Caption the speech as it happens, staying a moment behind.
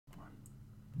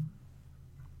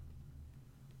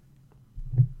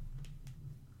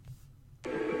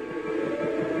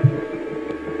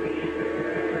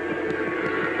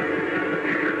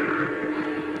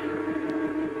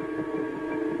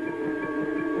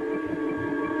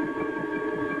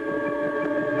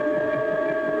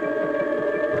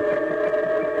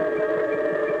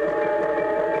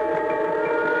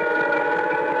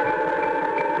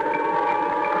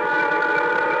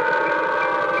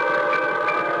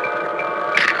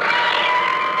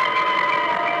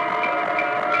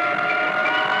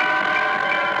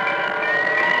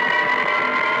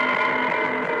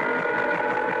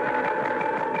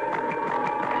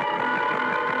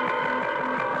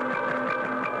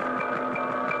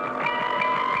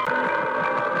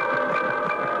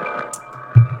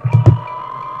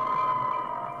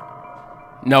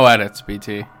No edits,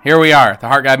 BT. Here we are, the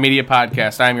Heart God Media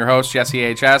Podcast. I'm your host,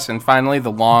 Jesse HS, and finally,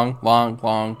 the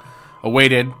long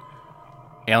awaited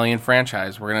Alien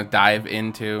franchise we're going to dive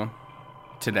into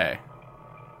today.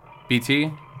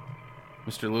 BT,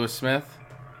 Mr. Lewis Smith,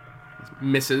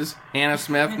 Mrs. Hannah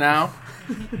Smith now,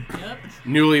 Yep.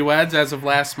 Newlyweds as of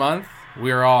last month.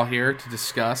 We are all here to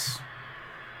discuss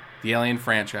the Alien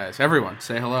franchise. Everyone,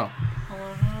 say hello.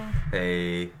 Hello.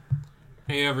 Hey.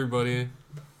 Hey, everybody.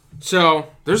 So,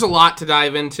 there's a lot to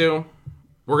dive into.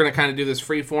 We're going to kind of do this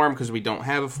free form because we don't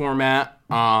have a format.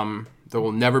 There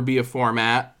will never be a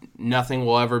format. Nothing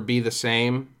will ever be the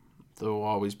same. There will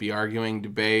always be arguing,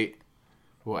 debate,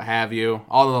 what have you.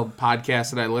 All the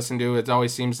podcasts that I listen to, it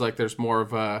always seems like there's more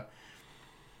of a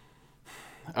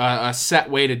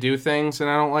set way to do things, and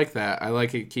I don't like that. I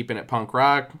like it keeping it punk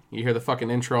rock. You hear the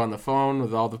fucking intro on the phone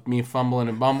with all the me fumbling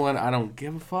and bumbling. I don't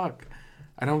give a fuck.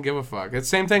 It's the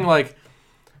same thing, like,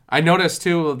 I noticed,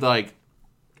 too, like,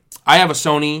 I have a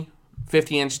Sony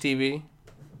 50-inch TV.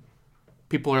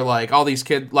 People are like, all these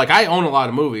kids... Like, I own a lot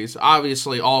of movies.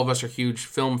 Obviously, all of us are huge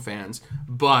film fans.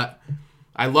 But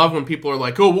I love when people are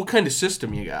like, oh, what kind of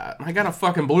system you got? I got a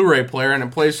fucking Blu-ray player, and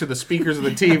it plays through the speakers of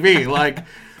the TV. like,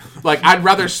 I'd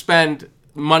rather spend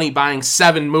money buying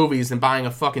 7 movies than buying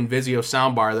a fucking Vizio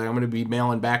soundbar that I'm going to be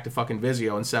mailing back to fucking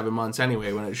Vizio in 7 months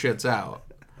anyway when it shits out.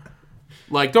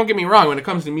 Like, don't get me wrong, when it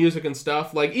comes to music and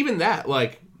stuff, like, even that,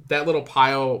 like, that little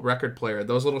Pio record player,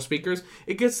 those little speakers,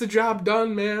 it gets the job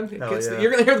done, man. You're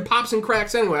going to hear the pops and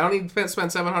cracks anyway. I don't need to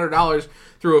spend $700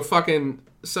 through a fucking,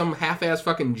 some half-ass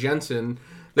fucking Jensen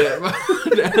that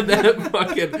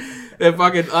fucking,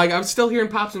 like, I'm still hearing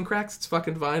pops and cracks. It's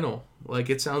fucking vinyl. Like,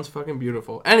 it sounds fucking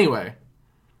beautiful. Anyway,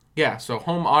 yeah, so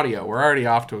home audio. We're already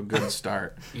off to a good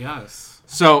start. Yes.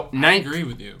 So, I agree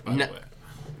with you, by the way.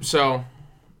 So...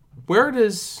 Where do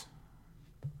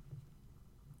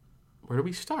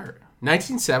we start?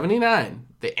 1979,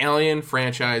 the Alien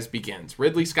franchise begins.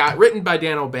 Ridley Scott, written by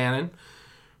Dan O'Bannon,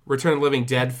 Return of the Living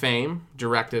Dead fame,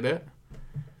 directed it.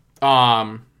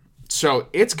 So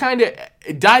it's kind of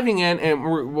diving in, and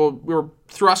we're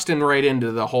thrusting right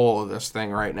into the whole of this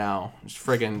thing right now. It's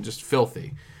friggin' just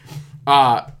filthy.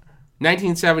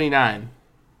 1979.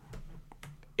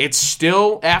 It's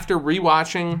still, after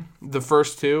rewatching the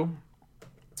first two,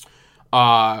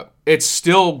 it's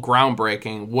still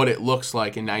groundbreaking what it looks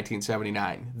like in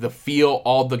 1979. The feel,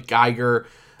 all the Geiger,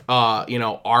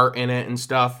 art in it and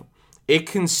stuff. It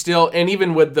can still, and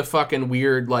even with the fucking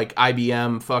weird, like,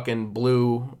 IBM fucking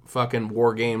blue fucking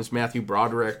War Games, Matthew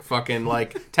Broderick fucking,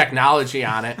 like, technology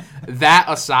on it. That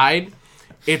aside,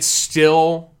 it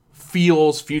still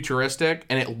feels futuristic,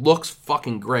 and it looks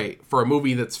fucking great. For a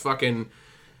movie that's fucking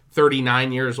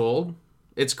 39 years old,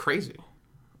 it's crazy.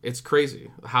 It's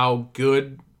crazy how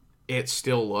good it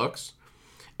still looks.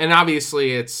 And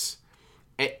obviously it's...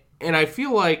 And I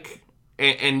feel like...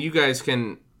 And you guys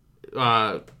can...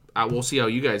 we'll see how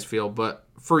you guys feel. But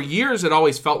for years, it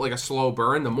always felt like a slow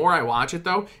burn. The more I watch it,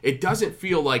 though, it doesn't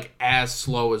feel like as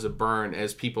slow as a burn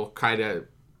as people kind of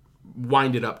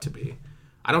wind it up to be.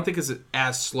 I don't think it's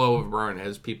as slow of a burn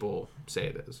as people say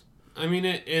it is. I mean,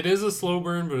 it is a slow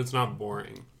burn, but it's not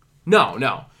boring.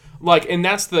 No. Like, and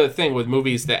that's the thing with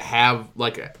movies that have,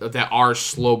 like, that are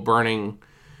slow burning,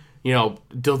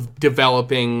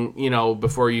 developing,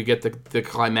 before you get the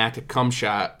climactic cum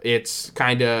shot. It's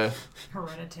kind of...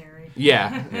 Hereditary.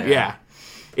 Yeah.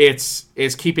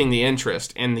 It's keeping the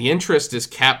interest. And the interest is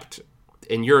kept,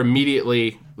 and you're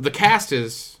immediately... The cast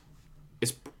is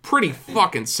pretty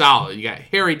fucking solid. You got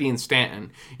Harry Dean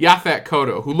Stanton, Yaphet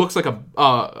Kotto, who looks like a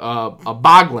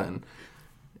boglin.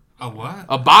 A what?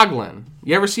 A boglin.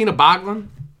 You ever seen a boglin?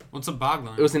 What's a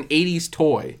boglin? It was an 80s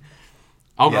toy.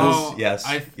 Yes.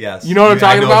 You know what I'm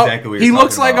talking about? Exactly what he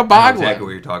looks like a boglin. I know exactly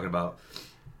what you're talking about.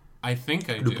 I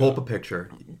think I do. To pull up a picture.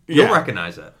 You'll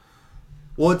recognize it.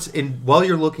 Well, while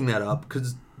you're looking that up,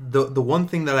 because the one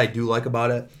thing that I do like about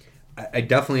it, I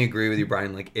definitely agree with you,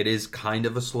 Brian. Like, it is kind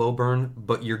of a slow burn,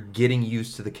 but you're getting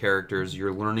used to the characters.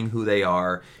 You're learning who they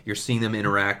are. You're seeing them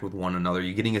interact with one another.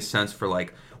 You're getting a sense for,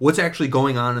 like, what's actually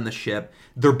going on in the ship.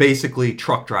 They're basically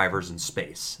truck drivers in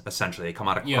space, essentially. They come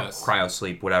out of cryo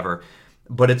sleep, whatever.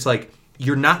 But it's like,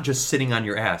 you're not just sitting on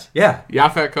your ass. Yeah.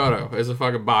 Yaphet Kotto is a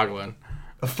fucking boglin.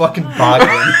 A fucking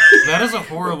boglin. That is a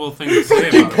horrible thing to say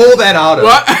about Where'd you pull that out of?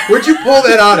 What? Where'd you pull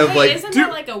that out of? Wait, like, isn't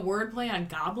that like a wordplay on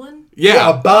goblin?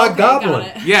 Yeah, a goblin.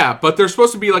 Got it. Yeah, but they're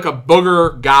supposed to be like a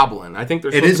booger goblin. I think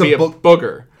they're supposed to be a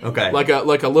booger. Okay. Like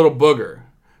a little booger.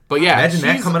 But yeah, imagine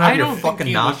that coming out of your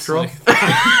fucking nostril.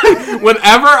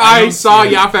 Whenever I saw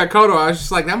Yaphet Kotto, I was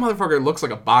just like, that motherfucker looks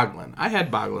like a boglin. I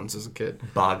had boglins as a kid.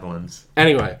 Boglins.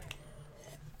 Anyway,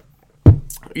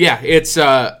 Yeah, it's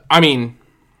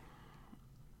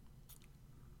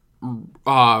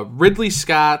Ridley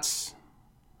Scott's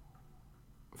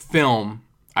film,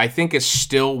 I think, is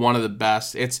still one of the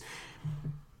best. It's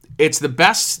the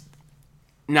best.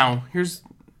 Now,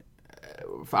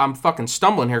 I'm fucking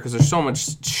stumbling here because there's so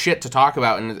much shit to talk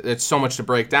about and it's so much to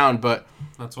break down, but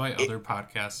That's why other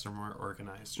podcasts are more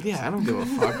organized. Justin. yeah, I don't give a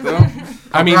fuck though.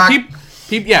 I mean,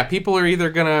 people are either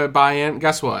gonna buy in.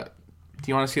 Guess what? Do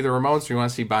you want to see the Ramones or do you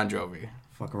want to see Bon Jovi?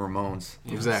 Fucking Ramones.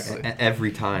 Exactly.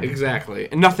 Every time. Exactly.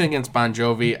 And nothing against Bon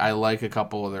Jovi. I like a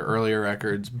couple of their earlier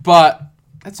records, but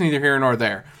that's neither here nor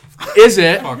there. Is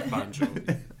it? Fuck Bon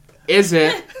Jovi. Is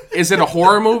it a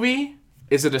horror movie?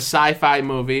 Is it a sci-fi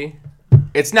movie?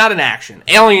 It's not an action.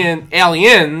 Aliens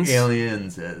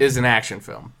is an action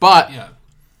film. But Yeah.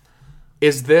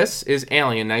 is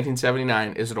Alien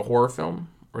 1979, is it a horror film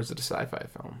or is it a sci-fi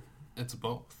film? It's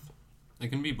both. It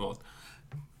can be both.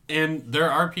 And there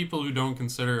are people who don't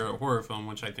consider it a horror film,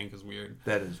 which I think is weird.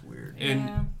 That is weird.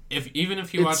 And even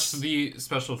if you watch the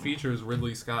special features,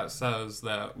 Ridley Scott says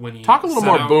that when he Talk a little set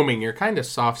more out- booming. You're kind of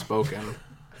soft-spoken.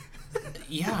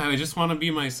 Yeah, I just want to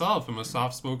be myself. I'm a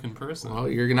soft-spoken person. Well,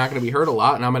 you're not going to be heard a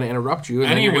lot, and I'm going to interrupt you,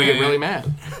 and then you're going to get really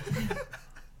mad.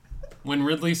 When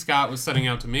Ridley Scott was setting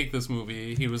out to make this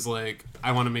movie, he was like,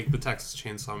 I want to make the Texas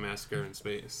Chainsaw Massacre in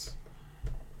space.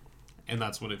 And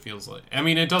that's what it feels like. I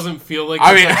mean, it doesn't feel like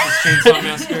the Texas Chainsaw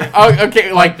Massacre. Oh,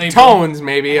 okay, like they tones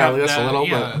maybe, have just a little,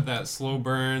 yeah, but that slow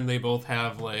burn. They both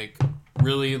have like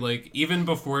really like even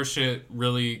before shit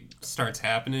really starts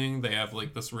happening, they have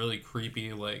like this really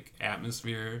creepy like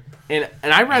atmosphere. and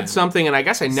I read something, and I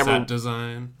guess I Set never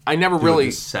Dude, really.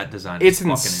 the set design It's is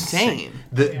fucking insane.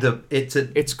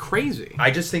 It's crazy.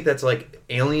 I just think that's like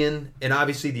Alien, and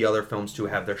obviously the other films too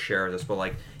have their share of this, but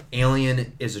like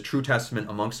Alien is a true testament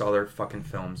amongst other fucking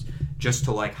films just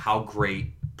to like how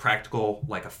great practical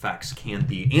like effects can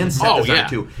be and set design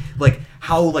too. Like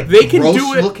how like They can gross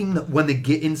do it- looking when they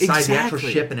get inside the actual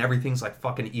Exactly. ship and everything's like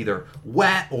fucking either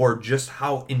wet or just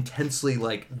how intensely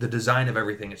like the design of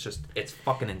everything. It's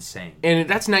fucking insane. And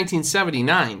that's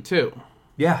 1979 too.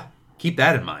 Yeah, keep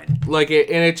that in mind. Like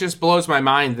it just blows my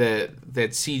mind that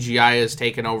CGI has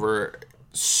taken over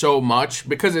so much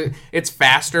because it's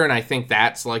faster, and I think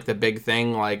that's like the big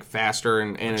thing, like faster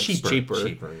and it's cheaper.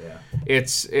 Yeah.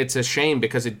 It's a shame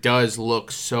because it does look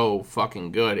so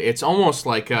fucking good. It's almost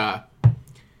like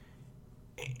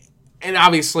and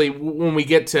obviously when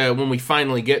we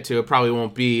finally get to it, probably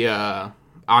won't be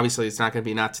obviously it's not going to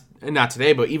be not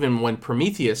today, but even when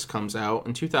Prometheus comes out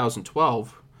in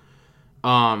 2012,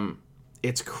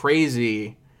 it's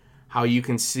crazy how you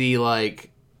can see like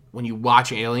when you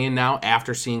watch Alien now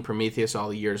after seeing Prometheus all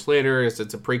the years later, it's a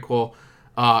prequel.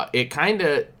 It kind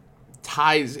of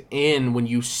ties in when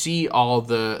you see all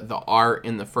the art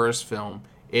in the first film.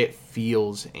 It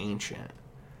feels ancient.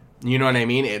 You know what I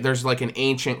mean? There's like an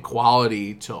ancient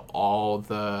quality to all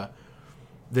the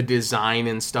design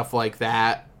and stuff like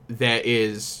that. That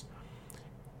is,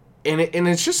 and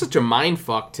it's just such a mind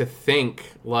fuck to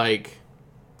think like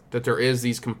that there is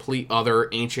these complete other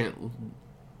ancient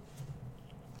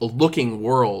looking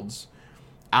worlds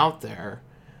out there.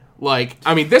 Like,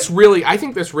 I mean, I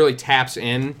think this really taps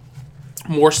in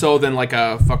more so than like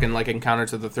a fucking like Encounter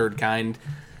to the Third Kind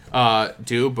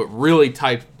do, but really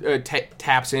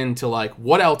taps into like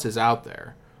what else is out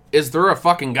there. Is there a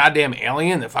fucking goddamn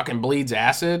alien that fucking bleeds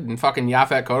acid and fucking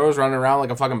Yaphet Kotto's running around like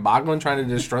a fucking boglin trying to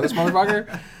destroy this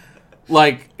motherfucker?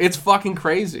 Like, it's fucking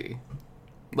crazy.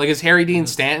 Like, is Harry Dean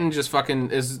Stanton just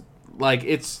fucking is like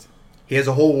it's. He has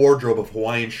a whole wardrobe of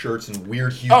Hawaiian shirts and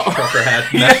weird, huge trucker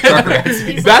hats. Trucker hats.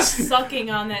 He's That's- like sucking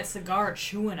on that cigar,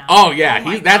 chewing on Oh it. yeah,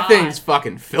 my that God. thing's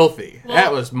fucking filthy. Well,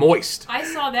 that was moist. I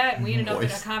saw that and we ended up in a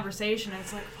Moist. conversation. And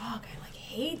it's like, fuck, I like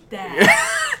hate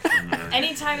that.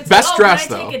 Anytime it's Best like, dress,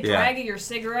 can I take though. a Yeah. drag of your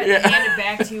cigarette Yeah. and hand it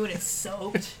back to you and it's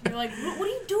soaked? You're like, what are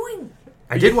you doing?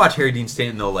 I did watch Harry Dean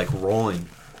Stanton though, like rolling.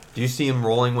 Do you see him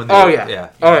rolling when they? Oh yeah.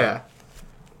 Oh yeah.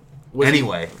 Was he-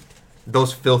 Anyway,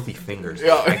 those filthy fingers.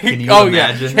 Yeah. Like, can you oh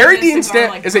imagine? yeah. Harry This Dean cigar, Stanton.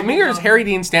 like, Is it me or does bubblegum. Harry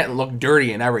Dean Stanton look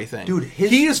dirty and everything? Dude,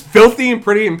 he is filthy and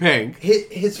pretty and pink.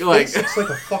 His Like- face looks like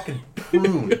a fucking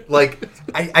prune. Like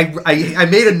I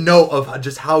made a note of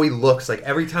just how he looks. Like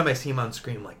every time I see him on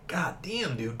screen, I'm like, God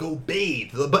damn, dude, go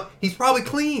bathe. But he's probably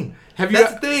clean. Have you-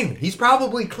 That's the thing. He's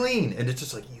probably clean, and it's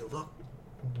just like you look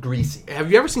greasy.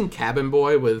 Have you ever seen Cabin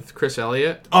Boy with Chris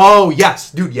Elliott? Oh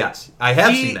yes, dude, yes, I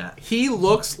have seen that. He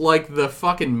looks like the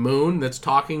fucking moon that's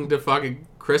talking to fucking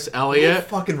Chris Elliott.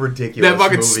 Fucking ridiculous. That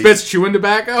fucking movie. spits chewing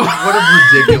tobacco. What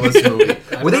a ridiculous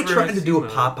movie. Were they never trying to do a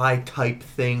seen Popeye type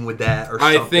thing with that or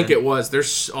I something? think it was.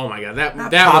 There's. Oh my god, that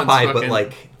Not that Popeye, one's fucking. but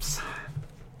like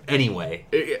anyway.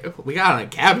 We got on a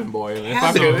Cabin Boy.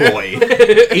 Cabin Boy.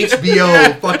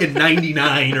 HBO fucking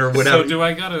 99 or whatever. So do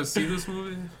I gotta see this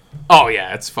movie? Oh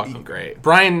yeah, it's fucking great.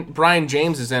 Brian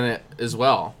James is in it as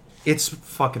well. It's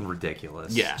fucking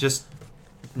ridiculous. Yeah. Just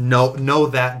know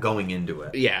that going into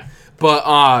it. Yeah, but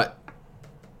I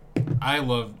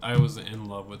was in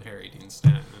love with Harry Dean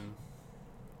Stanton.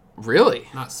 really?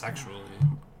 Not sexually.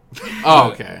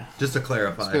 Oh, okay. Just to I was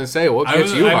clarify. gonna say, what I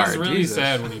gets was, you I hard? was really Jesus.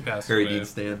 sad when he passed Harry away. Dean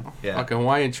Stanton. Yeah. Fucking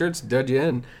Hawaiian shirts dud you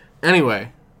in.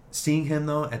 Anyway, Seeing him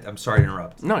though, I'm sorry to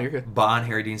interrupt. no, you're good. But on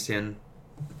Harry Dean Stanton,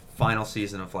 final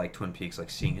season of like Twin Peaks, like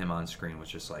seeing him on screen was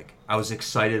just like, I was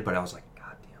excited, but I was like,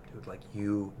 God damn, dude, like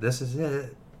this is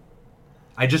it.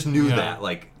 I just knew Yeah. that,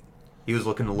 like, he was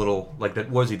looking a little like that.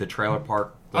 Was he the trailer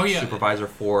park supervisor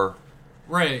for?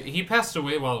 Right, he passed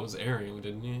away while it was airing,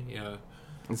 didn't he? Yeah.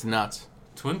 It's nuts.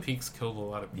 Twin Peaks killed a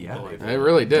lot of people. Yeah, I they think. It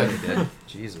really did. He did.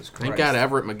 Jesus Christ. Thank God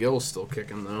Everett McGill's still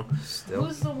kicking though. Still,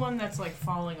 Who's the one that's like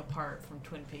falling apart from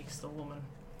Twin Peaks? The woman.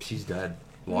 she's dead.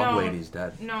 Log No. lady's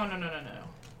dead. No.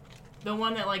 The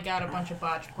one that like got a bunch of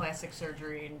botched plastic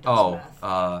surgery and does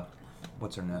meth.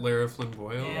 What's her name? Lara Flynn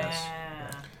Boyle.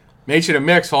 Yeah. Made a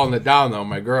mix holding it down though,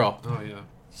 my girl. Oh yeah.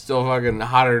 Still fucking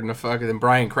hotter than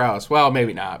Brian Krause. Well,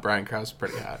 maybe not. Brian Krause is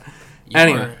pretty hot. You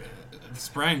Anyway. are- It's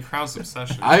Brian Krause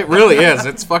obsession. It really is.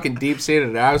 It's fucking deep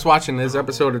seated. I was watching this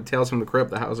episode of Tales from the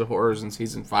Crypt, The House of Horrors in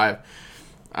season 5.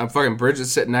 I'm fucking Bridget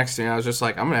sitting next to me. I was just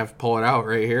like, I'm gonna have to pull it out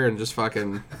right here and just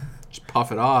fucking just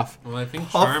puff it off. Well, I think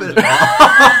Puff Charmed. it off.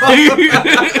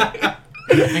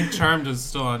 I think Charmed is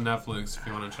still on Netflix if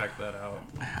you want to check that out.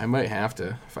 I might have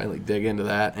to finally dig into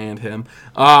that and him.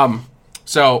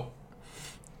 So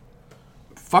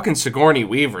fucking Sigourney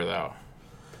Weaver though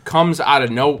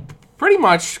pretty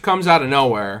much comes out of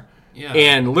nowhere. Yeah.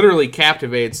 And literally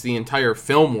captivates the entire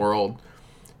film world.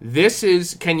 This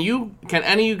is can any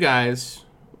of you guys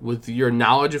with your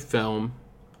knowledge of film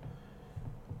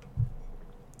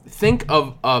think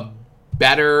of a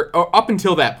better, or up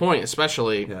until that point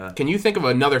especially, Yeah. can you think of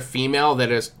another female that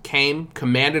has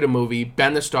commanded a movie,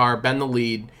 been the star, been the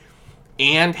lead,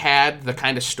 and had the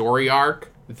kind of story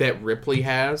arc that Ripley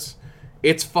has?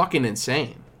 It's fucking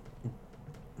insane.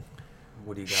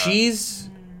 What do you got?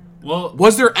 Well,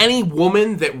 Was there any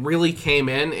woman that really came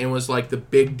in and was like the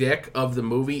big dick of the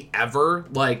movie ever,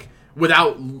 like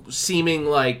without seeming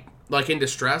like in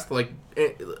distress? Like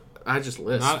I just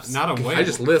list. Not a white. I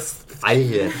just list. I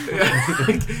hit.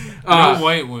 No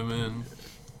white women.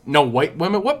 No white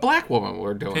women. What black woman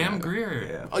were doing? Pam that? Grier.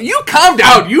 Yeah. Oh, you calm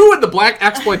down. You and the black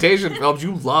exploitation films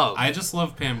you love. I just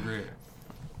love Pam Grier.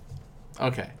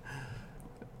 Okay.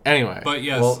 Anyway, But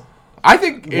yes, Well, I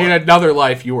think in another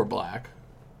life you were black.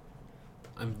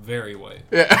 I'm very white.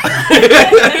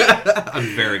 I'm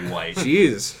very white.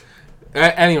 Jeez.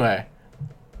 Anyway,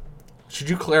 should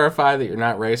you clarify that you're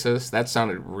not racist? That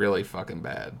sounded really fucking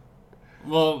bad.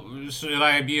 Well, should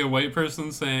I be a white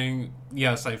person saying,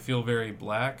 yes, I feel very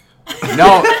black?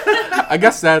 No, I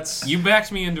guess that's... You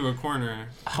backed me into a corner.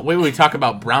 Wait, we talk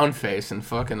about brown face and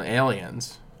fucking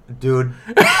aliens. Dude.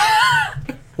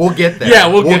 We'll get there. Yeah,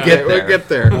 we'll get there. We'll get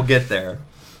there. We'll get there.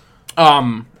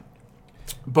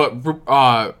 But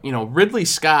Ridley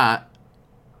Scott,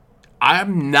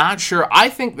 I'm not sure. I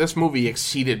think this movie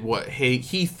exceeded what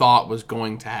he thought was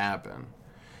going to happen.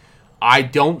 I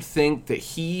don't think that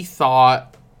he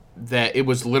thought that it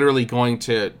was literally going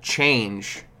to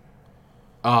change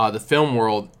the film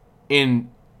world and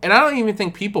I don't even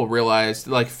think people realized,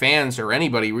 like fans or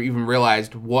anybody even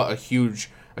realized what a huge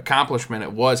accomplishment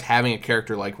it was having a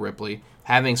character like Ripley,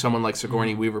 having someone like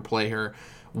Sigourney Weaver play her,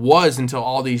 was until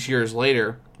all these years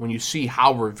later when you see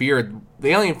how revered the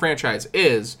Alien franchise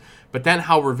is, but then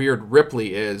how revered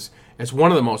Ripley is as one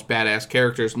of the most badass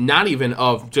characters, not even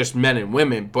of just men and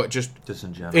women, but just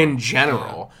in general. in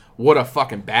general. What a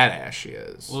fucking badass she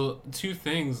is. Well, two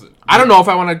things. I don't know if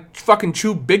I want to fucking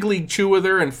big league chew with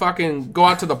her and fucking go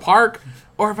out to the park,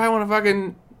 or if I want to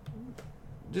fucking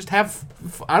just have,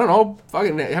 I don't know,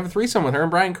 fucking have a threesome with her and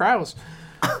Brian Krause.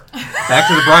 Back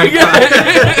to the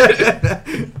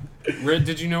Brian.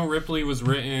 Did you know Ripley was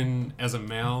written as a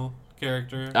male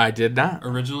character I did not.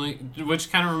 originally?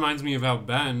 Which kind of reminds me of how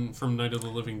Ben from Night of the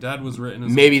Living Dead was written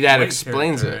as Maybe a that white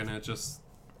explains character, it. and it just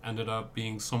ended up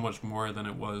being so much more than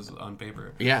it was on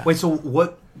paper. Yeah. Wait, so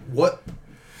what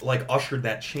like ushered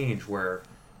that change? Where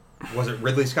was it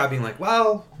Ridley Scott being like,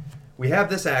 well, we have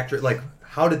this actor? Like,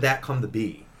 how did that come to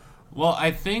be? Well,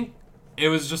 I think it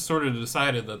was just sort of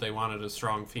decided that they wanted a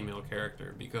strong female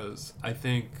character because I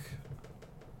think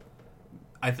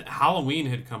Halloween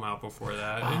had come out before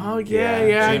that. Oh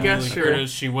yeah, I guess Lee sure.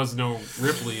 Curtis, she was no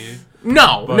Ripley.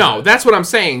 No, that's what I'm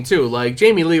saying too. Like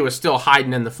Jamie Lee was still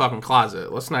hiding in the fucking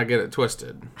closet. Let's not get it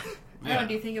twisted. Yeah.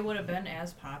 Do you think it would have been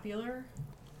as popular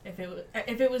if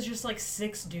it was just like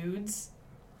 6 dudes?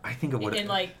 I think it would have.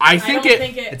 Like, I think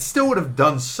it still would have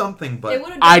done something, but it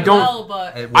would have done well,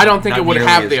 but I don't think it would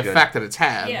have the effect that it's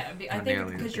had. Yeah, I think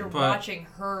because you're watching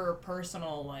her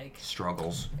personal like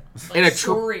struggles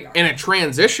story arc. In a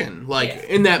transition,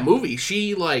 in that movie,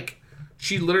 she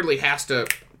literally has to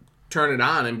turn it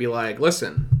on and be like,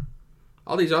 listen,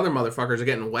 all these other motherfuckers are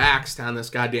getting waxed on this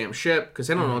goddamn ship because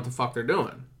they don't know what the fuck they're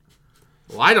doing.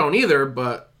 Well, I don't either,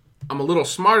 but I'm a little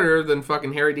smarter than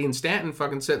fucking Harry Dean Stanton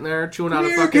fucking sitting there chewing on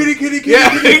a fucking... Kitty.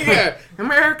 Yeah.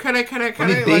 Come here, kitty. When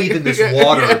he bathed in this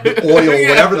water, the oil,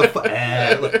 whatever the fuck...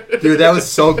 Dude, that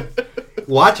was so...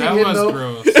 Watching that him, was though...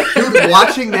 gross. Dude,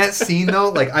 watching that scene, though,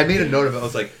 like, I made a note of it. I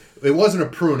was like, it wasn't a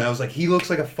prune. I was like, he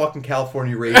looks like a fucking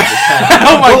California raisin.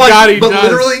 Oh my God, he does. But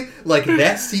literally, like,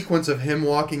 that sequence of him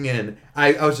walking in,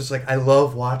 I was just like, I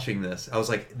love watching this. I was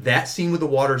like, that scene with the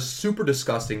water is super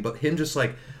disgusting, but him just,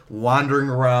 like... wandering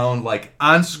around, like,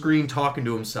 on screen talking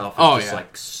to himself is just,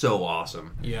 like, so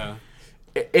awesome. Yeah.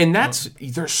 And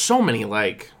there's so many,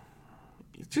 like,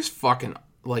 just fucking,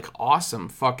 like, awesome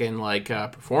fucking, like,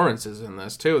 performances in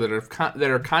this, too, that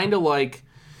are kind of, like,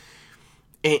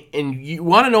 and you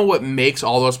want to know what makes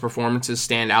all those performances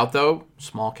stand out, though?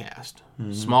 Small cast.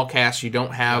 Mm-hmm. Small cast, you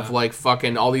don't have, like,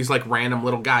 fucking all these, like, random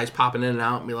little guys popping in and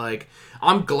out and be like,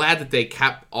 I'm glad that they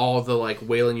kept all the, like,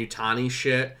 Weyland-Yutani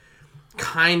shit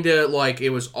kind of like it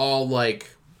was all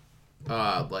like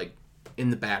in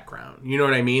the background. You know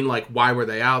what I mean? Like, why were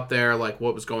they out there? Like,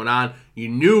 what was going on? You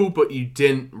knew, but you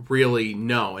didn't really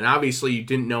know. And obviously you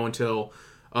didn't know until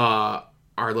our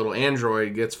little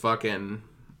android gets fucking,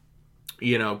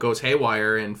 goes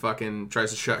haywire and fucking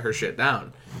tries to shut her shit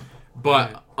down.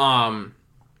 But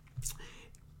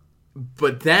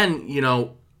then,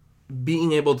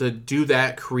 being able to do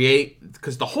that, create,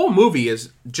 because the whole movie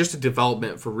is just a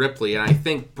development for Ripley, and I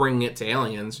think bringing it to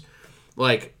Aliens,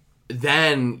 like,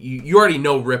 then you already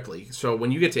know Ripley. So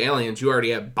when you get to Aliens, you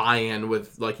already have buy-in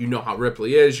with, like, you know how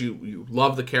Ripley is, you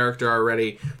love the character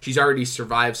already, she's already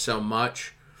survived so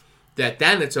much, that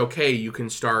then it's okay, you can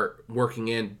start working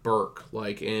in Burke,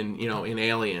 like, in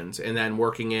Aliens, and then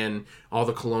working in all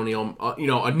the colonial,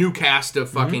 a new cast of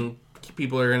fucking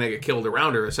people are going to get killed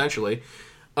around her, essentially.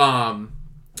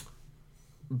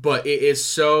 But it is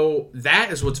so, that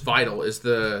is what's vital, is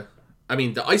the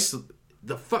idea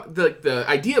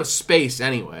of space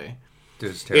anyway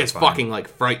is fucking, like,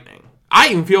 frightening. I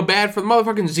even feel bad for the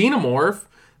motherfucking xenomorph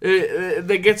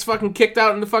that gets fucking kicked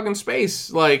out into fucking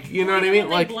space. Like, you know what I mean?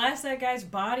 Like, blast that guy's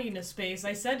body into space.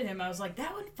 I said to him, I was like,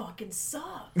 that would fucking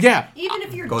suck. Yeah. Even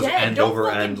if you're dead, don't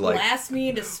fucking blast me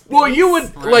into space. Well, you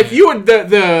would,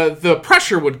 the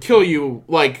pressure would kill you,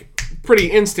 like,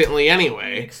 pretty instantly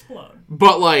anyway. Explode.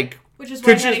 But, like... Which is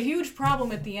why I had a huge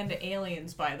problem at the end of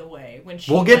Aliens, by the way. When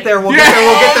she, we'll get there. I was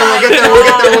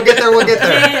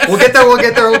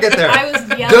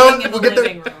yelling in the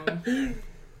living room.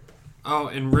 Oh,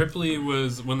 and Ripley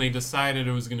was, when they decided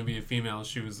it was going to be a female,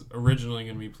 she was originally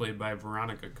going to be played by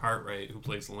Veronica Cartwright, who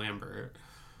plays Lambert.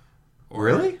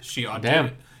 Really? She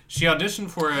auditioned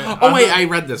for it. Oh, wait, I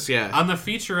read this, yeah. On the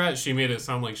featurette, she made it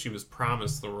sound like she was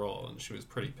promised the role, and she was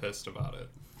pretty pissed about it.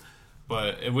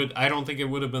 But I don't think it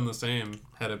would have been the same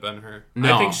had it been her.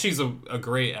 No. I think she's a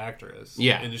great actress.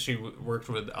 Yeah. And she worked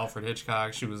with Alfred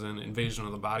Hitchcock. She was in Invasion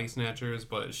of the Body Snatchers,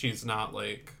 but she's not,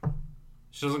 like...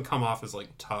 She doesn't come off as, like,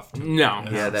 tough to me,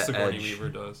 as Sigourney Weaver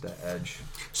does. The edge.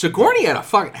 Sigourney had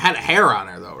had hair on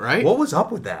her, though, right? What was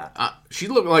up with that? She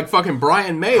looked like fucking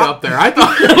Brian May up there. I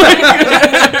thought...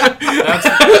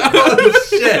 Holy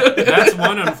shit. That's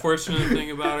one unfortunate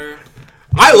thing about her.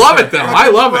 I love it, though. I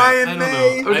love it. Brian I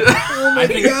May. don't know. I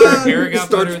think her hair got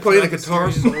starts better playing a throughout the guitar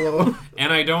series. solo.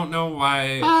 And I don't know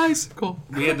why Bicycle.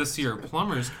 we had to see her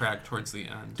plumbers crack towards the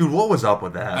end. Dude, what was up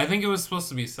with that? I think it was supposed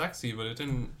to be sexy, but it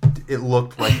didn't. It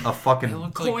looked like a fucking... It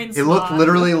looked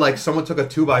literally like someone took a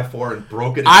 2x4 and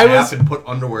broke it in half and put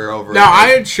underwear over it. Now, I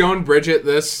had shown Bridget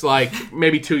this, like,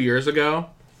 maybe 2 years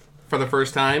ago for the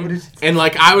first time. And,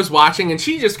 like, I was watching, and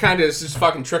she just kind of is just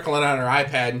fucking trickling on her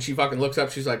iPad, and she fucking looks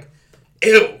up, she's like,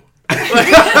 ew.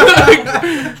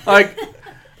 like,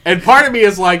 and part of me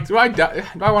is like, do I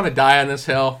want to die on this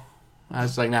hill? I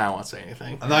was like, nah, I won't say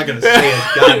anything. I'm not gonna say it.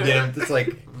 Goddamn, it's like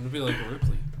I'm gonna be like,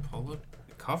 Ripley, pull it,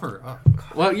 cover up.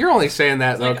 Well, you're only saying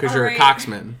that though because you're a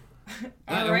coxman.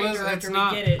 It's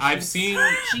not. I've seen.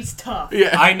 She's tough.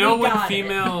 Yeah, I know when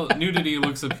female nudity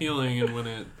looks appealing and when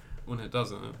it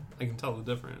doesn't. I can tell the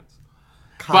difference.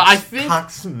 But I think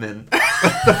Coxman.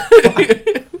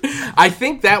 I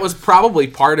think that was probably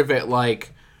part of it,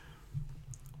 like,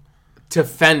 to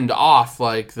fend off,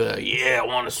 like, I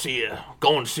want to see you.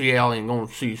 Going to see Alien, going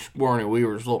to see Sigourney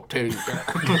Weaver's little titties.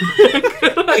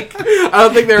 Like, I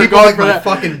don't think they were People going like for my that.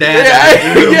 fucking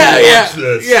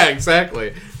dad. Yeah,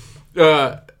 exactly.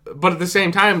 But at the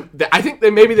same time, I think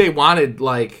that maybe they wanted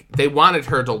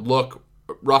her to look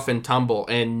rough and tumble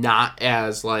and not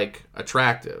as, like,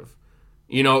 attractive.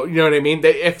 You know what I mean?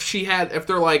 If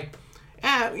they're like,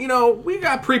 we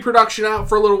got pre-production out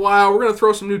for a little while, we're gonna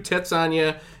throw some new tits on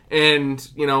you, and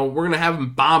we're gonna have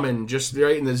them bombing just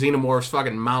right in the xenomorph's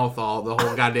fucking mouth the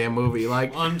whole goddamn movie.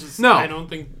 Like, I don't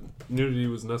think nudity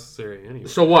was necessary anyway.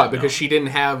 So what? Because she didn't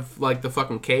have, like, the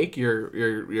fucking cake?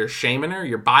 You're shaming her?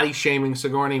 You're body shaming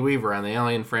Sigourney Weaver on the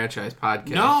Alien franchise podcast.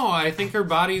 No, I think her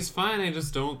body's fine.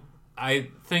 I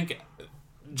think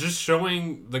just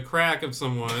showing the crack of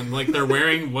someone, like they're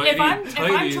wearing white tighties. If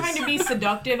I'm trying to be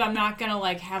seductive, I'm not gonna,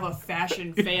 like, have a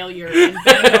fashion failure and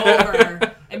bend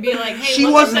over and be like, "Hey, she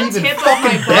look wasn't at the even tip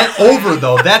fucking of my bent butt over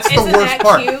though. That's the Isn't worst that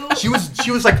part. cute? She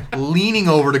was like leaning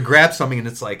over to grab something, and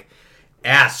it's like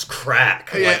ass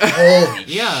crack. Like, Yeah. holy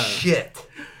Yeah. shit.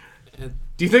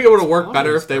 Do you think it would have worked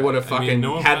better if they would have fucking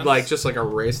no had, offense. like, just like a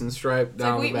racing stripe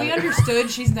down Like, the back? we understood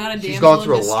she's not a damsel She's gone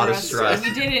through in a lot of distress, stress.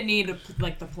 and we didn't need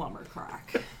the plumber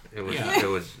crack. It was. Yeah.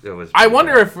 It was. I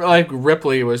wonder if, like,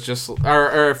 Ripley was just,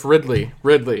 or if Ridley,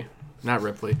 not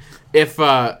Ripley. If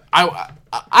I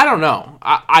don't know.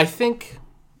 I think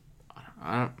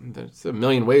there's a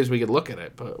million ways we could look at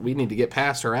it, but we need to get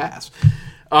past her ass.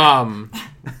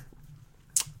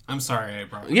 I'm sorry I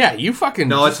brought it. Yeah, you fucking.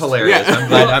 No, it's hilarious. Yeah.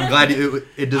 I'm glad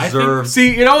it deserves.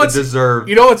 See, you know what's it deserved.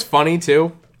 You know what's funny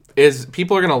too is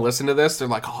people are gonna listen to this. They're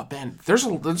like, "Oh, Ben, there's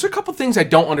a couple things I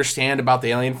don't understand about the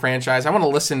Alien franchise. I want to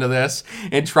listen to this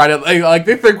and try to like."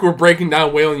 They think we're breaking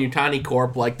down Weyland-Yutani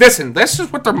Corp. Like, listen, this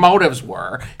is what their motives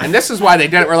were, and this is why they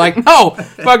did it. We're like, no,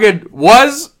 fucking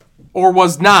was or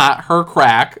was not her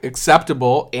crack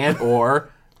acceptable and or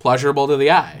pleasurable to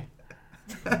the eye.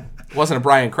 Wasn't a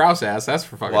Brian Krause ass, that's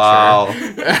for fucking sure.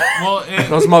 Well,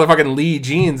 Those motherfucking Lee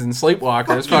jeans and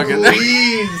Sleepwalkers fucking.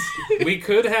 we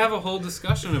could have a whole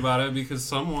discussion about it because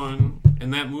someone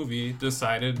in that movie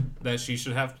decided that she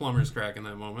should have plumber's crack in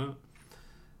that moment.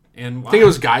 And I think it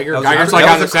was Geiger. was- Geiger's that like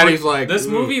was on the a set. quick- He's like, this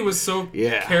movie was so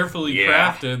Yeah. carefully Yeah.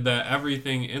 crafted that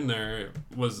everything in there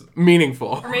was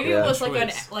meaningful. Or maybe Yeah. it was like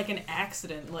Choice. an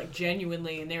accident, like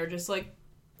genuinely, and they were just like,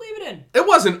 leave it in. It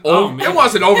wasn't. man. It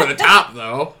wasn't over the top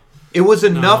though. It was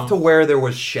enough No. to where there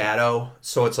was shadow,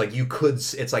 so it's like you could.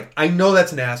 It's like I know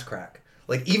that's an ass crack.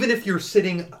 Like even if you're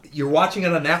watching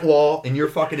it on that wall, and you're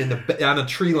fucking on a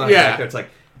tree line Yeah. back there, it's like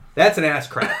that's an ass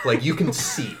crack. Like you can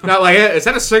see. Not like, is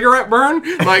that a cigarette burn?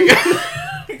 Like,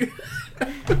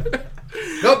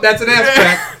 Nope, that's an ass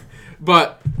crack.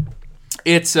 but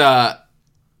it's the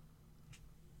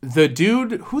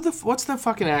dude. What's the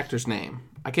fucking actor's name?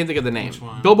 I can't think of the name. Which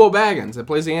one? Bilbo Baggins that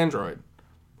plays the android.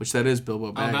 Which that is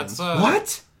Bilbo Baggins. oh, that's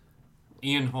What?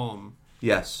 Ian Holm.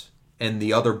 Yes, and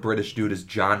the other British dude is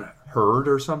John Hurd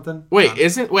or something. Wait,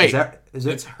 isn't wait? Is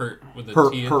it It's Hurt with a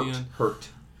Hurt? T at Hurt. the end. Hurt.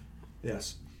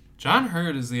 Yes. John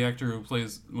Hurt is the actor who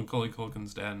plays Macaulay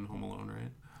Culkin's dad in Home Alone, right?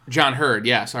 John Hurd,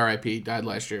 yes, R.I.P. Died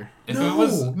last year. If it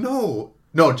was No.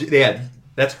 Yeah,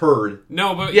 that's Hurd.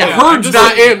 no, but Yeah, I'm Hurd's just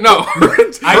not like- in. No,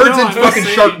 Hurd's I know, in I'm fucking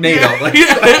just saying- Sharknado.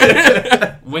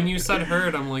 Like, When you said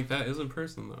Hurt, I'm like, that is a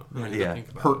person though. I didn't yeah, think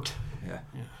about Hurt. it.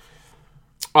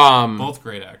 Yeah. Both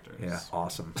great actors. Yeah,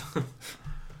 awesome.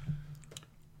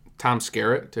 Tom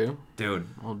Skerritt too. Dude.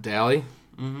 Old Dally.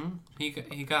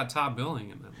 He got top billing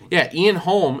in that movie. Yeah, Ian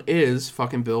Holm is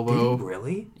fucking Bilbo.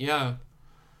 Really? Yeah.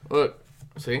 Look,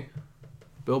 see,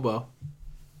 Bilbo.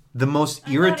 The most I thought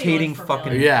he irritating looked fucking...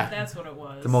 familiar. Yeah. That's what it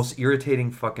was. The most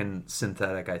irritating fucking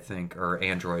synthetic, I think, or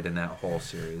android in that whole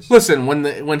series. Listen,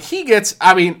 when he gets,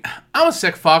 I mean, I'm a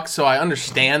sick fuck, so I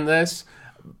understand this,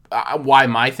 why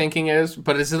my thinking is,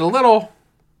 but is it a little?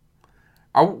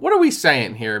 What are we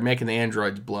saying here? Making the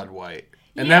android's blood white,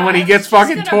 and then when he I gets was just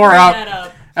fucking gonna tore bring up, that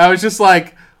up. I was just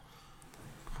like,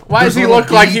 why There's does he little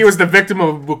look like he beads. was the victim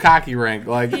of a bukkake ring?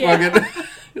 Like, Yeah.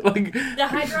 fucking, like, The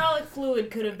hydraulic fluid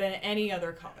could have been any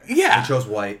other color. I yeah. chose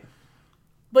white.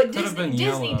 But Could have been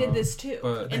Disney yellow, did this too.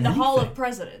 but- In the Hall of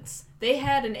Presidents, they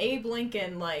had an Abe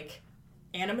Lincoln like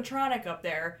animatronic up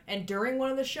there, and during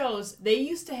one of the shows, they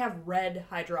used to have red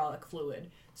hydraulic fluid.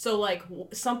 So like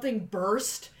something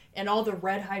burst, and all the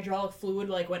red hydraulic fluid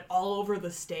like went all over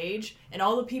the stage, and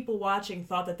all the people watching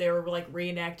thought that they were like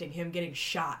reenacting him getting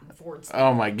shot in Ford's.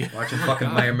 Oh my god. Watching fucking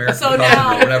My American So Cousin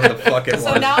now- or whatever the fuck it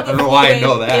So was. now I the don't know why I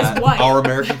know fluid that. is white. Our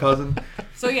American Cousin.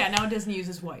 So yeah, now Disney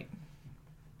uses white.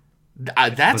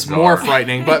 That's Bizarre. more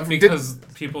frightening, but because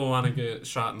people want to get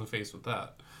shot in the face with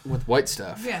that. with white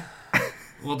stuff. Yeah.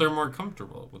 Well, they're more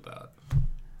comfortable with that,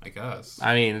 I guess.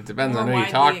 I mean, it depends More on who you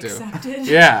widely talk to. accepted.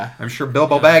 Yeah. I'm sure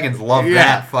Bilbo Baggins loved Yeah.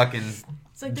 that fucking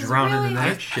It's like, does it drowning really in have-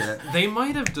 that shit. They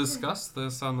might have discussed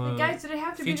this on the Guys, did it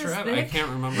have to be this featurette. thick? I can't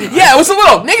remember. Yeah, it was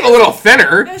make it a little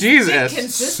thinner. There's Jesus. thick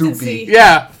consistency. Soupy.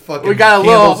 Yeah. Fucking We got a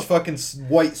Campbell's little. fucking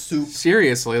white soup.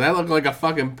 Seriously, that looked like a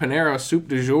fucking Panera soup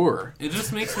du jour. It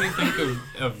just makes me think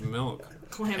of milk.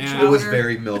 Clam And- chowder. It was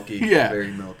very milky. Yeah. Very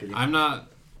milky. I'm not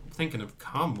thinking of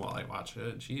cum while I watch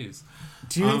it. Jeez.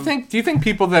 Do you think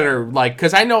people that are like,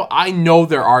 because I know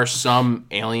there are some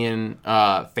Alien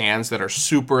fans that are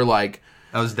super like,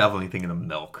 I was definitely thinking of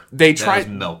milk. They That tried- was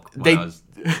milk. When they- I was,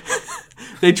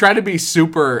 they try to be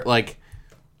super like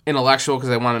intellectual because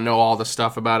they want to know all the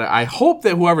stuff about it. I hope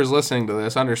that whoever's listening to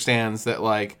this understands that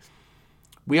like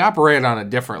we operate on a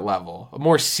different level, a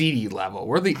more seedy level.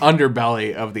 We're the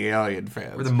underbelly of the Alien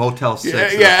fans. we're the Motel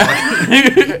 6. of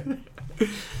Yeah.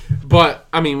 But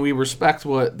I mean, we respect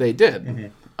what they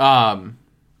did,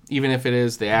 even if it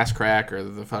is the ass crack or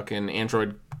the fucking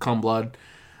android cum blood.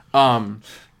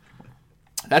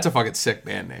 That's a fucking sick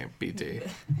band name, BT.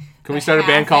 Can we start a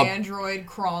band called Android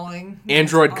crawling?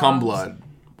 Android Cum Arms. Blood?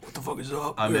 What the fuck is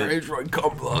up? I'm We're in. Android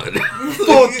Cum Blood.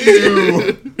 Fuck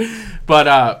you.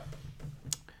 But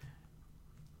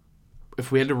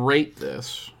if we had to rate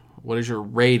this, what is your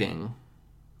rating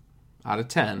out of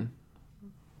 10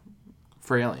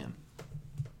 for Alien?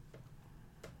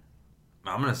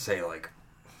 I'm gonna say like.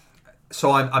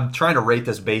 So I'm trying to rate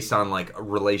this based on like a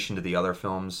relation to the other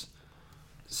films.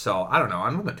 So I don't know.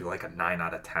 I'm gonna do like a 9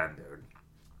 out of 10, dude.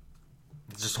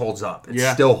 It just holds up. It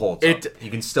Yeah. still holds It- up. You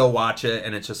can still watch it,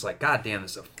 and it's just like, God damn,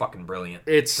 this is a fucking brilliant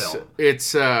film.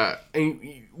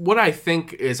 And what I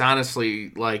think is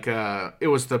honestly like it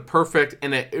was the perfect,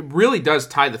 and it really does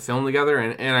tie the film together.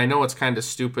 And I know it's kind of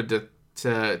stupid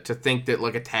to think that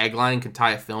like a tagline can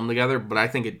tie a film together, but I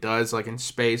think it does. Like in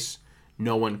space,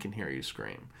 no one can hear you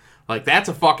scream. Like that's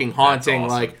a fucking haunting.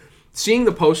 That's awesome. Like seeing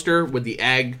the poster with the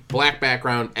egg, black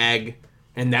background, egg,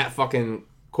 and that fucking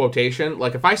quotation.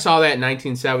 Like if I saw that in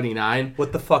 1979,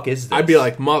 What the fuck is this? I'd be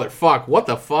like, motherfuck, what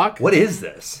the fuck? what is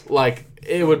this? Like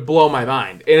it would blow my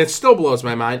mind, and it still blows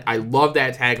my mind. I love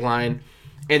that tagline,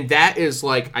 and that is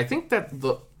like I think that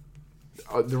the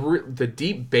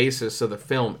deep basis of the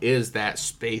film is that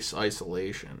space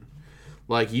isolation.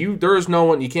 Like there is no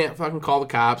one, you can't fucking call the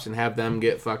cops and have them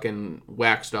get fucking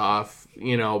waxed off.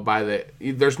 You know,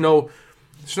 there's no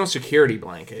security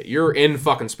blanket. You're in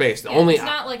fucking space. The only It's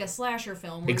not like a slasher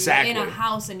film where Exactly. you're in a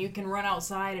house and you can run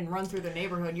outside and run through the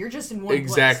neighborhood. You're just in one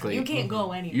Exactly. place. You can't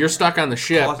go anywhere. you're stuck on the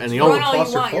ship, and the Run only all you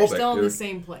want. You're claustrophobic, still in the dude.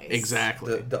 same place.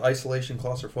 exactly. The isolation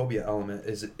claustrophobia element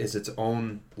is its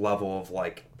own level of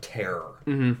like terror,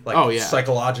 like Oh, yeah.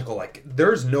 psychological. Like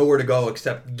there's nowhere to go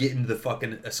except get into the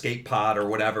fucking escape pod or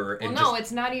whatever. Well, And no, just,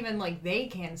 it's not even like they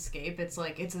can escape. It's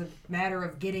like it's a matter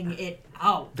of getting it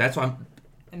out. that's why I'm.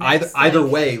 And Either that's, either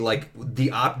like- way, like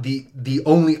the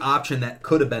only option that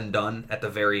could have been done at the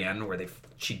very end, where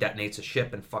she detonates a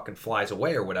ship and fucking flies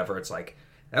away or whatever. It's like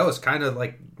that was kind of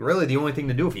like really the only thing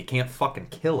to do if you can't fucking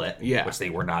kill it, Yeah. which they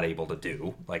were not able to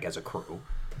do, like as a crew.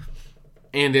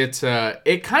 And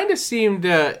it kind of seemed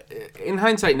in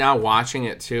hindsight now watching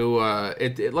it too.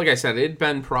 It like I said, it's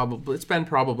been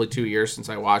probably 2 years since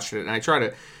I watched it, and I try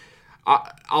to.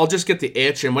 I'll just get the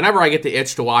itch, and whenever I get the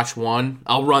itch to watch one,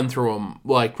 I'll run through them,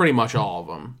 like pretty much all of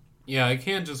them. Yeah, I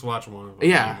can't just watch one of them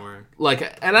Yeah, anymore. like,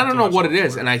 and I don't know watch what all it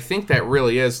is, four. and I think that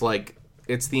really is like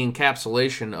it's the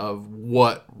encapsulation of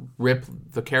what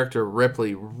the character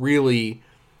Ripley really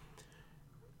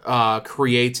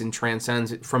creates and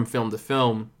transcends it from film to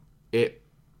film.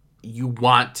 You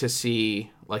want to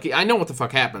see, like, I know what the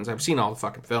fuck happens. I've seen all the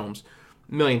fucking films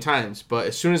a million times, but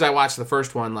as soon as I watch the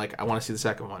first one, like, I want to see the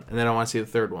second one, and then I want to see the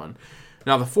third one.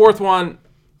 Now, the fourth one,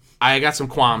 I got some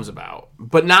qualms about,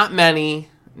 but not many,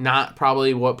 not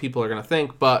probably what people are going to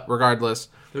think, but regardless,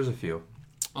 There's a few.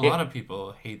 A lot of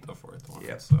people hate the fourth one.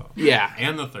 Yeah. So yeah.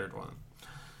 and the third one.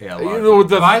 Yeah, You know,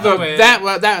 By the way-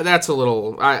 that's a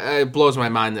little. It blows my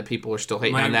mind that people are still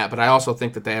hating My- on that, but I also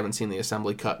think that they haven't seen the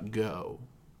assembly cut go.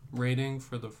 Rating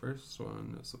for the first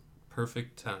one is a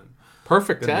perfect 10.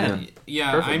 Perfect 10. man.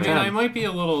 Yeah, Perfect I mean, 10. I might be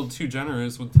a little too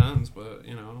generous with 10s, but,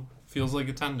 feels like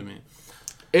a 10 to me.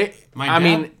 It's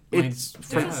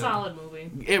It's a solid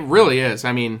movie. it really is.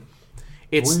 I mean,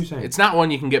 What were you saying? it's not one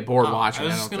you can get bored watching. I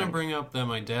was I just don't going to think. bring up that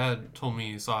my dad told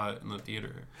me he saw it in the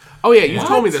theater. Oh yeah, you've What?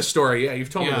 told me this story. Yeah, you've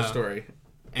told me Yeah. this story.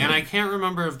 And I can't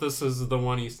remember if this is the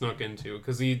one he snuck into,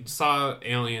 because he saw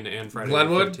Alien and Friday the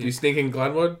Glenwood? 13th. You sneak in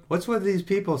Glenwood? What's with these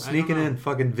people sneaking know. in?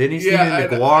 Fucking Vinny sneaking Yeah,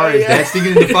 into Guar? Is yeah. that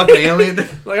sneaking into fucking Alien?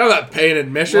 Like, I'm not paying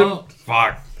admission. Well,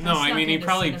 Fuck. no, I snuck mean, he into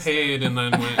probably Sinister. paid and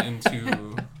then went into...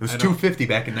 It was I don't- $250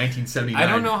 back in 1979. I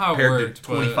don't know how it compared worked, to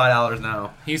but- $25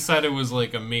 now. He said it was,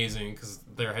 like, amazing, because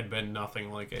there had been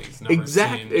nothing like it. He's never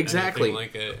seen exactly. anything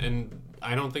like it. And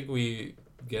I don't think we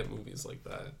get movies like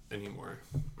that anymore.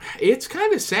 It's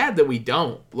kind of sad that we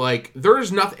don't. Like,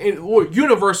 there's nothing...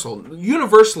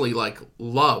 Universally, like,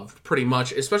 loved, pretty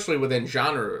much, especially within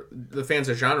genre, the fans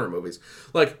of genre movies.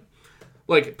 Like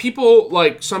people,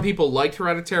 like, some people liked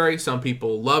Hereditary, some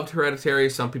people loved Hereditary,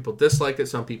 some people disliked it,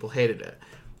 some people hated it.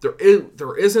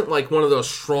 There isn't, like, one of those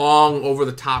strong,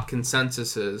 over-the-top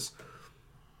consensuses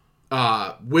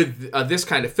with this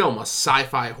kind of film, a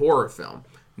sci-fi horror film.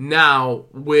 Now,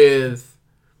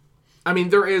 I mean,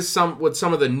 there is some with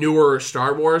some of the newer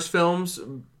Star Wars films,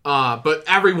 but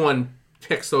everyone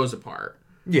picks those apart.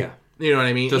 Yeah. You know what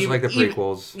I mean? Just like the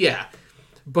prequels. Yeah.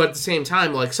 But at the same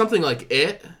time, like, something like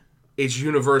It is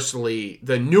universally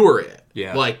the newer It.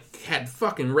 Yeah. Like, had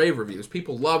fucking rave reviews.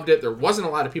 People loved it. There wasn't a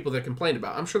lot of people that complained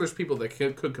about it. I'm sure there's people that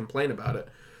could complain about it.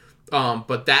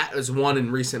 But that is one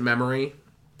in recent memory.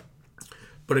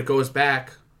 But it goes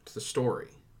back to the story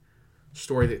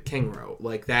that King wrote.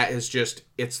 Like, that is just,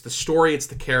 it's the story, it's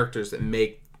the characters that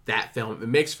make that film. It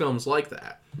makes films like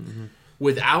that. Mm-hmm.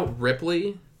 Without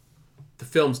Ripley, the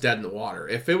film's dead in the water.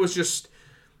 If it was just,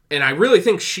 and I really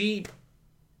think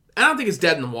I don't think it's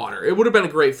dead in the water. It would have been a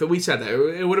great film. We said that.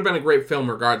 It would have been a great film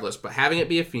regardless, but having it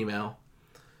be a female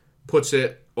puts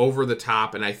it over the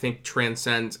top, and I think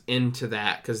transcends into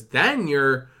that, because then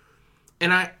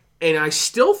and I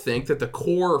still think that the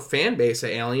core fan base of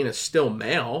Alien is still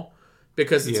male,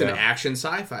 because it's an action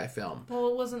sci-fi film. Well,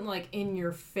 it wasn't like in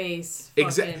your face.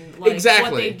 Exactly.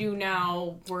 What they do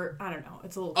now, I don't know.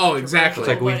 It's a little. Oh, exactly. It's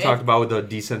like we but talked about with the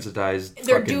desensitized.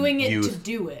 They're fucking doing it youth. to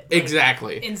do it.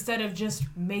 Exactly. Instead of just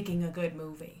making a good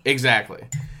movie. Exactly.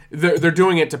 They're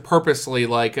doing it to purposely,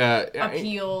 like,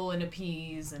 appeal and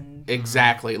appease and.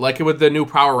 Exactly. Like with the new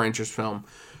Power Rangers film.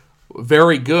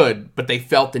 Very good, but they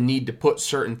felt the need to put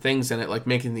certain things in it, like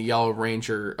making the Yellow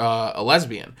Ranger a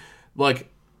lesbian. Like,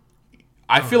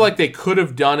 I feel like they could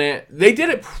have done it. They did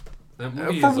it That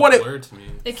movie for is what a it- blur to me.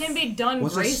 It can be done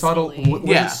Was it gracefully. subtle? Was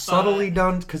Yeah. it subtly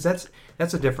done? Because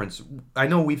that's a difference. I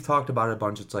know we've talked about it a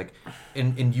bunch. It's like,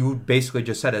 and you basically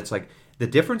just said it. It's like the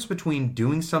difference between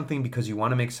doing something because you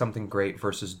want to make something great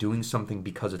versus doing something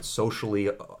because it's socially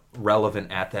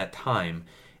relevant at that time.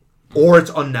 Or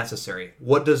it's unnecessary.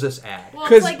 What does this add? Well,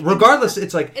 Because it's like- regardless,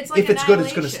 it's like it's like if it's good, it's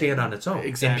going to Annihilation. stand on its own, and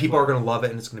Exactly. people are going to love it,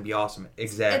 and it's going to be awesome.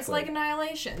 Exactly. It's like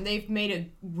Annihilation. They've made a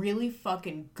really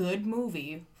fucking good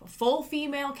movie, full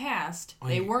female cast.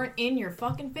 They weren't in your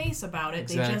fucking face about it.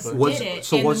 They just Exactly. did it.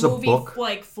 So and was the the movie book-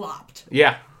 like flopped.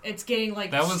 Yeah. It's getting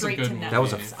like That was a straight good to movie. Netflix. That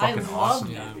was a I fucking love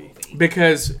awesome that movie. movie.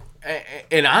 Because,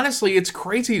 and honestly, it's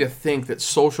crazy to think that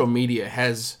social media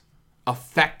has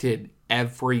affected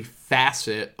every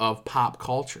facet of pop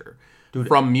culture. Dude,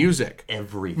 from music.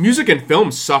 everything. Music and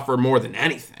film suffer more than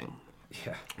anything.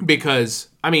 Yeah. Because,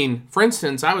 I mean, for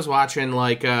instance, I was watching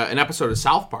like an episode of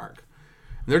South Park.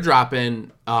 They're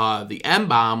dropping the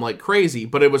M-bomb like crazy,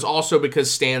 but it was also because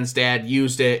Stan's dad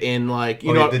used it in like,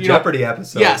 the Jeopardy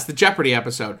episode. Yes, the Jeopardy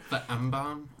episode. The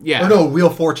M-bomb? Yeah. Or no, Wheel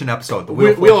of Fortune episode. The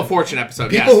Wheel of Fortune episode,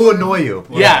 People yes. who annoy you.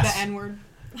 Yes. The N-word.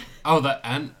 Oh, the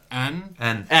N?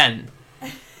 And N.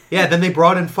 yeah, then they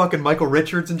brought in fucking Michael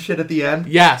Richards and shit at the end.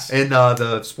 Yes. And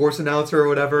the sports announcer or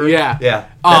whatever. Yeah. Yeah.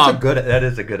 That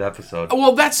is a good episode.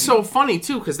 Well, that's so funny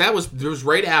too, because it was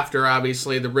right after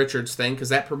obviously the Richards thing, because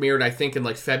that premiered I think in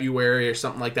like February or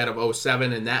something like that of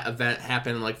 2007, and that event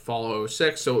happened in like fall of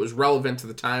 2006, so it was relevant to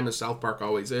the time, as South Park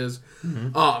always is.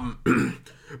 Mm-hmm.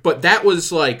 But that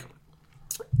was like,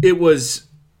 it was.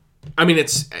 I mean,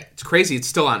 it's crazy. It's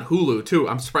still on Hulu too.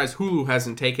 I'm surprised Hulu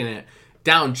hasn't taken it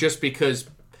down, just because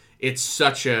it's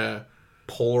such a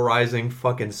Polarizing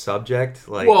fucking subject.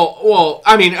 Like, well.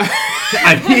 I mean,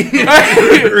 I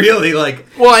mean, really, like,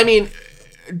 well, I mean,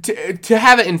 to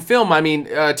have it in film, I mean,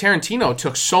 Tarantino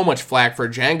took so much flack for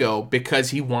Django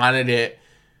because he wanted it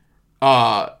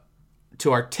to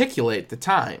articulate the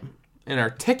time and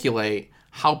articulate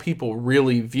how people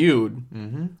really viewed,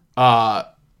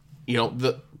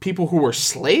 the people who were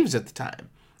slaves at the time.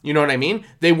 You know what I mean?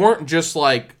 They weren't just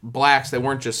like blacks. They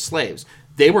weren't just slaves.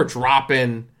 They were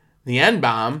dropping the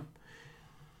N-bomb.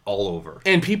 all over.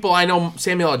 And people, I know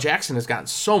Samuel L. Jackson has gotten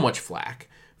so much flack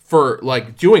for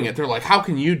like doing it. They're like, how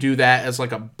can you do that as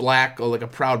like a black or like a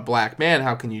proud black man?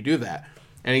 How can you do that?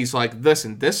 And he's like,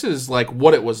 listen, this is like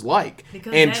what it was like.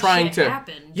 Because and that trying shit to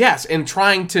happened. Yes, and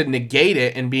trying to negate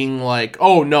it and being like,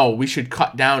 oh no, we should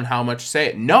cut down how much say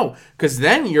it. No, because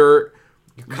then you're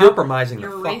compromising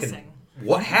You're the fucking erasing.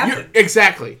 what happened.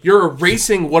 exactly. You're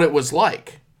erasing what it was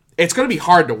like. It's going to be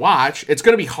hard to watch. It's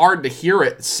going to be hard to hear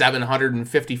it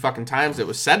 750 fucking times it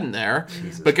was said in there.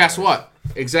 But guess what?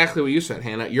 Exactly what you said,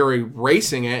 Hannah. You're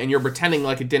erasing it and you're pretending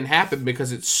like it didn't happen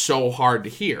because it's so hard to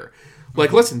hear.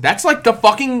 Like, listen, that's like the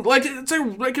fucking, like, it's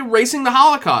like erasing the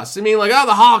Holocaust. I mean, like, oh,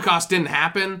 the Holocaust didn't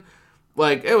happen.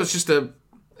 Like, it was just a,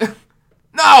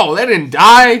 no, they didn't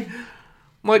die.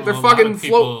 Like, they're fucking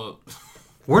float.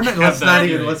 We're not. Let's not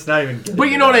even. But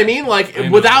you know what I mean? Like, I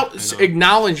know. without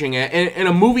acknowledging it, and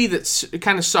a movie that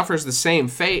kind of suffers the same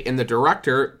fate, and the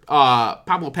director,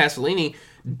 Pablo Pasolini,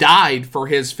 died for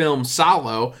his film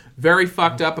Salo, very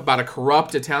fucked up about a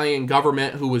corrupt Italian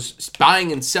government who was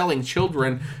buying and selling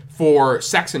children for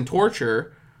sex and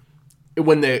torture.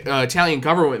 When the Italian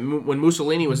government, when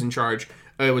Mussolini was in charge,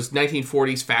 it was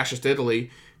 1940s fascist Italy,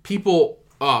 people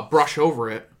brush over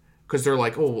it. Because they're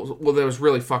like, oh, well, that was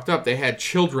really fucked up. They had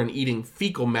children eating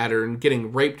fecal matter and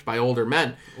getting raped by older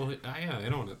men. Well, yeah, I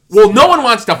don't want to. Well, no one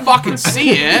wants to fucking see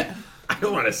it. I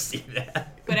don't want to see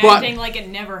that. But But- acting like it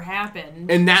never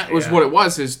happened. And that was what it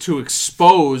was, is to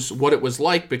expose what it was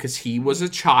like, because he was a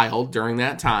child during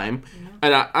that time.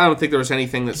 And I don't think there was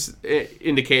anything that's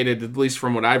indicated, at least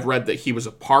from what I've read, that he was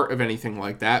a part of anything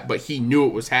like that. But he knew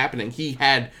it was happening.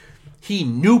 He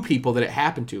knew people that it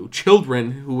happened to.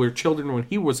 Children who were children when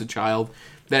he was a child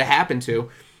that it happened to.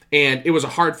 And it was a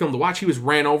hard film to watch. He was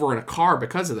ran over in a car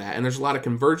because of that. And there's a lot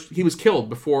of he was killed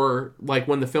before, like,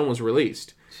 when the film was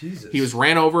released. Jesus. He was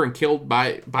ran over and killed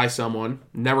by someone.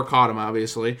 Never caught him,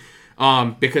 obviously.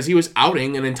 Because he was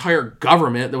outing an entire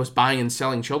government that was buying and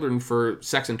selling children for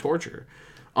sex and torture.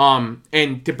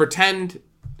 And to pretend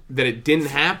that it didn't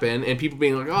happen, and people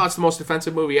being like, oh, it's the most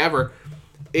offensive movie ever.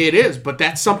 It is, but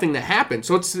that's something that happened.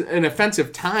 So it's an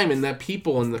offensive time, and that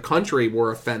people in the country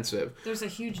were offensive. There's a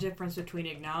huge difference between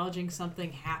acknowledging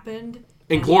something happened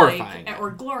And glorifying it. or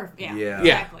glorifying. Yeah.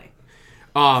 Exactly.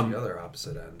 The other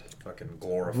opposite end. Fucking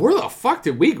glorify. Where the fuck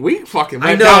did we fucking I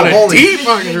went know, down a holy deep shit.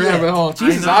 fucking rabbit hole?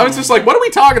 Jesus, know. I was just like, what are we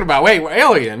talking about? Wait, we're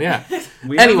Alien, yeah.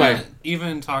 We Anyway. haven't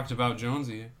even talked about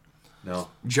Jonesy. No.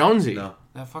 Jonesy. No.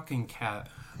 That fucking cat.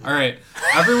 All right,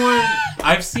 everyone.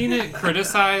 I've seen it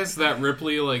criticized that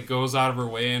Ripley like goes out of her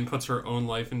way and puts her own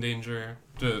life in danger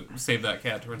to save that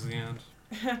cat towards the end.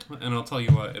 And I'll tell you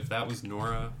what, if that was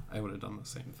Nora, I would have done the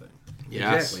same thing.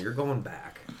 Yes. Exactly. You're going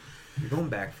back. You're going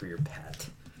back for your pet.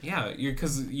 Yeah,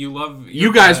 because you love. your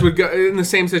You guys pet. would go in the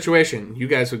same situation. You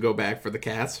guys would go back for the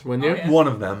cats, wouldn't you? Oh, yeah. One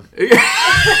of them.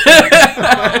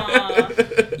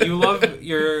 You love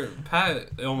your pet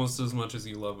almost as much as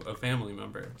you love a family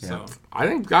member. So I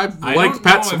think I I like don't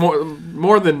pets know if-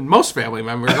 more than most family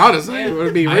members. Honestly,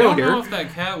 to be I real don't know here. if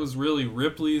that cat was really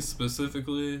Ripley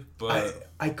specifically, but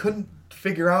I couldn't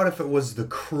figure out if it was the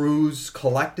crew's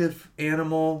collective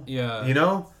animal. Yeah. You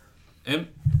know? and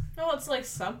No, it's like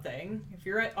something. If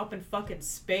you're up in fucking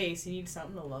space, you need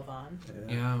something to love on.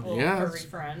 yeah. A little Yeah, furry that's-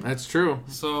 friend. That's true.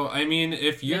 So I mean,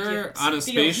 if Make you're you on a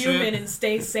feel human spaceship and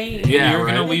stay sane. Yeah. and you're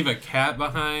gonna right. leave a cat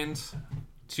behind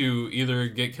to either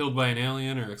get killed by an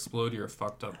alien or explode, you're a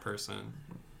fucked up person.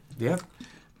 Yeah.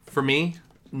 For me,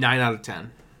 9 out of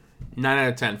 10. 9 out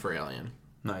of 10 for Alien.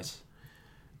 Nice.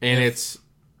 And If- it's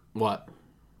what?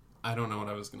 I don't know what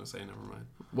I was gonna say. Never mind.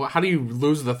 Well, how do you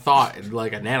lose the thought in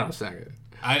like a nanosecond?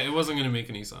 It wasn't gonna make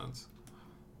any sense.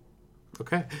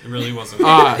 Okay. It really wasn't.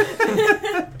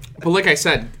 But like I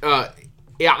said,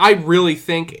 yeah, I really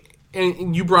think,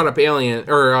 and you brought up Alien,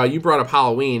 or you brought up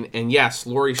Halloween, and yes,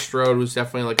 Laurie Strode was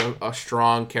definitely like a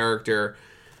strong character.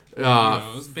 You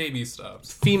know, it was baby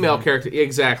steps. Female character,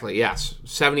 exactly, yes.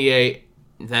 78,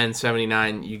 then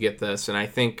 79, you get this, and I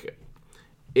think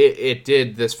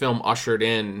this film ushered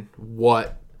in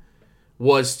what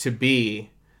was to be.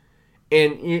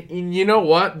 And you know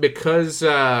what? Because, and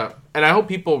I hope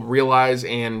people realize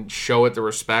and show it the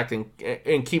respect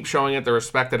and keep showing it the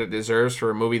respect that it deserves for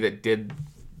a movie that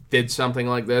did something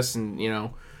like this and, you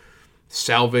know,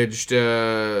 salvaged,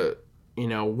 you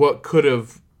know, what could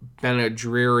have been a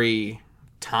dreary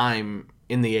time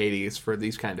in the 80s for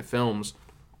these kind of films.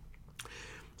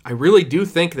 I really do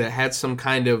think that it had some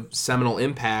kind of seminal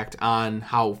impact on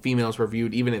how females were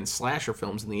viewed even in slasher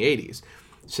films in the 80s.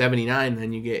 79,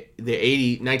 then you get the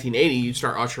 1980, you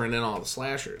start ushering in all the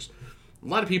slashers. A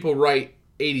lot of people write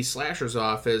 80s slashers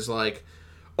off as like,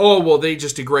 oh, well, they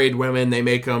just degrade women, they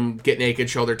make them get naked,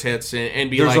 show their tits,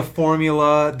 and be There's like... a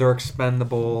formula, they're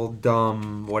expendable,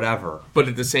 dumb, whatever. But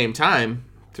at the same time,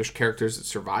 there's characters that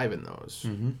survive in those.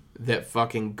 Mm-hmm. that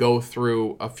fucking go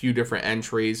through a few different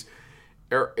entries.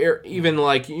 Or even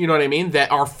like, you know what I mean?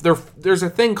 That are there's a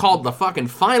thing called the fucking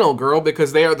final girl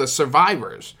because they are the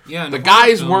survivors. Yeah, the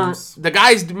guys weren't.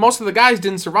 Most of the guys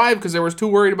didn't survive because they were too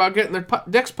worried about getting their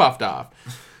dicks puffed off.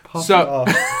 Horror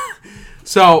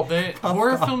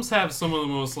films have some of the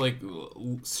most like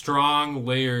strong,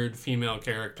 layered female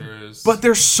characters, but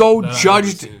they're so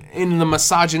judged in the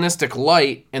misogynistic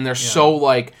light, and they're so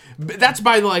like that's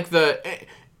by like the.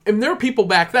 And there were people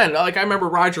back then, like I remember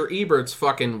Roger Ebert's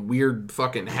fucking weird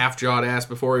fucking half-jawed ass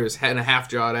before he was head and a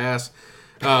half-jawed ass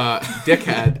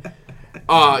dickhead.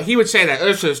 He would say that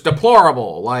this is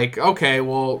deplorable. Like, okay,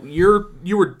 well, you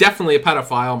were definitely a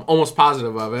pedophile. I'm almost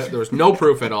positive of it. There was no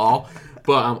proof at all,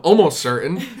 but I'm almost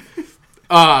certain.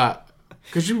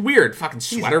 Because you're weird. Fucking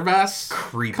sweater vests.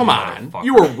 Creepy. Come on.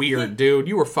 You were weird, dude.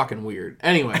 You were fucking weird.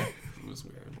 Anyway.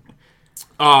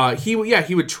 He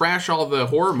would trash all the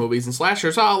horror movies and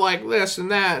slashers. Oh, like this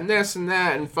and that and this and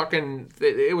that, and fucking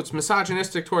it was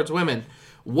misogynistic towards women.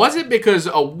 Was it because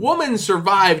a woman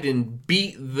survived and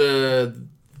beat the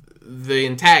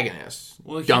antagonist?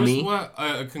 Well, dummy. Here's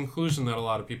a conclusion that a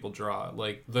lot of people draw: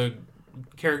 like the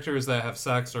characters that have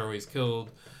sex are always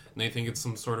killed. And they think it's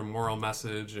some sort of moral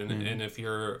message, and if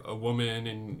you're a woman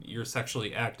and you're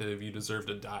sexually active, you deserve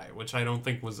to die, which I don't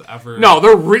think was ever... No,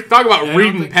 they're talking about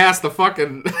reading past the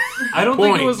fucking I don't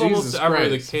point. think it was Jesus almost ever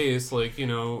Christ. the case. Like, you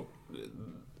know,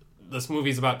 this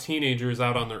movie's about teenagers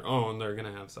out on their own. They're going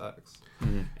to have sex.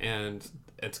 And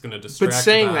it's going to distract them. But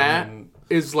saying that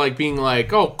is like being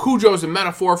like, oh, Cujo's a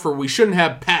metaphor for we shouldn't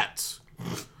have pets.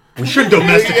 We should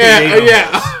domesticate animals.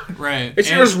 Yeah. Right. It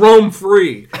should just roam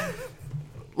free.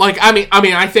 Like, I mean,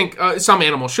 I think some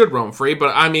animals should roam free,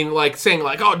 but I mean, like, saying,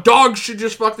 like, oh, dogs should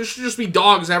just there should just be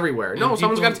dogs everywhere. No,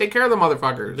 someone's got to take care of the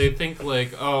motherfuckers. They think,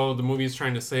 like, oh, the movie's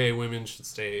trying to say women should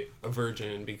stay a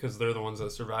virgin because they're the ones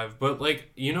that survive. But, like,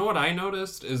 you know what I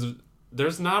noticed is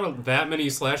there's not that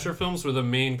many slasher films where the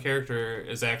main character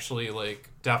is actually, like,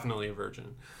 definitely a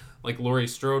virgin. Like, Laurie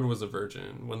Strode was a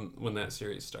virgin when that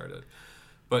series started.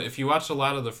 But if you watch a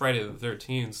lot of the Friday the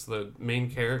 13th, the main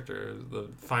character, the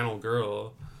final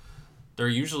girl, they're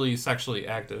usually sexually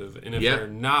active. And if they're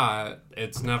not,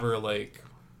 it's never like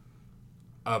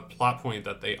a plot point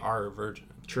that they are a virgin.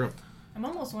 True. I'm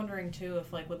almost wondering, too,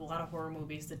 if, like, with a lot of horror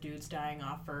movies, the dude's dying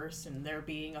off first and there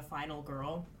being a final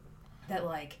girl, that,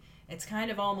 like, it's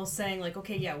kind of almost saying, like,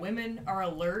 okay, yeah, women are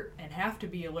alert and have to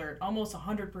be alert almost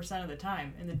 100% of the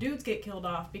time. And the dudes get killed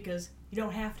off because you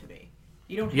don't have to be.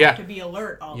 You don't have to be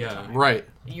alert all the time. Right.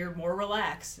 You're more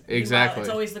relaxed. Exactly. It's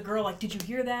always the girl, like, did you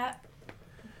hear that?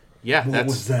 Yeah. What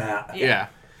was that? Yeah.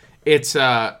 It's,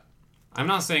 I'm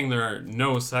not saying there are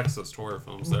no sexist horror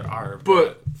films. There are.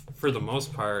 But for the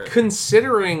most part...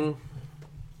 Considering,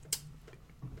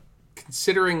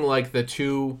 like, the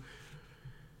two...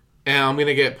 And I'm going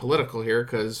to get political here,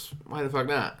 because why the fuck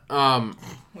not?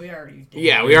 We already did.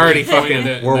 Yeah, we already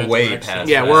fucking... We're way past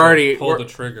Yeah, that. we're already... Pull the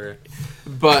trigger.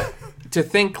 But to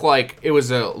think, like, it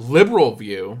was a liberal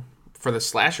view for the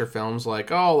slasher films, like,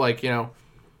 oh, like, you know,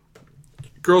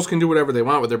 girls can do whatever they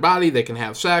want with their body, they can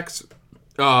have sex,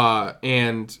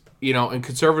 and, you know, and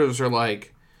conservatives are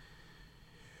like,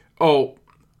 oh,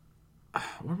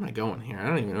 where am I going here? I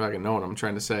don't even know if I can know what I'm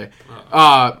trying to say.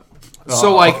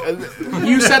 So, like,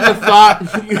 you said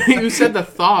the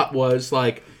thought was,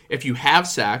 like, if you have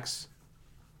sex,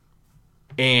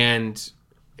 and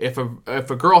if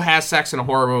a girl has sex in a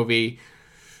horror movie,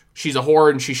 she's a whore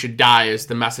and she should die, is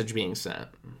the message being sent.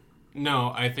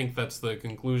 No, I think that's the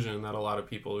conclusion that a lot of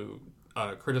people who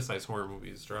criticize horror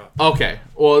movies draw. Okay,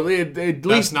 well, at least...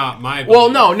 That's not my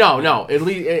Well, belief. no. At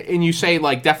least, and you say,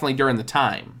 like, definitely during the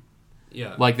time.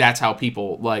 Yeah. Like, that's how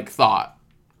people, like, thought.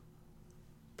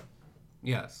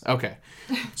 Yes. Okay.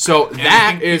 So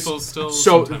that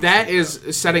is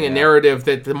setting a narrative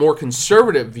that the more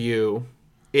conservative view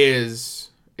is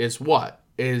what?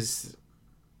 Is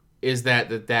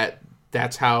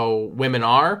that's how women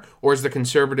are, or is the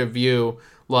conservative view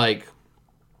like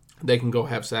they can go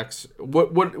have sex?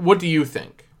 What do you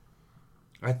think?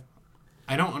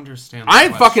 I don't understand.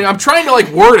 I'm trying to, like,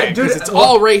 word it because it's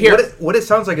all right here. What it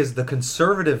sounds like is the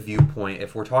conservative viewpoint,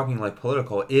 if we're talking like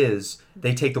political, is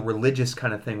they take the religious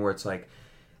kind of thing where it's like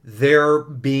they're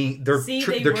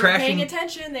trashing paying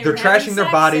attention. They're trashing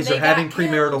their bodies. They're having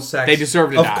premarital sex. They deserve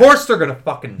to die. Of course, they're gonna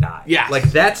fucking die. Yeah,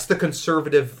 like that's the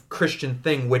conservative Christian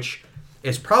thing, which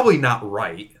is probably not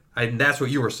right. And that's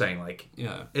what you were saying. Like,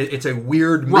 yeah, it's a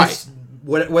weird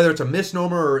whether it's a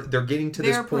misnomer or they're getting to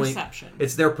this Their point. perception.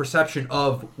 It's their perception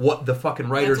of what the fucking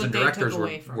writers what and they directors took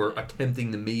away from were it.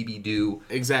 attempting to maybe do.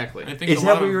 Exactly. I think Is a that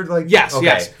lot what of- you're like? Yes, Okay.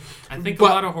 yes. I think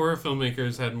But- a lot of horror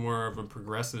filmmakers had more of a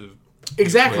progressive.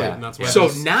 Exactly. And that's why So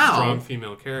there's now- strong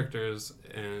female characters,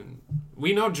 and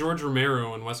we know George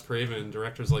Romero and Wes Craven,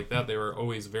 directors like that, they were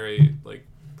always very like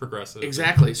progressive.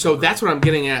 Exactly. So that's what I'm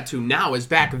getting at to now. Is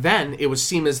back then it was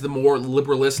seen as the more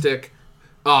liberalistic,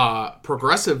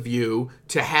 progressive view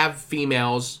to have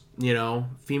females.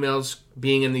 Females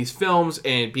being in these films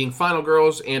and being final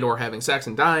girls and or having sex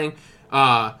and dying.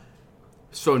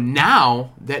 So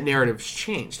now that narrative's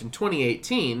changed. In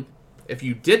 2018, if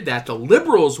you did that, the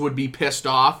liberals would be pissed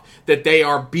off that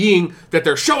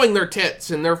they're showing their tits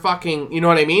and they're fucking, you know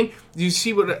what I mean? You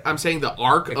see what I'm saying? The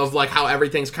arc of like how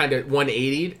everything's kind of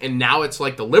 180'd, and now it's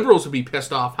like the liberals would be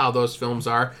pissed off how those films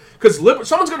are. Because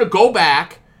someone's going to go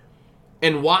back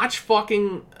and watch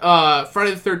fucking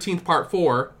Friday the 13th Part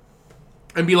 4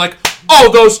 and be like, oh,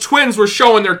 those twins were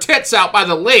showing their tits out by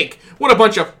the lake. What a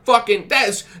bunch of fucking...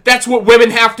 That's what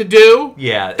women have to do?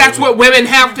 Yeah. That's what women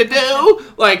have to do?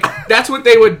 Like, that's what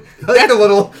they would... I like the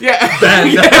little Yeah.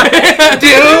 bend.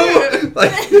 do?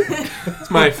 Like, It's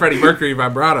my Freddie Mercury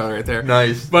vibrato right there.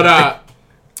 nice. But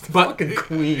Fucking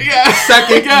queen. Yeah.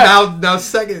 Second. Yeah. Now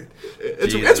second.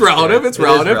 It's Jesus relative. Christ. It's It is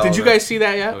relative. Did you relevant. guys see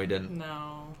that yet? No, we didn't.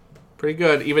 No. Pretty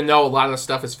good. Even though a lot of the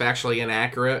stuff is factually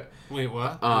inaccurate. Wait,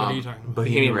 what? What are you talking about?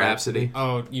 Bohemian Rhapsody.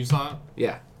 Oh, you saw it?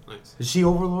 Yeah. Nice. Is she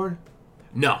Overlord?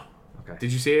 No. Okay.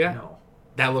 Did you see it yet? No.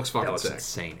 That looks fucking That was sick.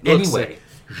 insane. Looks Anyway.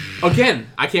 sick. Again,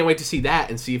 I can't wait to see that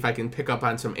and see if I can pick up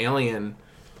on some alien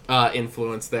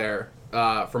influence there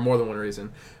for more than one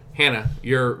reason. Hannah,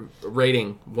 your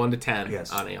rating 1 to 10 Yes.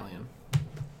 on Alien.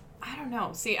 I don't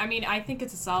know. See, I mean, I think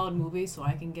it's a solid movie, so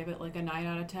I can give it like a 9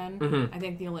 out of 10. Mhm. I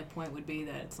think the only point would be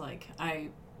that it's like,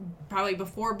 probably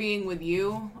before being with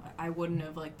you, I wouldn't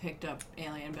have like picked up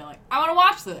Alien and been like, I want to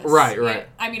watch this. Right, right.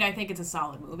 I mean, I think it's a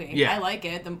solid movie. Yeah. I like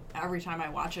it. Every time I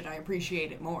watch it, I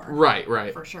appreciate it more. Right,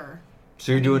 right. For sure.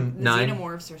 So you're doing The 9?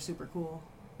 Xenomorphs are super cool.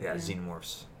 Yeah,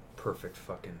 Xenomorphs. Perfect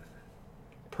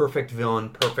villain,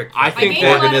 perfect I I think gained a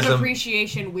lot of organism.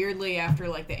 appreciation weirdly after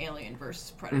like the Alien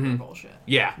versus Predator bullshit.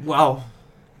 Yeah. Well,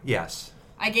 yes.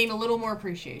 I gained a little more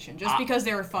appreciation just because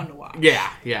they were fun to watch.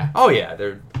 Yeah, yeah. Oh yeah,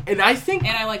 they're And I think...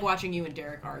 And I like watching you and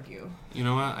Derek argue. You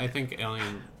know what? I think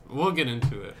Alien. We'll get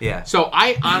into it. yeah. So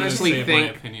I I'm gonna honestly save my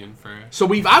think... opinion for. So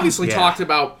we've obviously Yeah. talked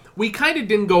about... We kind of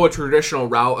didn't go a traditional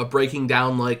route of breaking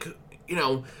down, like,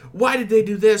 why did they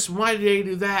do this? Why did they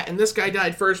do that? And this guy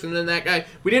died first, and then that guy...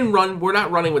 We're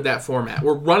not running with that format.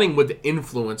 We're running with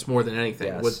influence more than anything.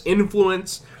 Yes. With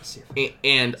influence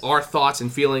and our thoughts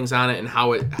and feelings on it and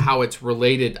how it's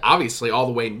related, obviously, all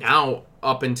the way now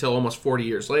up until almost 40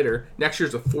 years later. Next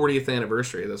year's the 40th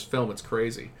anniversary of this film. It's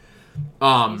crazy.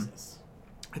 Jesus.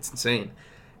 It's insane.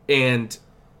 And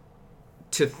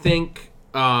to think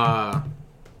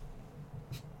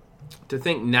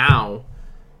now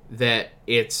that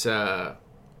it's it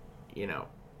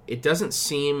doesn't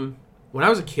seem... When I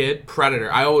was a kid,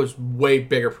 Predator, I was way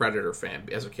bigger Predator fan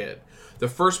as a kid. The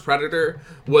first Predator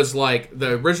was like...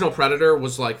 The original Predator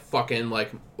was like fucking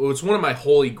like... It was one of my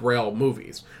holy grail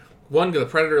movies. One, the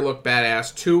Predator looked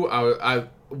badass. Two, I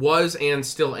was and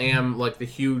still am like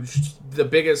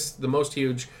the most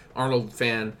huge Arnold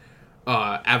fan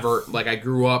ever. Like, I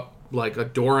grew up like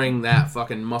adoring that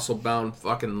fucking muscle bound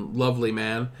fucking lovely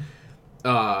man.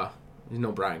 Brian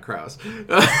Krause.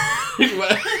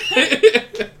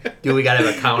 Dude, we gotta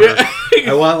have a counter.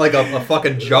 I want like a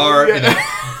fucking jar and a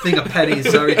thing of pennies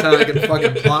so every time I can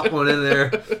fucking plop one in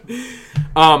there.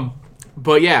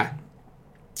 But yeah,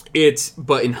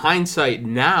 but in hindsight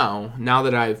now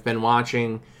that I've been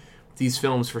watching these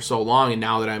films for so long, and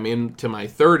now that I'm into my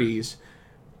 30s,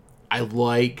 I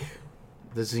like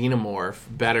the Xenomorph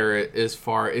better as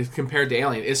compared to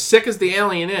Alien. As sick as the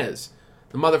Alien is,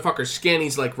 the motherfucker's skin,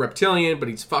 he's like reptilian, but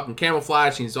he's fucking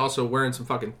camouflaged, and he's also wearing some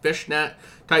fucking fishnet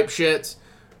type shits.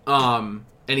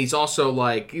 And he's also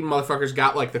like, motherfucker's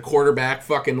got like the quarterback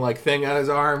fucking like thing on his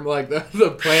arm, like the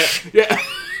plant. Yeah.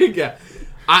 Yeah.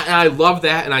 I love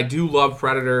that, and I do love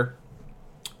Predator,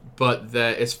 but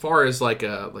as far as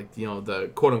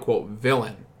the quote unquote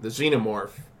villain, the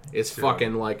Xenomorph is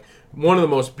fucking like one of the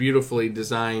most beautifully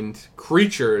designed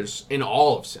creatures in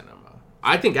all of cinema.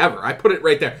 I think ever. I put it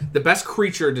right there. The best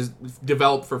creature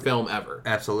developed for film ever.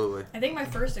 Absolutely. I think my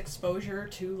first exposure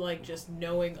to like just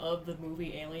knowing of the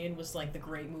movie Alien was like the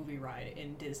Great Movie Ride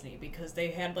in Disney, because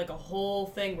they had like a whole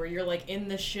thing where you're like in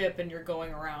the ship and you're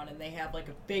going around, and they have like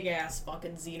a big ass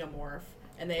fucking Xenomorph,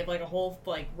 and they have like a whole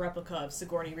like replica of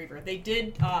Sigourney Weaver. They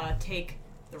did take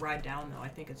the ride down though. I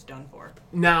think it's done for.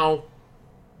 Now,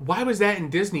 why was that in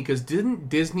Disney? Because didn't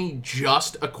Disney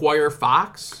just acquire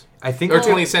Fox? I think Or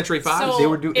 20th Century Fox? So They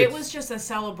were doing- it was just a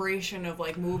celebration of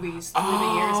like movies through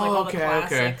the years, like all the okay,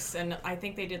 classics, and I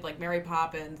think they did like Mary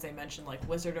Poppins. They mentioned like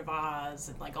Wizard of Oz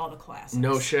and like all the classics.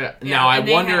 No shit. Yeah, Now I and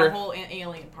they had wonder. a whole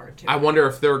alien part too. I wonder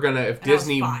if they're gonna, if And I was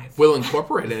Disney 5. will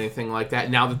incorporate anything like that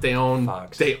now that they own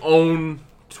Fox.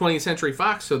 20th Century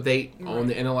Fox, so they own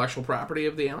the intellectual property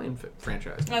of the Alien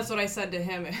franchise. That's what I said to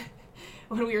him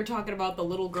when we were talking about the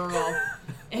little girl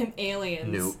and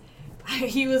aliens. Nope.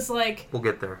 He was like, We'll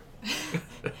get there.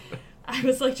 I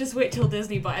was like, just wait till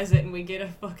Disney buys it and we get a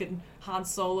fucking Han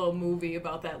Solo movie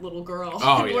about that little girl.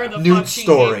 Oh, yeah. Where the Nude fuck she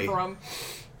story. came from.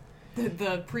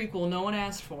 The prequel no one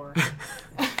asked for.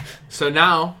 So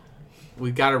now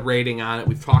we've got a rating on it.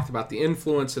 We've talked about the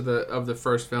influence of the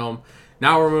first film.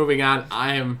 Now we're moving on.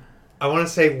 I want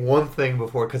to say one thing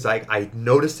before, because I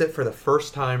noticed it for the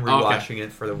first time rewatching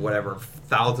it for the whatever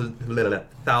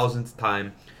thousandth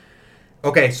time.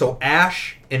 Okay, so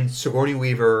Ash and Sigourney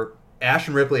Weaver, Ash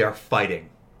and Ripley are fighting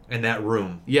in that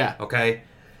room. Yeah. Okay?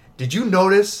 Did you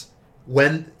notice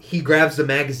when he grabs the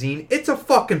magazine, it's a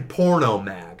fucking porno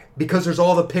mag? Because there's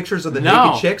all the pictures of the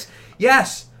naked chicks?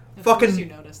 Yes. Of fucking... course you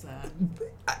noticed that.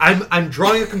 I'm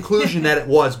drawing a conclusion that it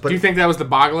was, but... Do you think that was the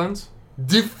Boglins?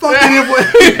 Do fucking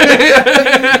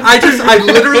I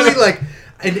literally like,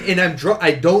 and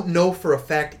I don't know for a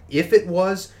fact if it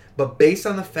was, but based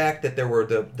on the fact that there were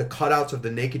the cutouts of the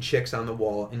naked chicks on the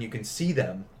wall and you can see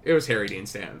them. It was Harry Dean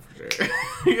Stanton for sure.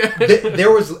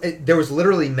 There was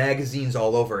literally magazines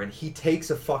all over, and he takes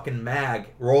a fucking mag,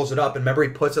 rolls it up, and remember he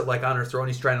puts it like on her throat and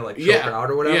he's trying to like choke her out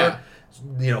or whatever. Yeah.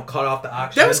 You know, cut off the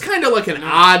oxygen. That was kind of like an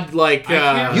odd like.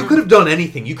 You could have done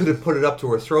anything. You could have put it up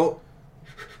to her throat.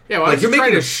 Yeah, well, Like, you're you're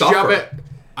trying making to her shove suffer. it.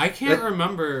 I can't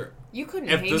remember. You couldn't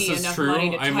If pay this me is enough true,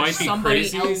 money to I touch might be somebody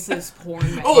crazy. else's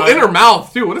porn mag. Oh, in her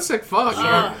mouth too. What a sick fuck.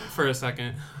 For a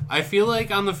second. I feel like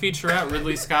on the featurette,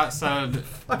 Ridley Scott said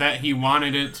that he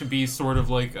wanted it to be sort of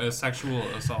like a sexual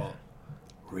assault.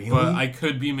 Really? But I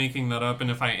could be making that up, and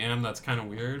if I am, that's kind of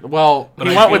weird. Well, But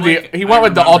he I went with feel the like he I went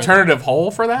with the remember alternative hole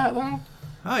for that though.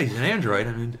 Oh, he's an android.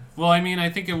 I mean, Well, I mean, I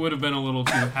think it would have been a little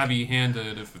too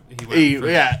heavy-handed if he went for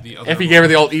the other If he one. gave her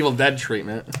the old Evil Dead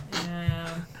treatment.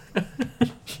 Yeah.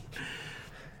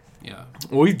 Yeah.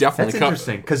 Well, we definitely that's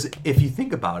interesting because if you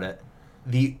think about it,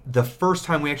 the first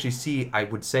time we actually see, I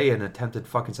would say, an attempted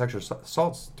fucking sexual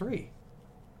assault's 3,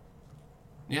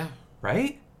 Yeah.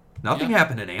 right? Nothing Yeah.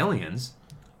 happened in Aliens.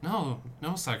 No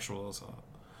sexual assault.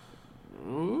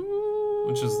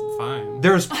 Which is fine.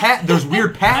 There's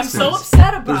weird I'm passes. so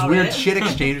upset about There's weird it. shit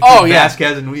exchange Oh, between yeah.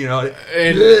 Vasquez and you know,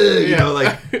 And- you yeah. know,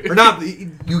 like or not.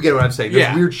 You get what I'm saying. There's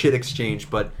Yeah. weird shit exchange,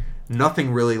 but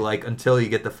nothing really like until you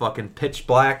get the fucking pitch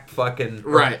black fucking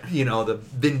Right. You know, the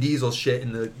Vin Diesel shit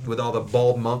with all the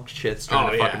bald monk shits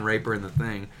trying to yeah. fucking rape her in the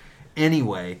thing.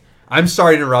 Anyway, I'm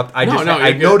sorry to interrupt. I you're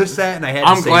I good. noticed that and I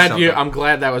had to say something. I'm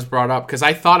glad that was brought up because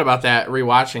I thought about that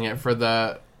rewatching it for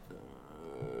the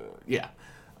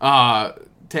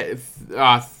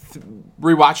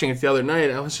rewatching it the other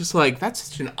night. I was just like, that's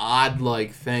such an odd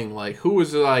like thing. Like, who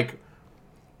was like,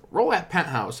 roll that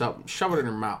penthouse up, and shove it in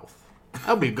her mouth.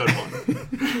 That'll be a good one.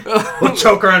 We'll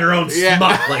choke her on her own Yeah.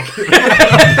 smut. Like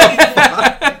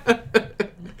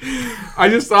I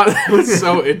just thought that was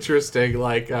so interesting.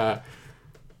 Like, I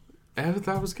thought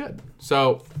that was good.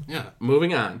 So, Yeah.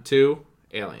 moving on to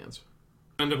Aliens.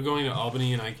 End up going to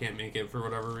Albany and I can't make it for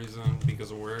whatever reason because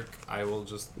of work, I will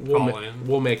just We'll call ma- in.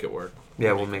 We'll make it work.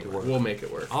 yeah, we'll make it work. We'll make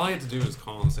it work. All I had to do is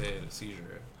call and say I had a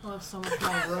seizure. I'll have so much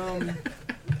more room.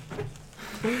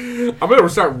 I'm gonna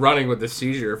start running with the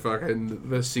seizure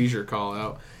call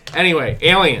out. Anyway,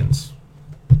 Aliens.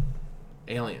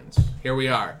 Here we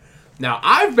are. Now,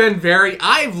 I've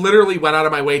literally went out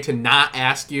of my way to not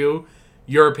ask you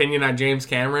your opinion on James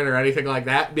Cameron or anything like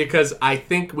that because I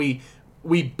think we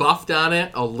buffed on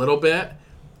it a little bit,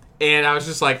 and I was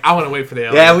just like, I want to wait for the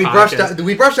Aliens Yeah, we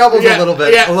podcast. brushed elbows a little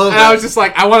bit. Yeah, a little and bit. I was just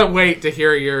like, I want to wait to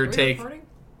hear your Are we take. recording?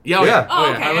 Yeah, oh, Yeah. yeah.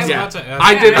 Oh, okay. I was Yeah. about to ask.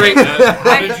 I did rate that.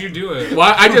 How did you do it?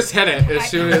 Well, I just hit it as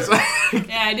soon as.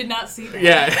 Yeah, I did not see that.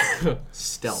 Yeah,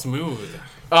 stealth. Smooth.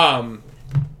 That's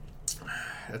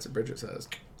what Bridget says.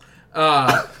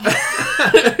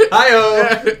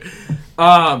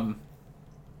 Hi-oh.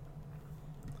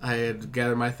 I had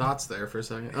gathered my thoughts there for a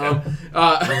second. Reroute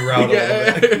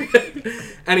a little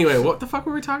Anyway, what the fuck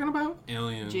were we talking about?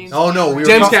 Aliens. James- Oh no, we were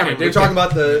James talking, Cameron. We were talking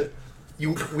about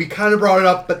we kind of brought it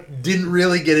up, but didn't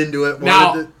really get into it.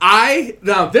 Now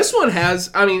this one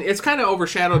has. I mean, it's kind of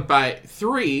overshadowed by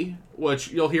 3, which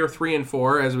you'll hear 3 and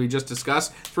 4 as we just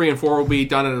discussed. 3 and 4 will be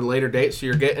done at a later date, so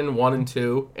you're getting 1 and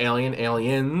 2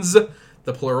 Aliens,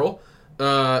 the plural,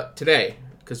 today.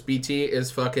 because BT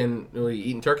is fucking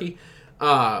eating turkey.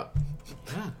 Yeah,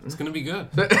 it's gonna be good.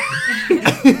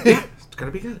 It's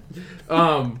gonna be good.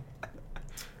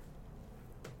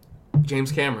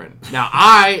 James Cameron. Now,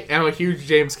 I am a huge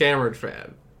James Cameron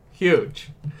fan. Huge.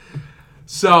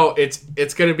 So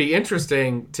it's going to be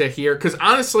interesting to hear, because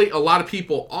honestly, a lot of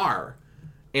people are,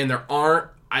 and there aren't.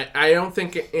 I don't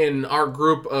think in our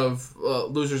group of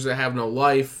losers that have no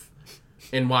life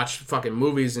and watch fucking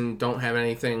movies and don't have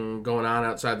anything going on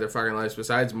outside their fucking lives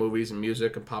besides movies and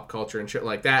music and pop culture and shit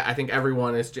like that. I think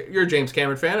everyone is. You're a James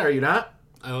Cameron fan, are you not?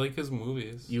 I like his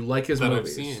movies. You like his that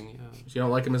movies? I've seen, yeah. You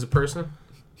don't like him as a person?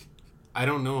 I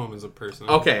don't know him as a person.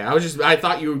 Okay, I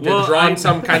thought you were drawing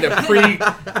some kind of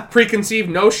preconceived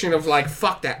notion of like,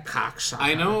 fuck that cocksucker.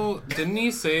 I know. Didn't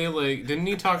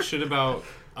he talk shit about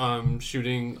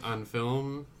shooting on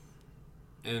film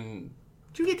and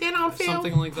Did you get that on film?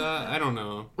 something like that? I don't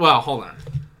know. Well, hold on.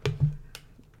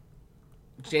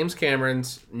 James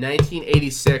Cameron's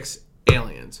 1986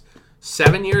 Aliens.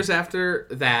 7 years after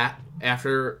that,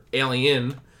 after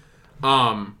Alien,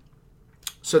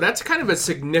 so that's kind of a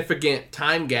significant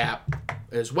time gap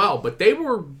as well. But they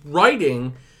were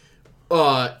writing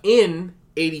in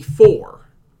 84.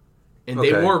 And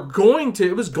they were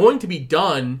it was going to be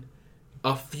done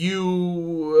a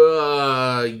few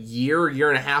year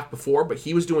and a half before, but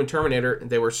he was doing Terminator, and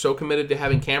they were so committed to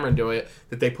having Cameron do it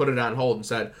that they put it on hold and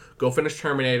said, go finish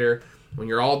Terminator. When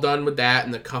you're all done with that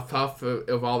and the cuff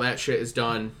of all that shit is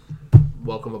done,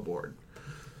 welcome aboard.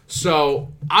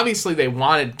 So, obviously they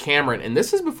wanted Cameron, and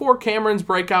this is before Cameron's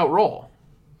breakout role.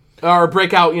 Or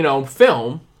breakout,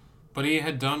 film. But he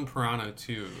had done Piranha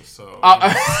too, so...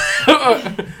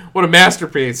 What a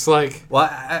masterpiece. Like, well,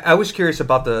 I was curious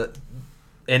about the...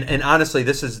 And honestly,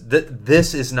 this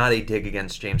is not a dig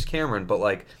against James Cameron, but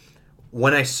like,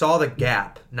 when I saw the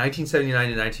gap, 1979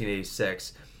 to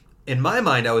 1986, in my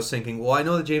mind I was thinking, well, I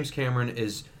know that James Cameron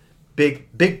is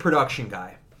big production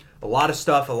guy. A lot of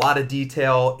stuff, a lot of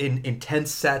detail,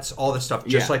 intense sets, all this stuff,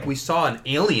 just like we saw in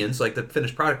Aliens, like the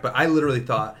finished product. But I literally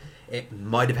thought it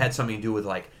might have had something to do with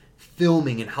like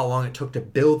filming and how long it took to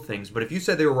build things. But if you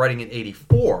said they were writing in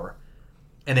 84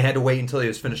 and they had to wait until it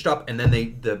was finished up, and then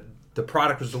the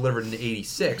product was delivered in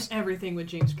 86. Everything with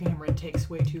James Cameron takes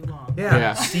way too long.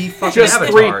 Yeah. See fucking just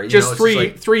Avatar.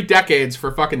 three decades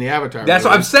for fucking the Avatar. That's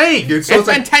what I'm saying, dude. So it's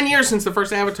been 10 years since the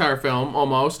first Avatar film,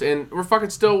 almost, and we're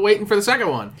fucking still waiting for the second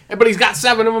one. But he's got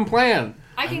 7 of them planned.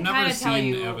 I can I've never kind of tell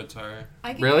seen you. Avatar.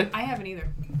 Really? I haven't either.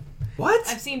 What?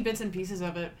 I've seen bits and pieces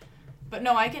of it. But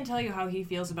no, I can tell you how he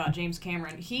feels about James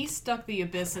Cameron. He stuck the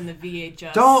Abyss in the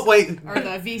VHS. Don't wait. Or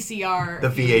the VCR. The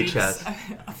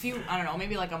VHS. A few, I don't know,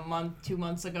 maybe like a month, 2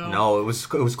 months ago. No, it was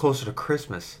closer to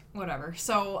Christmas. Whatever.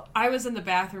 So I was in the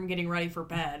bathroom getting ready for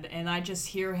bed, and I just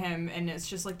hear him, and it's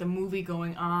just like the movie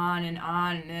going on, and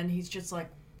then he's just like,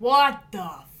 what the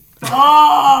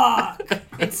fuck?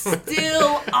 It's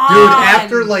still on. Dude,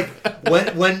 after like,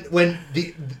 when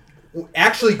the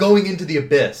actually going into the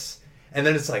Abyss, and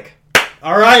then it's like,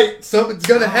 all right, something's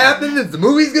gonna happen. The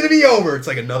movie's gonna be over. It's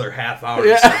like another half hour.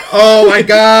 Yeah. Like, oh my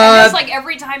god! And it's like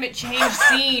every time it changed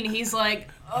scene, he's like,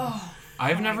 "Oh."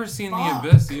 I've never seen The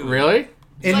Abyss either. Really?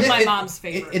 It's like my mom's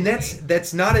favorite. And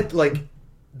that's not it. Like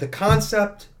the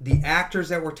concept, the actors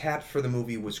that were tapped for the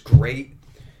movie was great.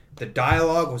 The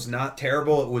dialogue was not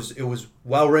terrible. It was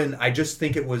well written. I just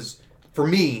think it was, for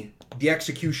me, the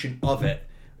execution of it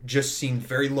just seemed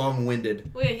very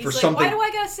long-winded. Well, yeah, he's for like, something. why do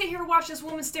I gotta sit here and watch this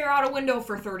woman stare out a window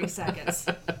for 30 seconds?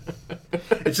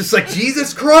 It's just like,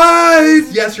 Jesus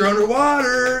Christ! Yes, you're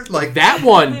underwater. Like That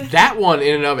one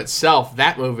in and of itself,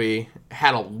 that movie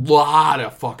had a lot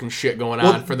of fucking shit going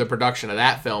on for the production of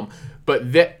that film. But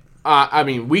I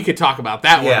mean, we could talk about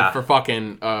that one for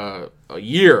fucking a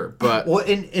year. But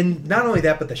and not only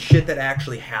that, but the shit that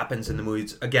actually happens in the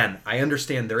movies. Again, I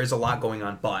understand there is a lot going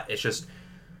on, but it's just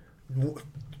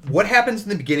what happens in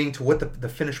the beginning to what the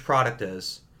finished product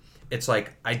is. It's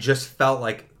like, I just felt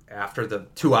like after the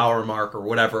 2-hour mark or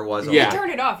whatever it was. You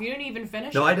turned it off. You didn't even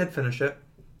finish it? No, I did finish it.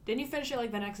 Didn't you finish it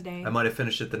like the next day? I might have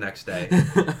finished it the next day.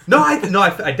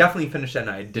 I definitely finished that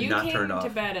night. I did not turn it off. You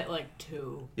came to bed at like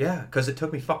 2. Yeah, because it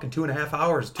took me fucking 2.5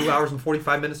 hours. 2 hours and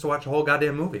 45 minutes to watch a whole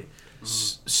goddamn movie.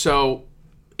 So,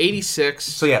 86.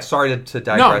 So yeah, sorry to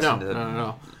digress.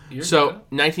 No. So,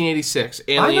 1986,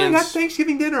 Aliens. I got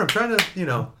Thanksgiving dinner. I'm trying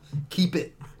to, keep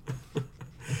it.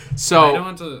 So, I don't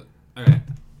want to. All right.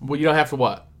 Well, you don't have to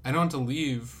what? I don't want to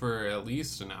leave for at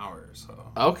least an hour or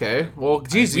so. Okay. Well,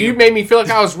 geez, you made me feel like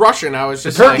I was rushing. I was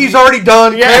just the turkey's already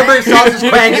done. Yeah. Cranberry sauce is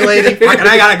coagulating. Fucking,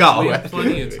 I gotta go. We have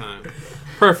plenty of time.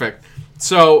 Perfect.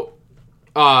 So,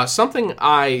 something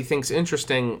I think's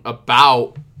interesting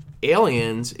about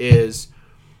Aliens is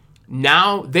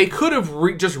Now, they could have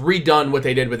just redone what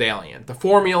they did with Alien. The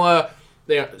formula,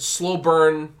 the slow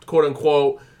burn, quote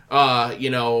unquote,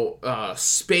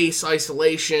 space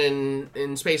isolation.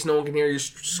 In space, no one can hear you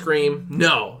scream.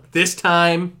 No, this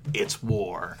time, it's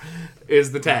war,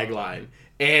 is the tagline.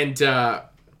 And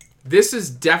this is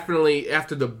definitely,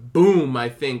 after the boom, I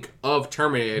think, of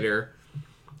Terminator.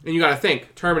 And you gotta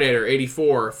think, Terminator,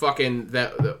 84, fucking,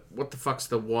 what the fuck's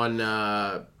the one,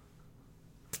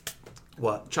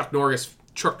 What? Chuck Norris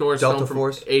Delta film from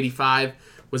Force? 85.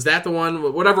 Was that the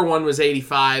one? Whatever one was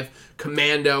 85.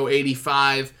 Commando,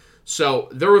 85. So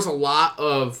there was a lot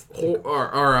of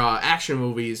action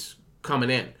movies coming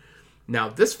in. Now,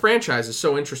 this franchise is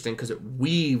so interesting because it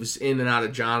weaves in and out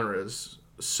of genres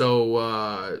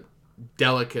so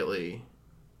delicately.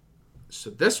 So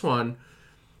this one,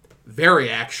 very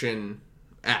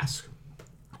action-esque.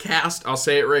 Cast, I'll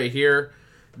say it right here.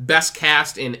 Best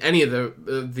cast in any of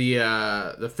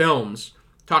the films.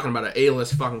 Talking about an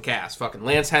A-list fucking cast. Fucking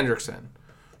Lance Hendrickson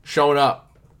showing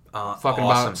up. Fucking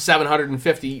awesome. about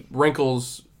 750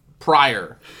 wrinkles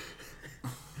prior.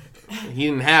 He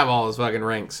didn't have all his fucking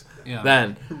ranks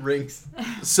then. Rings.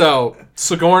 So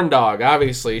Sigourney Dog,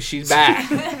 obviously, she's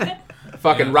back.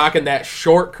 Fucking rocking that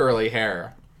short curly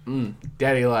hair.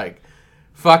 Daddy like.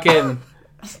 Fucking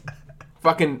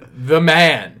the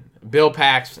man. Bill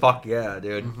Paxton. Fuck yeah,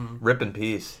 dude. Rip in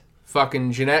peace.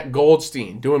 Fucking Jeanette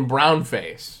Goldstein doing brown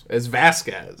face as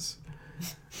Vasquez.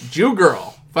 Jew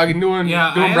girl fucking doing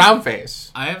brown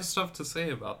face. I have stuff to say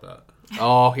about that.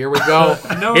 Oh, here we go.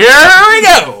 No. Here we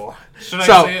go. Should I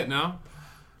say it now?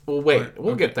 Well, wait. Or-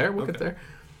 We'll okay, get there. We'll okay. get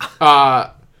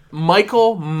there.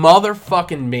 Michael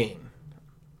motherfucking Bean.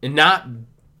 And not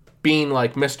Bean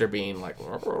like Mr. Bean. Like...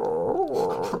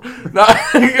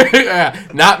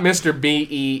 not Mr.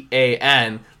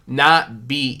 B-E-A-N. Not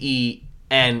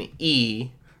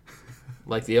B-E-N-E.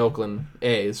 Like the Oakland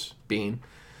A's. Bean.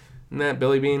 Isn't that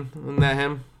Billy Bean? Isn't that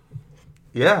him?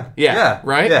 Yeah.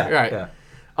 Right? Yeah. Right. Yeah.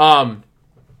 But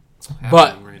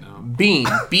Happening right now. Bean.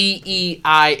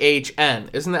 B-E-I-H-N.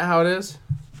 Isn't that how it is?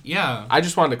 Yeah. I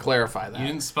just wanted to clarify that. You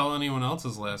didn't spell anyone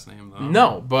else's last name, though.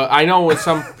 No, but I know when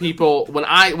some people,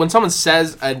 when someone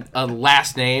says a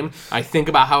last name, I think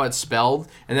about how it's spelled,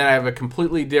 and then I have a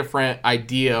completely different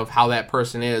idea of how that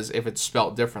person is if it's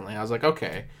spelled differently. I was like,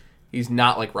 okay, he's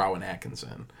not like Rowan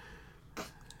Atkinson.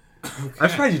 I'm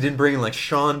surprised you didn't bring in like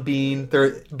Sean Bean.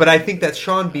 But I think that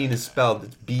Sean Bean is spelled.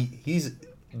 It's he's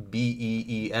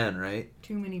B-E-E-N, right?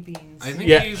 Too many beans. I think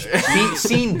Yeah. he's...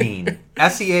 Scene Bean.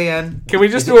 S-E-A-N. Can we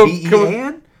just Is do it a?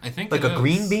 B-E-A-N? I think Like it a is.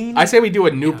 green bean? I say we do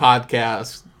a new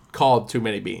podcast called Too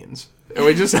Many Beans. And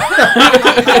we just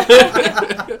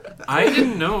I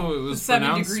didn't know it was 7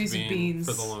 pronounced degrees of Bean beans.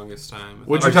 for the longest time.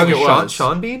 Would Are you you talking think it Sean, was?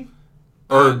 Sean Bean?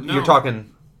 Or No. you're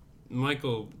talking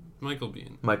Michael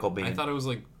Bean. Michael Bean? I thought it was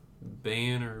like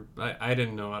Bain or... I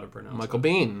didn't know how to pronounce Michael it.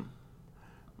 Bean,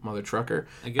 mother trucker.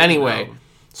 I get it Anyway, now.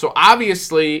 so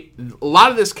obviously a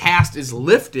lot of this cast is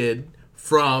lifted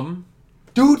from.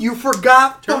 Dude, you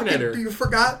forgot Terminator. You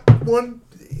forgot one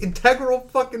integral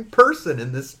fucking person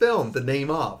in this film to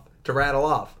name off, to rattle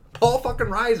off. Paul fucking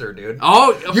Reiser, dude.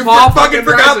 Oh, You Paul fucking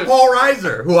forgot Reiser. Paul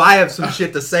Reiser, who I have some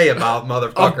shit to say about,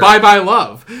 motherfucker. Of Bye Bye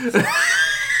Love.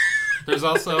 There's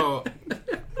also...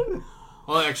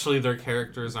 Well, actually, their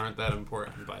characters aren't that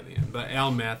important by the end. But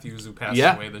Al Matthews, who passed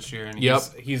Yeah. away this year, and Yep.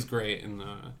 he's great in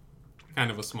the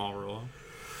kind of a small role.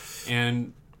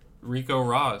 And Rico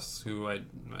Ross, who I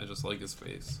just like his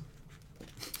face.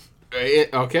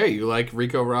 Okay, you like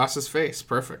Rico Ross's face.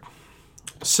 Perfect.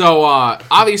 So,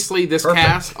 obviously, this Perfect.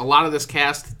 cast, a lot of this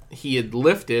cast, he had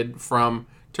lifted from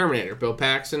Terminator. Bill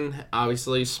Paxton,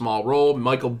 obviously, small role.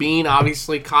 Michael Bean,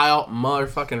 obviously. Kyle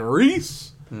motherfucking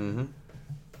Reese. Mm-hmm.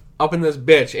 Up in this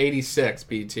bitch, 86,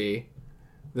 BT.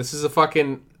 This is a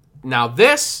fucking... Now,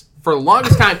 this, for the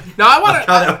longest time... Now, I want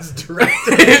How to... that was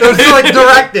directed. It was like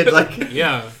directed. Like,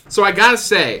 Yeah. So, I gotta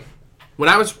say, when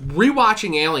I was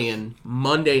rewatching Alien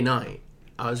Monday night,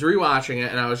 I was rewatching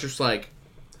it, and I was just like,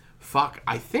 fuck,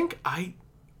 I think I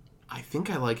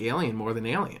like Alien more than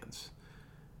Aliens.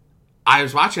 I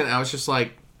was watching it, and I was just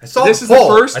like, I saw this the is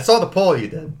poll. the first... I saw the poll you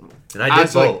did, and I I did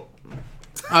was like- vote.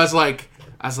 I was like,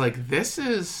 this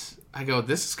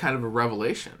is kind of a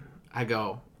revelation. I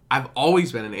go, I've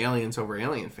always been an Aliens over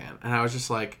Alien fan. And I was just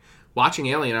like, watching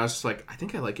Alien, I was just like, I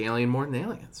think I like Alien more than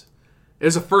Aliens. It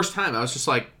was the first time. I was just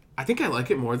like, I think I like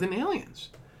it more than Aliens.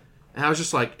 And I was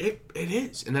just like, it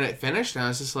is. And then it finished, and I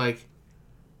was just like,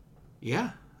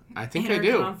 yeah, I think I Inner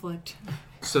do. conflict.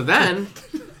 So then,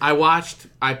 I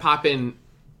pop in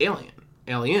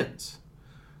Aliens.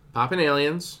 Pop in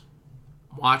Aliens,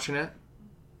 watching it.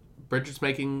 Bridget's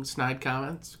making snide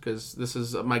comments because this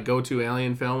is my go-to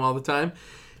alien film all the time,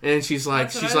 and she's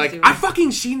like, I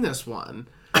fucking seen this one,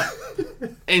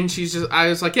 and I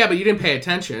was like, yeah, but you didn't pay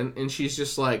attention, and she's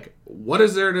just like, what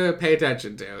is there to pay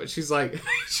attention to? She's like,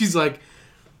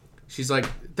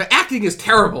 the acting is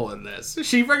terrible in this. I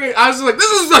was like, this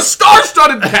is a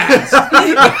star-studded cast.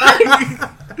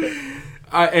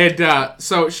 And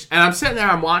I'm sitting there,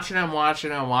 I'm watching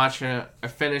it. I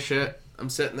finish it. I'm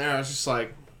sitting there, I was just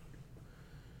like,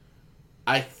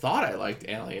 I thought I liked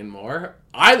Alien more.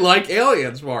 I like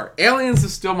Aliens more. Aliens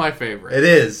is still my favorite. It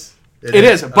is. It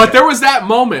is. But there was that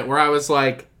moment where I was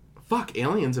like, fuck,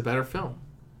 Alien's a better film.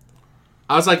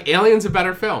 I was like, Alien's a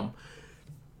better film.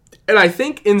 And I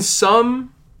think in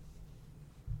some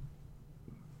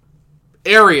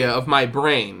area of my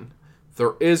brain,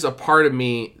 there is a part of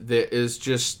me that is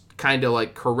just kind of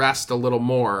like caressed a little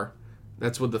more.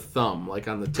 That's with the thumb, like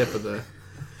on the tip of the...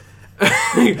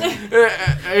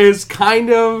 is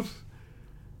kind of...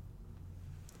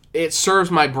 It serves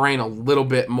my brain a little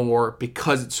bit more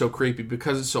because it's so creepy,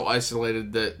 because it's so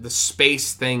isolated. The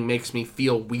space thing makes me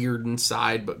feel weird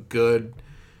inside, but good.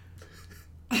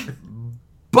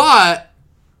 But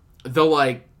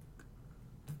the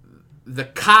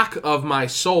cock of my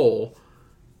soul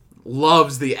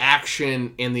loves the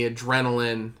action and the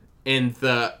adrenaline, and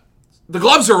the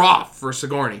gloves are off for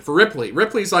Sigourney, for Ripley.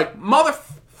 Ripley's like,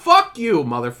 fuck you,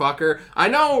 motherfucker. I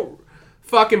know,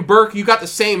 fucking Burke, you got the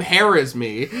same hair as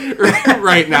me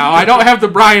right now. I don't have the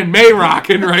Brian May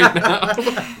rocking right now.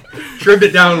 Trimmed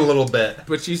it down a little bit.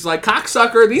 But she's like,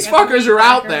 cocksucker, these fuckers are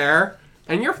out there,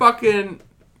 and you're fucking...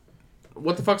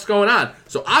 What the fuck's going on?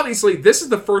 So obviously, this is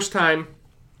the first time...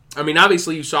 I mean,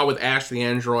 obviously, you saw with Ash the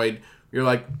android, you're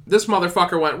like, this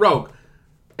motherfucker went rogue.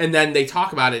 And then they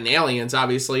talk about it in Aliens,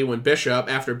 obviously, when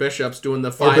after Bishop's doing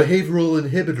the 5... Our behavioral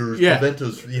inhibitors prevent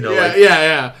us,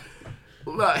 Yeah.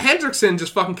 Hendrickson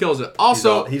just fucking kills it.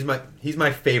 Also... He's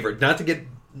my favorite. Not to get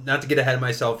ahead of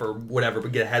myself or whatever,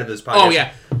 but get ahead of this podcast. Oh,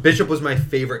 yeah. Bishop was my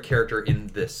favorite character in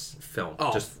this film.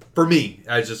 Oh. Just for me.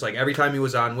 I was just like, every time he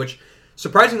was on, which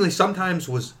surprisingly sometimes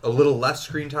was a little less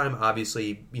screen time.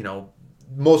 Obviously,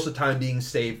 most of the time being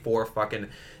saved for fucking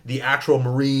the actual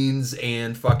Marines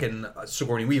and fucking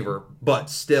Sigourney Weaver, but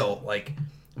still, like,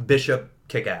 Bishop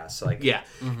kick ass. Like, yeah,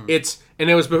 it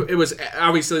was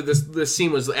obviously this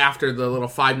scene was after the little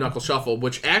 5-knuckle shuffle,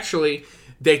 which actually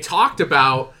they talked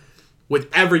about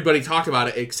everybody talked about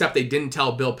it, except they didn't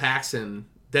tell Bill Paxton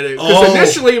that because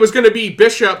initially it was going to be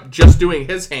Bishop just doing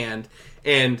his hand.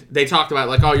 And they talked about,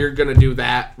 like, oh, you're going to do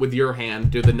that with your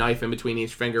hand, do the knife in between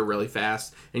each finger really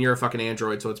fast, and you're a fucking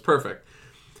android, so it's perfect.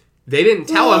 They didn't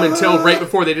tell him until right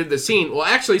before they did the scene, well,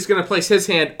 actually, he's going to place his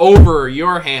hand over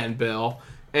your hand, Bill.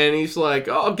 And he's like,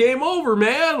 oh, game over,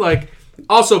 man. Like,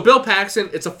 also, Bill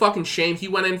Paxton, it's a fucking shame. He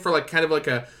went in for, like, kind of like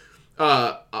a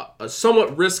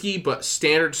somewhat risky but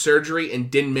standard surgery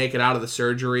and didn't make it out of the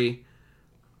surgery.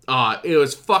 It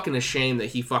was fucking a shame that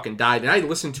he fucking died. And I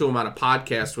listened to him on a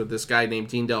podcast with this guy named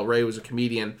Dean Del Rey, who was a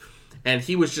comedian. And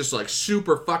he was just, like,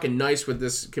 super fucking nice with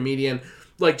this comedian.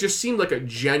 Like, just seemed like a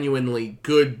genuinely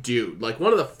good dude. Like,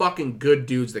 one of the fucking good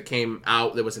dudes that came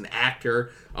out that was an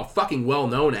actor. A fucking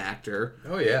well-known actor.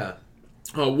 Oh, yeah.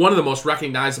 One of the most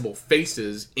recognizable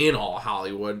faces in all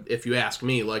Hollywood, if you ask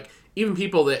me. Like, even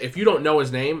people that, if you don't know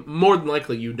his name, more than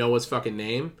likely you know his fucking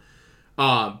name.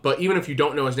 But even if you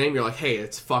don't know his name, you're like, hey,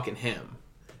 it's fucking him.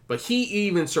 But he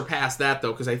even surpassed that,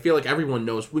 though, because I feel like everyone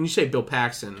knows. When you say Bill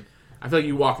Paxton, I feel like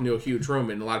you walk into a huge room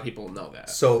and a lot of people know that.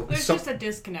 So there's just a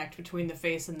disconnect between the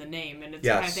face and the name, and it's the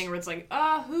kind of thing where it's like,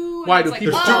 who? And why it's do like,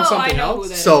 people do something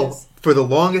else? So for the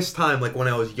longest time, like when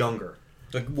I was younger,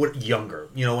 when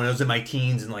I was in my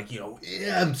teens and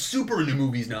I'm super into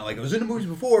movies now. Like I was into movies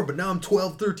before, but now I'm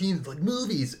 12, 13, it's like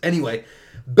movies. Anyway,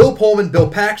 Bill Pullman, Bill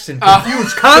Paxton,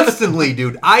 confused constantly,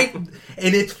 dude. And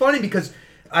it's funny because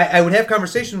I would have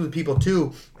conversations with people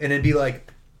too, and it'd be like,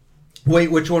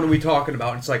 wait, which one are we talking about?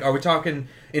 And it's like, are we talking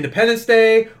Independence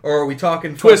Day or are we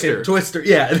talking Twister?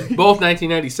 Yeah. Both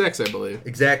 1996, I believe.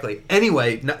 Exactly.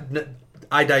 Anyway,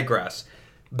 I digress.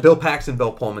 Bill Paxton,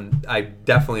 Bill Pullman, I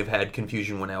definitely have had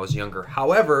confusion when I was younger.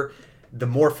 However, the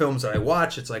more films that I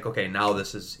watch, it's like, okay, now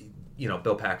this is,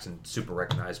 Bill Paxton, super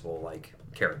recognizable, like,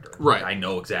 character. Right. I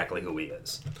know exactly who he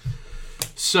is.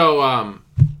 So,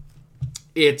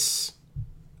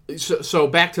 So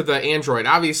back to the android.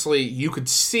 Obviously, you could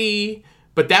see,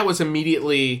 but that was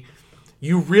immediately...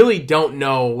 You really don't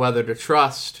know whether to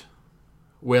trust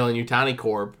Weyland-Yutani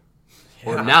Corp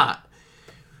or not.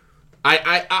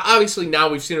 I obviously now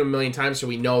we've seen them a million times, so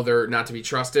we know they're not to be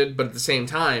trusted. But at the same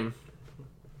time,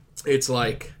 it's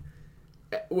like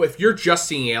if you're just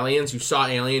seeing aliens, you saw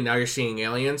Alien, now you're seeing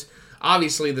aliens.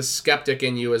 obviously the skeptic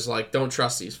in you is like, don't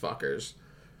trust these fuckers.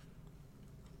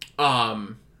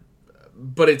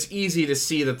 But it's easy to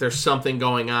see that there's something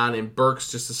going on, and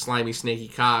Burke's just a slimy, snaky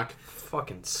cock.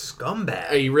 Fucking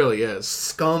scumbag. He really is.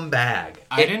 Scumbag.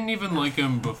 I didn't even like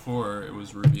him before it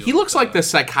was revealed. He looks like the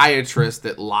psychiatrist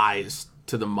that lies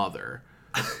to the mother.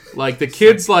 Like the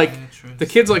kid's like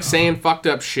saying fucked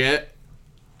up shit,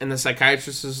 and the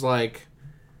psychiatrist is like,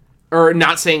 or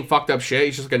not saying fucked up shit.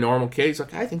 He's just like a normal kid. He's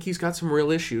like, I think he's got some real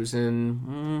issues,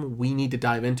 and we need to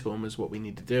dive into him. Is what we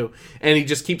need to do. And he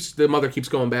just the mother keeps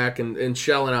going back and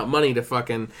shelling out money to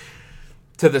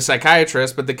the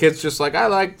psychiatrist, but the kid's just like, I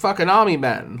like fucking army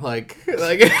men, like. Dude,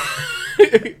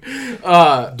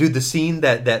 the scene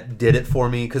that did it for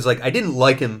me, because like I didn't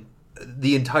like him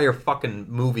the entire fucking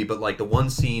movie, but like the one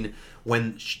scene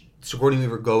when Sigourney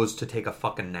Weaver goes to take a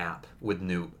fucking nap with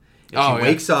Newt. And she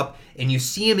wakes up, and you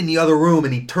see him in the other room,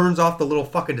 and he turns off the little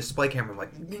fucking display camera. I'm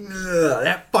like,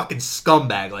 that fucking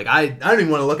scumbag. Like, I don't even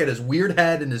want to look at his weird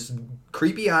head and his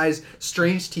creepy eyes,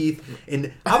 strange teeth.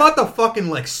 And how about the fucking,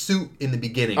 like, suit in the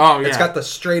beginning? Oh, yeah. It's got the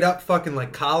straight-up fucking,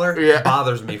 like, collar. Yeah. It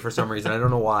bothers me for some reason. I don't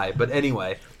know why. But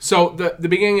anyway. So, the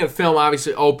beginning of the film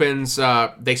obviously opens,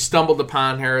 they stumbled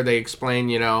upon her. They explain,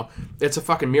 it's a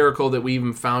fucking miracle that we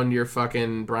even found your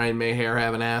fucking Brian Mayher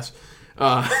having ass.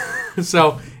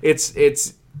 So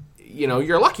it's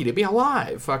you're lucky to be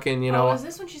alive. Fucking, is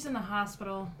this when she's in the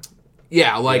hospital?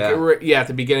 Yeah, at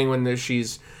the beginning when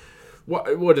she's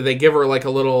what do they give her, like a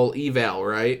little eval,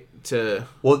 right?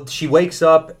 Well, she wakes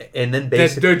up and then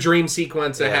basically the dream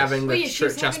sequence of having the she's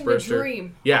chest having burster. The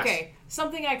dream. Yes. Okay.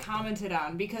 Something I commented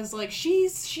on, because like she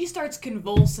starts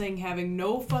convulsing, having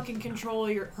no fucking control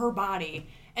of her body,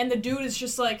 and the dude is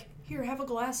just like, here, have a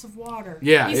glass of water.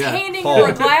 Yeah, he's handing her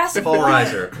a glass of Paul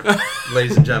water. Reiser,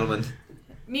 ladies and gentlemen.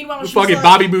 Meanwhile, she's fucking like,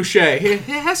 Bobby Boucher. He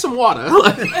has some water.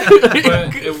 But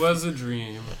it was a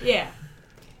dream. Yeah.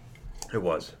 It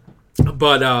was.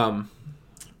 But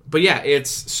yeah, it's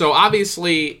so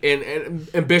obviously,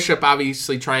 and Bishop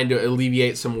obviously trying to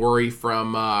alleviate some worry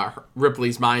from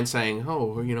Ripley's mind, saying,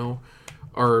 "Oh,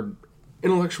 our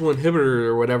intellectual inhibitor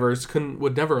or whatever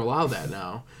would never allow that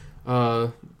now.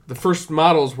 The first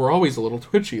models were always a little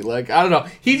twitchy. Like, I don't know.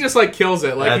 He just like kills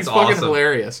it. Like, That's he's fucking awesome.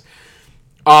 hilarious.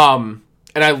 And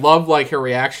I love like her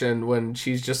reaction when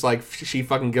she's just like, she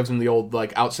fucking gives him the old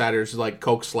like outsiders like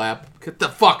coke slap. Get the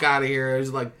fuck out of here. He's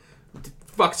like,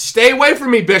 fuck, stay away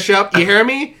from me, Bishop. You hear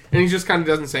me? And he just kind of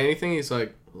doesn't say anything. He's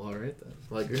like, well, all right then.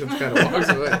 Like, he just kind of walks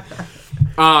away.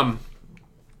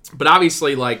 But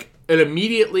obviously, like, it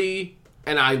immediately,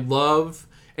 and I love,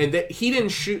 and that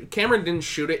Cameron didn't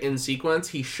shoot it in sequence.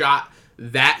 He shot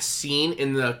that scene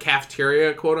in the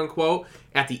cafeteria, quote unquote,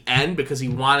 at the end because he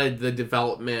wanted the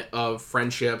development of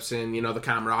friendships and, the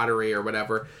camaraderie or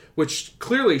whatever, which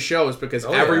clearly shows because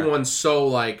everyone's so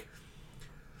like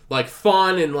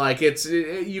fun and like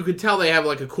you could tell they have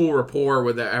like a cool rapport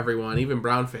with everyone, even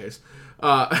Brownface.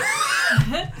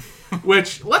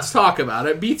 Which, let's talk about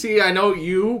it. BT, I know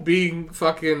you being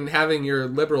fucking having your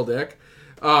liberal dick.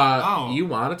 You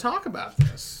want to talk about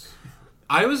this.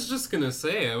 I was just going to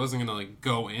say I wasn't going to like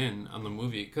go in on the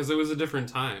movie because it was a different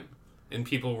time and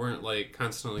people weren't like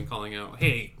constantly calling out,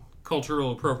 hey,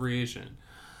 cultural appropriation.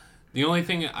 The only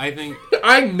thing I think...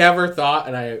 I never thought,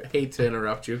 and I hate to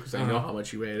interrupt you because I know how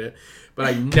much you hate it, but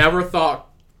I never thought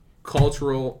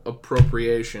cultural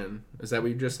appropriation, is that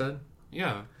what you just said?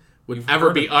 Yeah. Would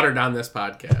ever be uttered on this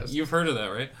podcast. You've heard of that,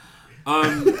 right?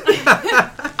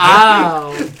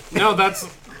 Ow. No, that's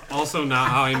also not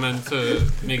how I meant to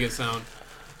make it sound.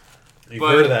 You've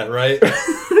heard of that, right?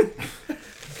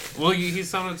 Well, he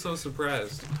sounded so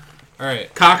surprised. All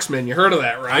right. Coxman, you heard of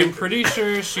that, right? I'm pretty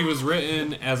sure she was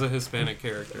written as a Hispanic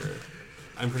character.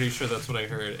 I'm pretty sure that's what I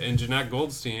heard. And Jeanette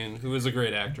Goldstein, who is a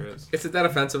great actress. Isn't that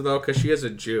offensive, though? Because she is a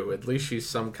Jew. At least she's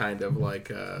some kind of,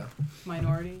 like,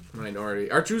 minority.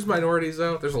 Are Jews minorities,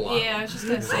 though? There's a lot. Yeah, I was just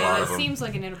going to say, that seems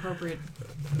like an inappropriate...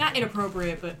 Not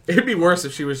inappropriate, but... It'd be worse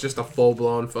if she was just a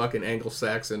full-blown fucking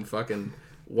Anglo-Saxon fucking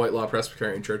White Law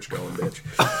Presbyterian church-going bitch.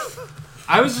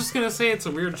 I was just going to say it's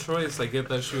a weird choice. I get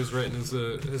that she was written as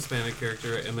a Hispanic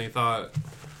character, and they thought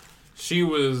she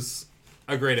was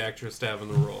a great actress to have in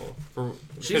the role.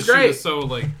 She's great. She was so,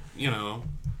 like,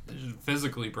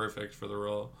 physically perfect for the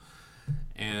role.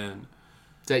 And...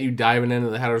 Is that you diving into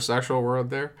the heterosexual world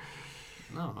there?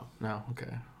 No. No,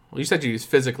 okay. Well, you said she was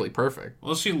physically perfect.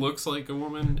 Well, she looks like a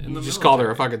woman in the You just military. called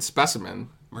her a fucking specimen.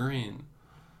 Marine.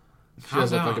 She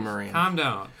does look like a Marine. Calm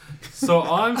down. So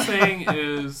all I'm saying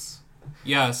is,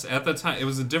 yes, at the time, it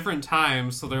was a different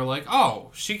time, so they're like, oh,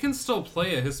 she can still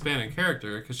play a Hispanic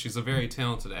character because she's a very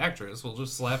talented actress. We'll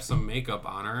just slap some makeup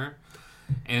on her.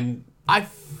 And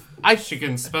She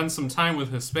can spend some time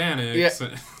with Hispanics.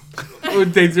 Yeah.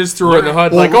 They just threw her in the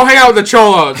HUD, like, go hang out with the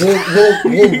Cholos.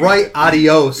 We'll write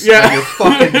adios when you're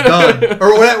fucking done.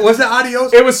 Or was it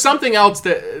adios? It was something else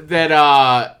that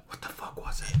What the fuck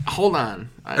was it? hold on.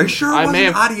 Are you sure it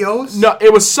wasn't adios? No,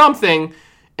 it was something,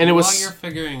 and it was... While you're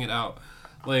figuring it out,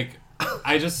 like,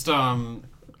 I just,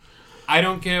 I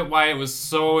don't get why it was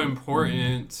so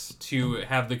important to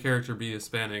have the character be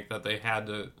Hispanic that they had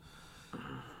to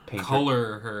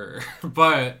color her.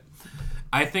 But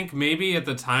I think maybe at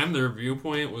the time their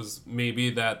viewpoint was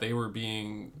maybe that they were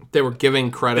giving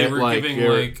credit. They were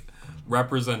giving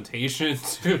representation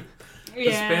to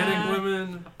Hispanic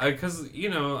women. Because,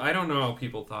 I don't know how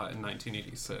people thought in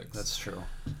 1986. That's true.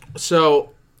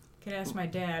 So... Can ask my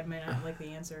dad, may not like the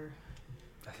answer.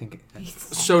 I think... He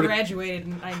graduated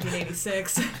in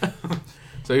 1986.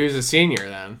 So he was a senior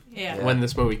then. Yeah. When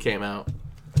this movie came out.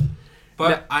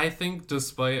 But I think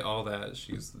despite all that,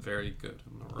 she's very good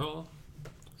in the role.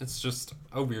 It's just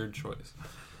a weird choice.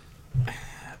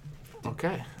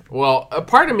 Okay. Well, a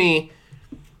part of me,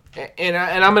 and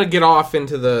I'm going to get off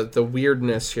into the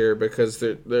weirdness here because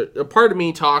a part of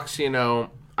me talks,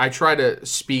 I try to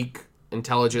speak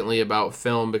intelligently about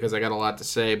film because I got a lot to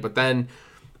say, but then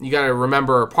you got to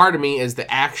remember a part of me is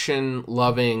the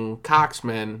action-loving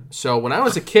Coxman. So when I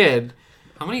was a kid...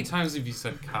 How many times have you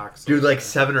said Cox? Dude, like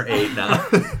 7 or 8 now.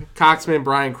 Coxman,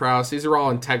 Brian Krause, these are all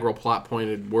integral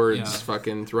plot-pointed words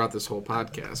fucking throughout this whole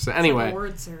podcast. So anyway. Like a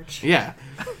word search. Yeah.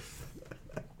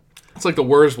 It's like the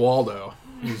Where's Waldo.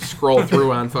 You scroll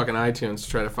through on fucking iTunes to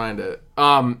try to find it.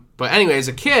 But anyway, as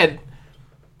a kid,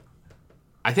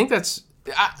 I think that's...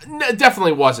 it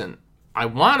definitely wasn't. I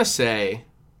want to say...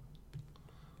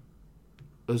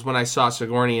 It was when I saw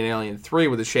Sigourney in Alien 3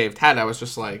 with a shaved head. I was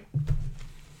just like...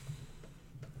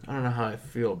 I don't know how I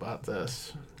feel about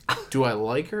this. Do I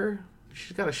like her?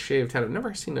 She's got a shaved head. I've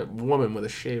never seen a woman with a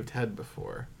shaved head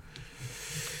before.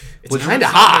 It's kind of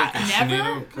hot.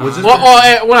 Never?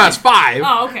 Well, when I was 5,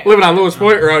 oh, okay. living on Lewis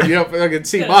Point Road, you don't fucking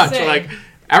see much. Say. Like,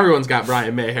 everyone's got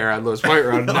Brian May hair on Lewis Point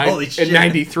Road in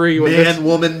 93. Man,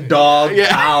 woman, dog,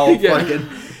 cow, fucking...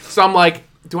 So I'm like,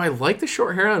 do I like the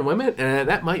short hair on women? And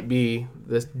that might be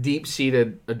this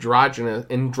deep-seated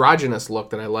androgynous look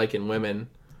that I like in women.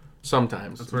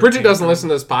 Sometimes. Bridget doesn't listen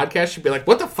to this podcast. She'd be like,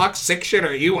 what the fuck sick shit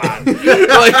are you on?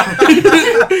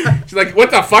 She's like, what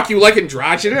the fuck, you like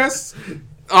androgynous?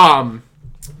 But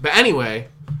anyway,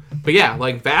 yeah,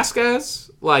 like Vasquez,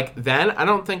 like then, I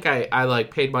don't think I like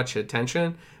paid much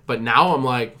attention, but now I'm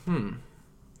like,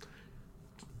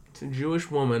 it's a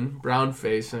Jewish woman, brown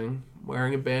facing,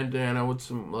 wearing a bandana with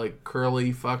some like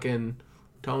curly fucking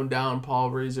toned down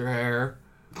Paul Reiser hair.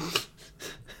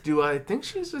 Do I think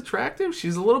she's attractive?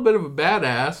 She's a little bit of a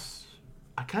badass.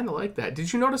 I kind of like that.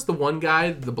 Did you notice the one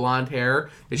guy, the blonde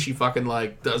hair, that she fucking,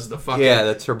 like, does the fucking... Yeah,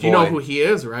 that's her boy. Do you know who he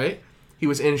is, right? He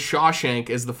was in Shawshank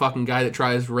as the fucking guy that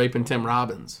tries raping Tim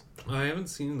Robbins. I haven't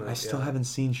seen that I still haven't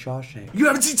seen Shawshank. You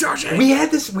haven't seen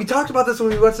Shawshank? We talked about this when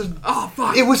we watched this. Oh,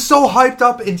 fuck. It was so hyped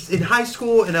up in high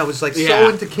school, and I was, like, so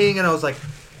into King, and I was like...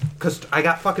 Because I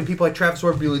got fucking people like Travis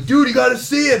Orr being like, dude, you gotta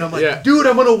see it. And I'm like, dude,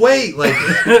 I'm gonna wait. Like...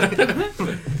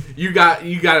 You got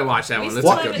to watch that one. That's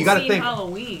what good. you got to think.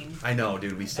 Halloween. I know,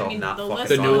 dude. We still have not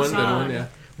fucking the new one, yeah.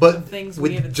 But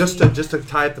just to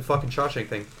tie up the fucking Shawshank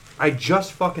thing, I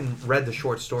just fucking read the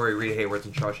short story Rita Hayworth's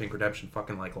in Shawshank Redemption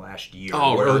fucking like last year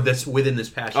or within this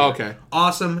past year. Okay,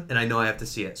 awesome, and I know I have to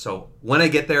see it. So when I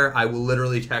get there, I will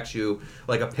literally text you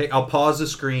like a pic. I'll pause the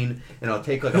screen and I'll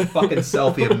take like a fucking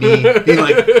selfie of me being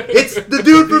like, "It's the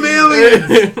dude from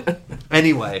Aliens."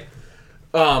 Anyway,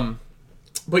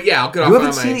 but yeah, I'll get off. You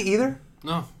haven't seen it either?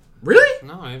 No. Really?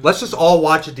 No. Let's just all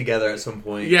watch it together at some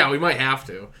point. Yeah, we might have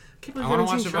to. I want to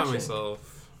watch it by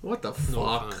myself. What the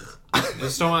fuck? I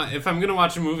just don't want. If I'm gonna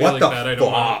watch a movie What like the that, I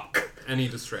don't want fuck? any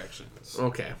distractions.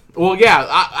 Okay. Well, yeah,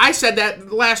 I said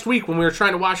that last week when we were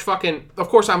trying to watch fucking... Of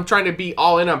course, I'm trying to be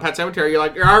all in on Pet Sematary. You're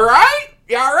like, you all right?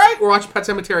 You all right? We're watching Pet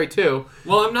Sematary 2.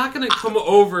 Well, I'm not going to come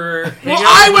over... Well,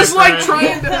 I was like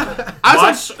trying to...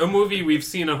 Watch a movie we've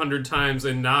seen 100 times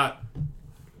and not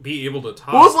be able to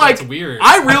talk. Well, it's like, that's weird.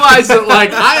 I realized that,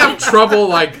 like, I have trouble,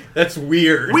 like... That's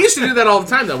weird. We used to do that all the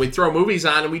time, though. We'd throw movies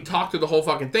on and we'd talk through the whole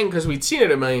fucking thing because we'd seen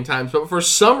it a million times. But for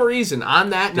some reason,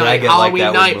 on that night,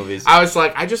 Halloween night, I was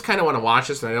like, I just kind of want to watch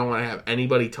this and I don't want to have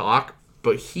anybody talk.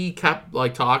 But he kept,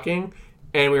 like, talking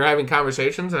and we were having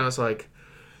conversations and I was like,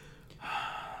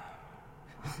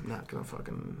 I'm not going to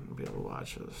fucking be able to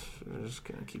watch this. I'm just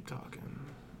going to keep talking.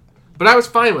 But I was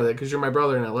fine with it because you're my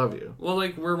brother and I love you. Well,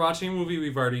 like, we're watching a movie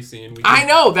we've already seen. I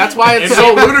know. That's why it's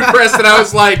so ludicrous that I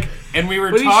was like... And we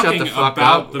were Will you shut talking the fuck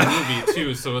about up? the movie,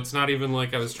 too, so it's not even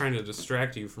like I was trying to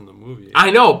distract you from the movie.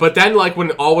 I know, but then, like,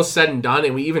 when all was said and done,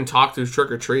 and we even talked through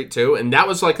Trick or Treat, too, and that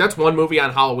was, like, that's one movie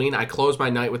on Halloween. I close my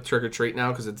night with Trick or Treat now,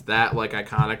 because it's that, like,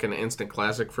 iconic and instant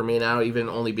classic for me now, even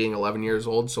only being 11 years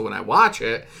old. So when I watch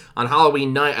it on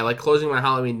Halloween night, I like closing my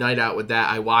Halloween night out with that.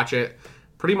 I watch it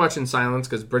pretty much in silence,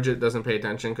 because Bridget doesn't pay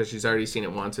attention, because she's already seen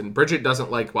it once, and Bridget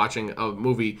doesn't like watching a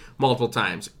movie multiple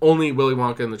times. Only Willy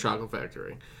Wonka and the Chocolate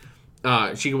Factory.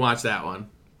 She can watch that one.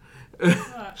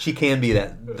 She can be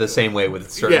the same way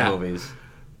with certain movies.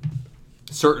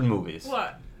 Certain movies.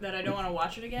 What? That I don't want to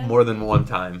watch it again? More than one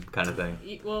time kind of thing.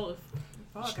 Well,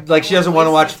 fuck. Like, she doesn't want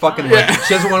to watch fucking... Like,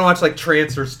 she doesn't want to watch, like,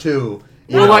 Trancers 2.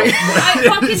 no, I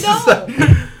fucking don't.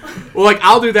 Well, like,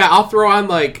 I'll do that. I'll throw on,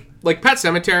 like Pet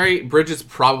Sematary. Bridget's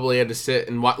probably had to sit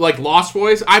and watch. Like, Lost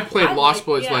Boys. I played Lost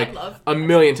Boys, a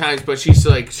million times, but she's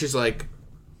like...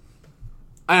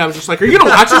 And I was just like, are you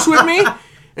going to watch this with me?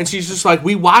 And she's just like,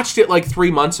 we watched it, like,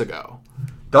 3 months ago.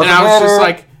 Doesn't and I was matter. just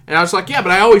like... And I was like, yeah,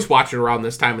 but I always watch it around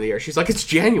this time of the year. She's like, it's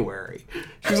January.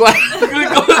 She's like,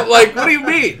 like, what do you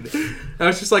mean? And I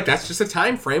was just like, that's just a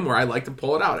time frame where I like to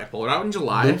pull it out. I pull it out in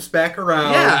July. Loops back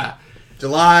around. Yeah.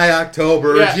 July,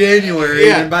 October, Yeah. January.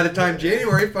 Yeah. And by the time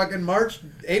January, fucking March,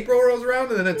 April rolls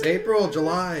around, and then it's April,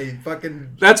 July,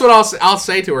 fucking... That's what I'll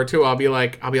say to her, too. I'll be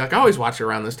like, I always watch it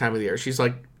around this time of the year. She's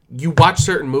like, you watch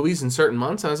certain movies in certain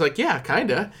months? I was like, yeah,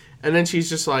 kind of. And then she's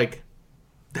just like...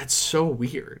 That's so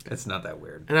weird. It's not that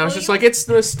weird. And I was just like, it's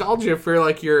nostalgia for,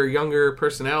 like, your younger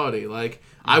personality. Like,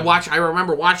 I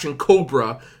remember watching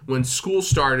Cobra when school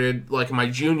started, like, my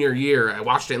junior year. I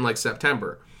watched it in, like,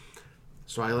 September.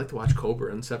 So I like to watch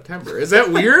Cobra in September. Is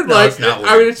that weird? No, like, it's not weird.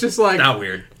 I mean, it's just like... Not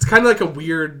weird. It's kind of like a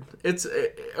weird... It's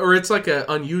like a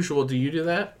unusual... Do you do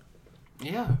that?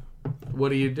 Yeah. What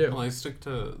do you do? Well, I stick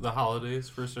to the holidays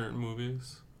for certain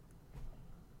movies.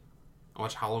 I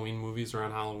watch Halloween movies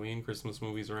around Halloween, Christmas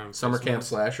movies around Summer Christmas. camp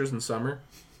slashers in summer?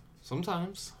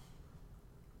 Sometimes.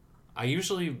 I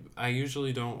usually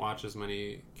don't watch as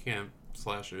many camp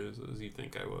slashers as you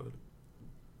think I would.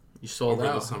 You sold Over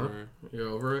out, the huh? summer. You're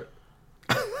over it?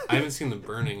 I haven't seen The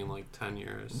Burning in like 10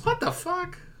 years. What the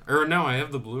fuck? Or no, I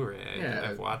have the Blu-ray. Yeah.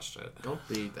 I've watched it. Don't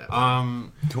be that.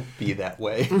 Don't be that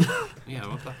way. Yeah,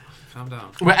 what the... Calm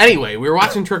down. But anyway, we were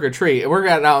watching Trick or Treat. We're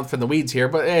getting out from the weeds here,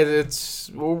 but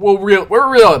we'll reel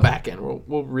it back in.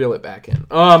 We'll reel it back in.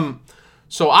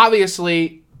 So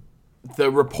obviously,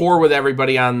 the rapport with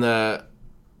everybody on the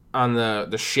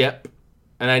ship,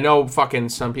 and I know fucking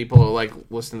some people will like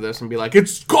listen to this and be like,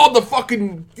 it's called the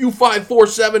fucking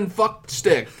U-547 fuck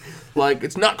stick. Like,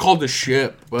 it's not called the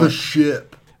ship. But,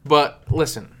 ship. But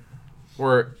listen.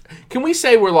 Can we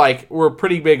say we're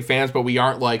pretty big fans, but we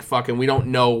aren't like fucking, we don't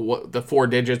know what the 4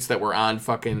 digits that were on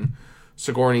fucking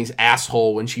Sigourney's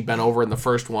asshole when she bent over in the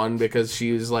first one because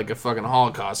she was like a fucking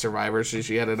Holocaust survivor, so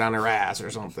she had it on her ass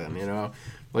or something, you know?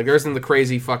 Like, there isn't the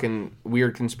crazy fucking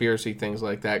weird conspiracy things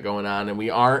like that going on, and we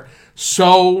aren't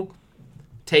so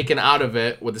taken out of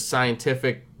it with the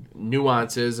scientific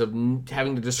nuances of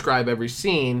having to describe every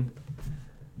scene.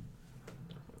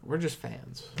 We're just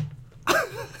fans.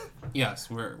 Yes,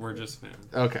 we're just fans.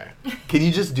 Okay. Can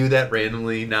you just do that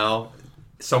randomly now?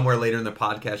 Somewhere later in the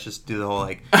podcast, just do the whole,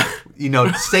 like,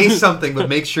 say something, but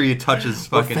make sure you touch his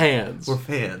fucking... fans. We're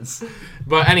fans.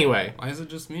 But anyway. Why is it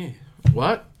just me?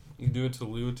 What? You can do it to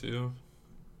Lou, too.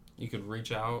 You could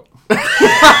reach out. Reach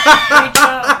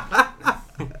out.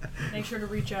 Make sure to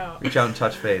reach out. Reach out and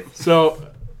touch Faith.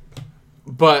 So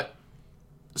what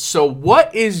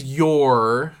is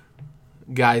your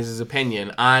guys' opinion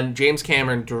on James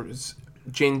Cameron? James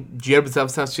Cameron's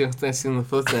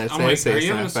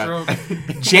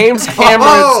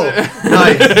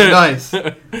Nice.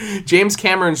 James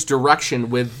Cameron's direction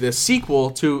with the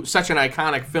sequel to such an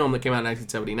iconic film that came out in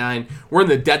 1979. We're in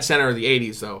the dead center of the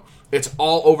 80s, though. It's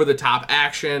all over the top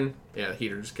action. Yeah, the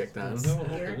heater just kicked on. The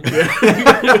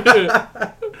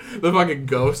fucking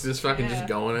ghost is fucking just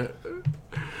going it.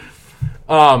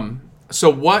 So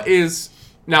what is...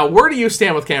 Now, where do you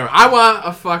stand with Cameron? I want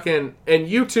a fucking... And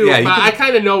you too, Yeah, but I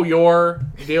kind of know your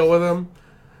deal with him.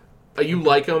 You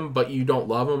like him, but you don't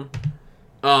love him.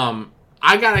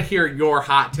 I gotta hear your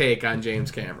hot take on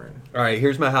James Cameron. All right,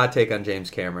 here's my hot take on James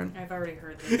Cameron. I've already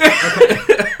heard this.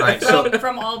 All right, so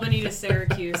From Albany to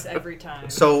Syracuse every time.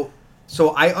 So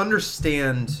I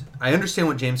understand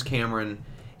what James Cameron,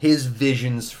 his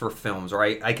visions for films,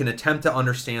 right? I can attempt to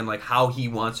understand like how he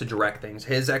wants to direct things,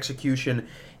 his execution,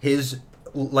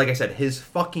 like I said, his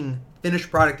fucking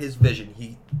finished product, his vision.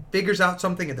 He figures out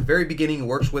something at the very beginning,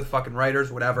 works with fucking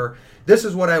writers, whatever. This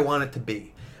is what I want it to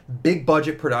be. Big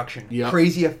budget production, Yep.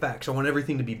 crazy effects. I want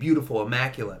everything to be beautiful,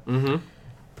 immaculate. Mm-hmm.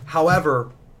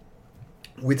 However,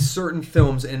 with certain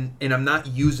films, and I'm not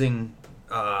using,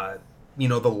 the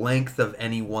length of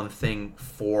any one thing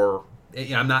for.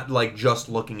 I'm not like just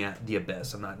looking at The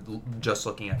Abyss. I'm not just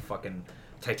looking at fucking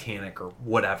Titanic or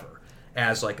whatever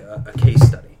as like a case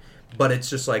study. But it's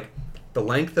just like the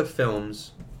length of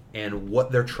films and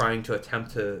what they're trying to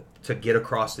attempt to get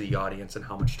across to the audience and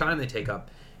how much time they take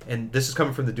up. And this is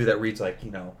coming from the dude that reads like,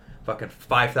 fucking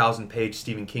 5,000 page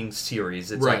Stephen King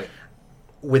series. It's right. like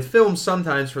with films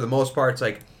sometimes for the most part it's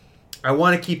like I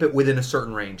want to keep it within a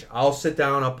certain range. I'll sit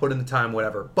down, I'll put in the time,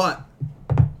 whatever. But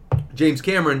James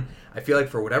Cameron, I feel like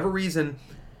for whatever reason,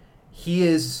 he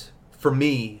is for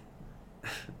me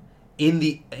in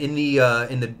the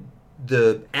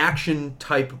action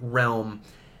type realm.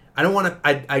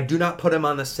 I do not put him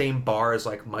on the same bar as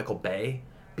like Michael Bay,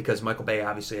 because Michael Bay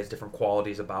obviously has different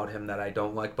qualities about him that I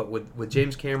don't like. But with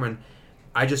James Cameron,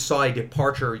 I just saw a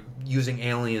departure, using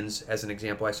Aliens as an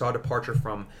example. I saw a departure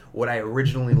from what I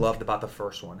originally loved about the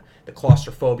first one. The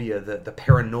claustrophobia, the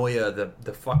paranoia,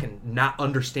 the fucking not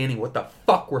understanding what the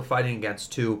fuck we're fighting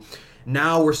against, to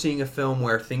now we're seeing a film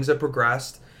where things have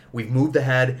progressed, we've moved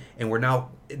ahead, and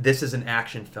this is an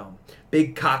action film.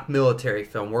 Big cock military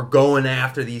film. We're going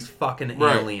after these fucking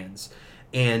aliens.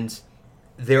 And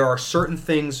there are certain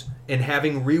things, and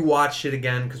having rewatched it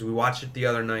again, because we watched it the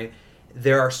other night,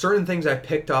 there are certain things I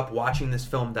picked up watching this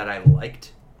film that I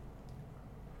liked,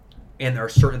 and there are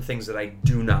certain things that I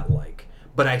do not like.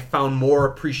 But I found more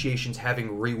appreciations having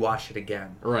rewatched it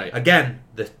again. Right. Again,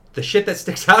 the shit that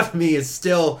sticks out to me is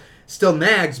still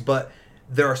nags, but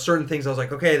there are certain things I was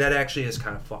like, okay, that actually is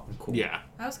kind of fucking cool. Yeah.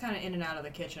 I was kind of in and out of the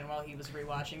kitchen while he was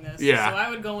rewatching this. Yeah. So I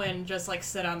would go in, just like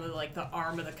sit on the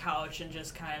arm of the couch and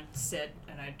just kind of sit,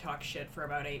 and I'd talk shit for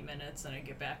about 8 minutes, and I'd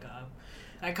get back up.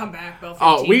 I come back about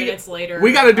 15 minutes later.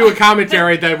 We got to do a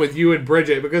commentary then with you and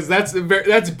Bridget, because that's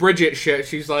Bridget shit.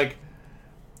 She's like,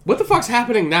 what the fuck's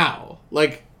happening now?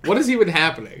 Like, what is even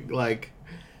happening? Like,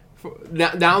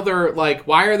 now they're like,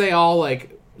 why are they all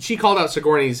like... She called out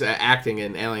Sigourney's acting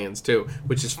in Aliens too,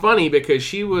 which is funny because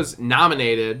she was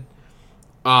nominated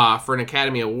for an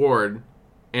Academy Award,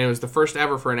 and it was the first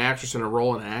ever for an actress in a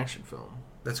role in an action film.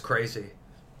 That's crazy.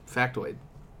 Factoid.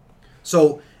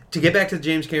 So, to get back to the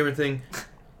James Cameron thing...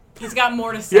 He's got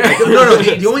more to say. Yeah. No.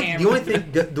 The only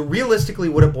thing, the realistically,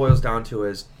 what it boils down to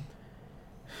is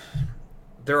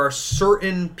there are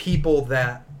certain people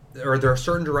there are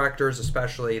certain directors,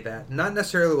 especially, that not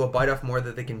necessarily will bite off more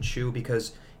that they can chew,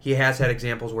 because he has had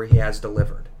examples where he has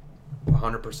delivered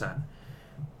 100%.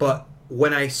 But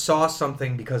when I saw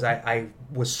something, because I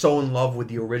was so in love with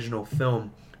the original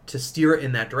film, to steer it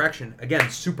in that direction, again,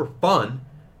 super fun.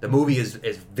 The movie is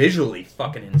visually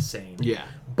fucking insane. Yeah.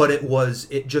 But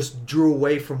it just drew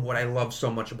away from what I love so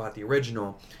much about the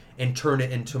original and turned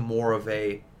it into more of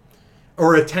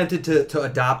or attempted to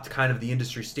adopt kind of the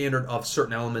industry standard of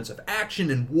certain elements of action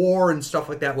and war and stuff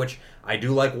like that, which I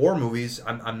do like war movies.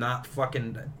 I'm not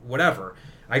fucking whatever.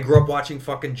 I grew up watching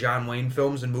fucking John Wayne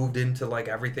films and moved into like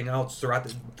everything else throughout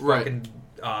the fucking...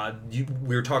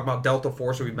 we were talking about Delta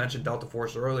Force, or we mentioned Delta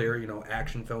Force earlier,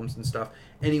 action films and stuff.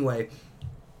 Anyway,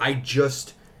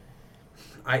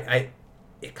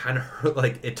 it kind of hurt,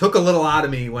 like, it took a little out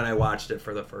of me when I watched it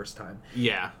for the first time.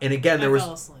 Yeah. And again, I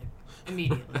fell asleep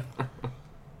immediately.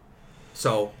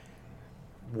 So,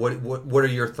 what are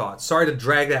your thoughts? Sorry to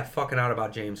drag that fucking out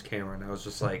about James Cameron. I was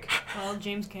just like... Well,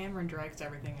 James Cameron drags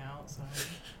everything out, so...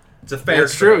 It's a fair...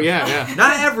 That's true, yeah.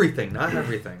 Not everything,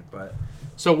 but...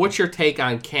 So what's your take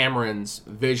on Cameron's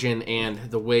vision and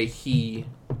the way he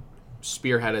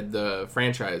spearheaded the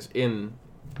franchise in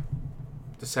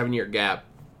the 7-year gap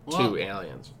to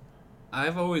Aliens?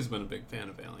 I've always been a big fan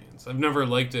of Aliens. I've never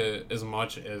liked it as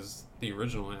much as the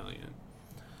original Alien.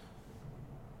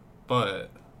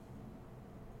 But,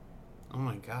 oh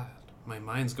my god, my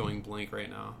mind's going blank right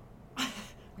now. Are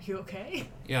you okay?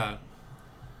 Yeah.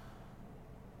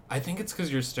 I think it's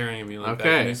because you're staring at me like that.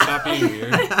 Okay. Can you stop being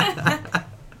weird?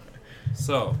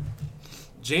 So,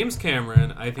 James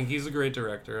Cameron, I think he's a great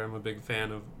director. I'm a big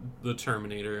fan of The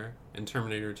Terminator and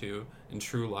Terminator 2 and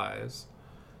True Lies.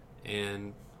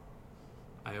 And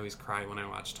I always cry when I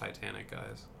watch Titanic,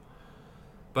 guys.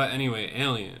 But anyway,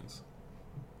 Aliens.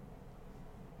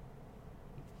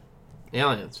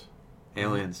 Aliens.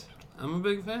 I'm a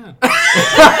big fan.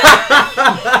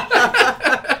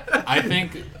 I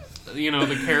think,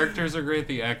 the characters are great,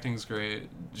 the acting's great.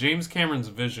 James Cameron's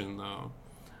vision, though.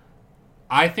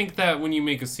 I think that when you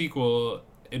make a sequel,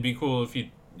 it'd be cool if you,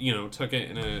 took it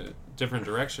in a different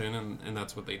direction, and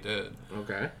that's what they did.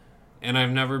 Okay. And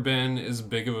I've never been as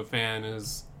big of a fan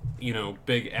as,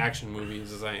 big action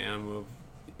movies as I am of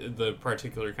the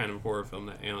particular kind of horror film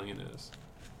that Alien is.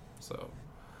 So,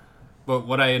 but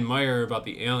what I admire about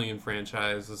the Alien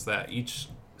franchise is that each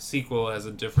sequel has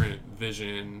a different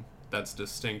vision that's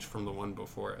distinct from the one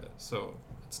before it. So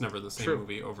it's never the same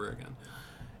movie over again.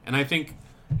 And I think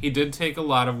he did take a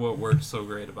lot of what worked so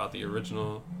great about the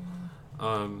original,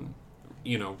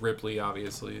 Ripley,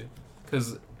 obviously,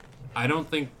 because I don't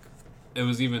think it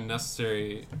was even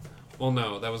necessary. Well,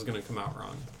 no, that was going to come out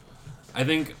wrong. I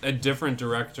think a different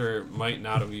director might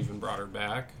not have even brought her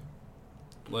back.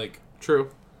 True.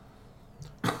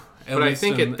 But I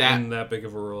think in that big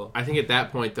of a role. I think at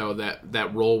that point, though,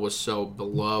 that role was so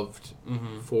beloved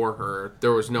for her,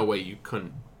 there was no way you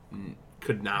could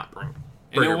not bring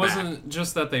And it her wasn't back.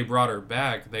 just that they brought her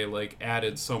back; they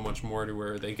added so much more to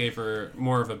her. They gave her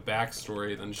more of a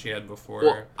backstory than she had before.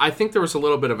 Well, I think there was a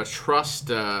little bit of a trust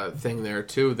thing there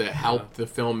too that helped the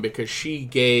film, because she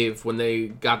gave when she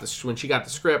got the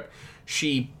script,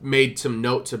 she made some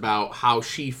notes about how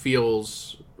she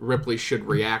feels Ripley should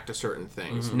react to certain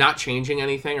things, not changing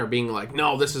anything or being like,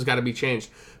 no, this has got to be changed.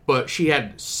 But she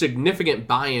had significant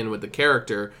buy-in with the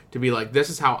character to be like, this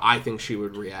is how I think she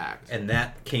would react. And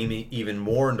that came even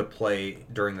more into play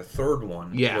during the third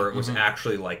one, where it was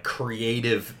actually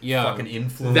creative fucking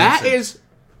influence. That is,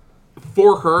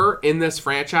 for her in this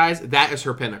franchise, that is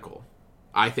her pinnacle.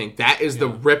 I think that is the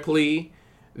Ripley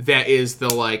that is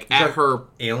the at her...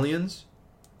 Aliens?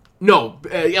 No,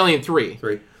 Alien 3.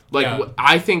 3.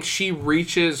 I think she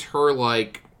reaches her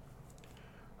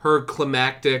her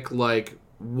climactic,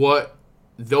 what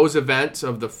those events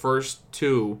of the first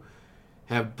two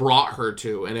have brought her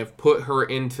to and have put her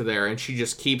into there, and she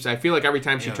just keeps... I feel like every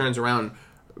time she turns around,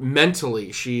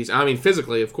 mentally,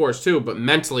 physically, of course, too, but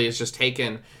mentally it's just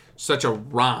taken such a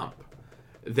romp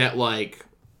that,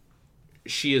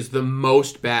 she is the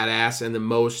most badass and the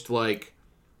most,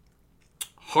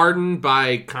 hardened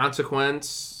by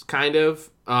consequence, kind of.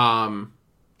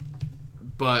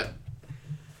 But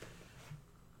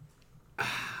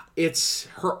it's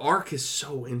her arc is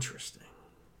so interesting,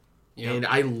 and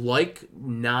I like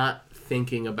not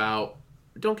thinking about.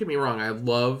 Don't get me wrong, I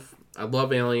love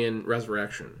Alien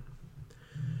Resurrection,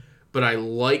 but I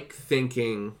like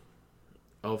thinking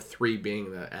of 3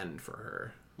 being the end for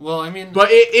her. Well, but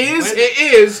it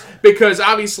is because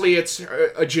obviously it's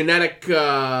a genetic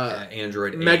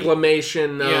android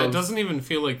meglamation. It doesn't even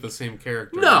feel like the same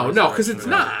character. No, because it's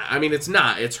not. It's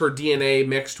not. It's her DNA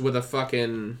mixed with a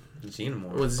fucking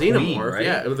xenomorph. With xenomorph, Queen, right?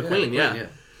 yeah, with the Queen, yeah.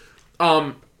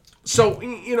 So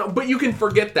but you can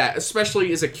forget that,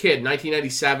 especially as a kid.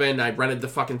 1997, I rented the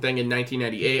fucking thing in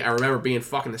 1998. I remember being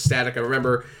fucking ecstatic. I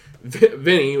remember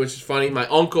Vinny, which is funny. My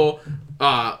uncle,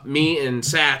 me, and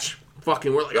Satch.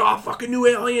 Fucking, we're like, oh, fucking new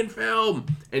Alien film.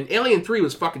 And Alien 3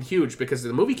 was fucking huge because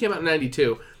the movie came out in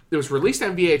 92. It was released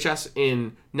on VHS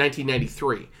in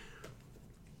 1993.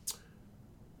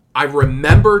 I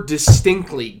remember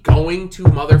distinctly going to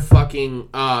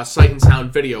motherfucking Sight and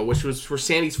Sound Video, which was where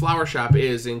Sandy's Flower Shop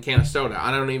is in Canastota.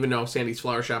 I don't even know if Sandy's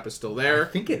Flower Shop is still there. I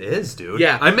think it is, dude.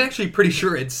 Yeah. I'm actually pretty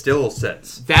sure it still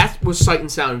sits. That was Sight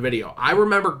and Sound Video. I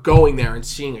remember going there and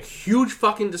seeing a huge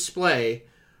fucking display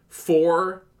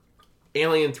for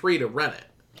Alien 3 to rent it.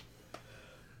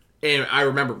 And I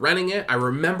remember renting it. I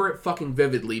remember it fucking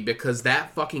vividly because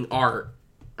that fucking art...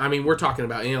 we're talking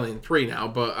about Alien 3 now,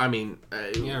 but are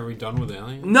we done with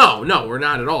Alien? No, we're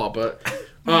not at all, but...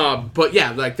 but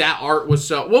yeah, that art was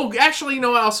so... Well, actually, you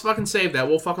know what? I'll fucking save that.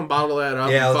 We'll fucking bottle that up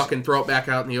and fucking throw it back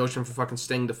out in the ocean for fucking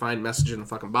Sting to find message in the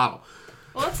fucking bottle.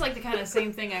 Well, it's the kind of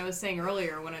same thing I was saying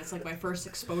earlier when it's my first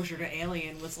exposure to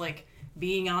Alien was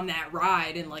being on that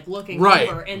ride and looking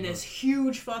over, and this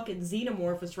huge fucking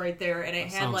xenomorph was right there, and it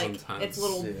had its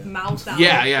little mouth out,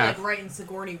 right in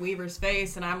Sigourney Weaver's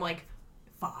face, and I'm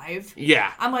 5.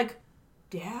 Yeah. I'm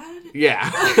Dad?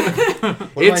 Yeah.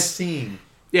 What am I seeing?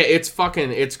 Yeah,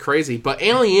 it's crazy. But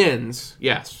Aliens,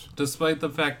 yes. Despite the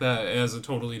fact that it has a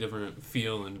totally different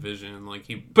feel and vision,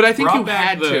 but I think brought you back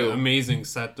had the to. Amazing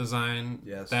set design.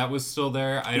 Yes. That was still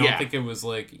there. I don't think it was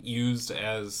used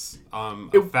as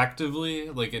effectively.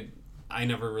 I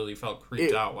never really felt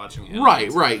creeped out watching it.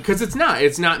 Right. Because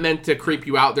it's not meant to creep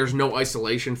you out. There's no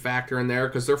isolation factor in there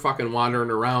because they're fucking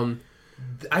wandering around.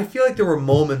 I feel like there were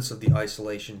moments of the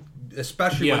isolation,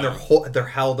 especially when they're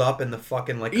held up in the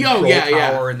fucking control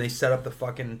tower and they set up the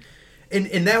fucking,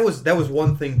 and that was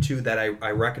one thing too that I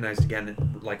recognized again,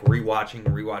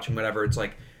 rewatching whatever. It's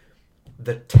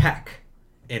the tech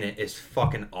in it is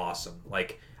fucking awesome.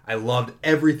 I loved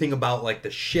everything about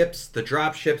the ships, the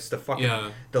drop ships, the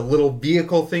fucking the little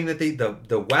vehicle thing that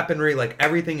the weaponry,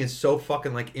 everything is so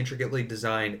fucking intricately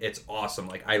designed. It's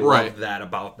awesome. I love that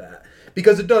about that.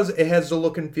 Because it has the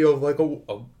look and feel of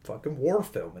a fucking war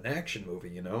film, an action movie,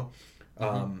 you know?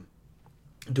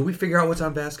 Do we figure out what's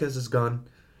on Vasquez's gun?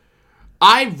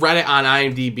 I read it on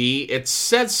IMDb. It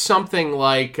said something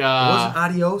like... Was it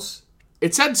Adios?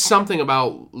 It said something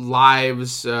about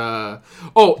lives...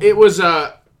 it was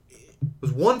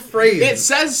one phrase. It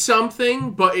says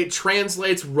something, but it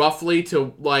translates roughly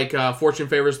to, like, fortune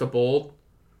favors the bold.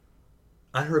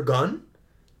 On her gun?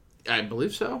 I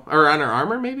believe so. Or on her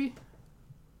armor, maybe?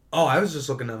 Oh, I was just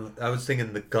looking at... I was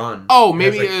thinking the gun. Oh,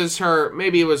 maybe it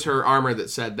was her armor that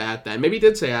said that then. Maybe it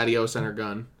did say adios on her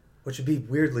gun. Which would be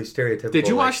weirdly stereotypical. Did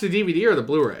you watch the DVD or the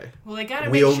Blu-ray? Well, they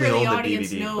gotta make sure the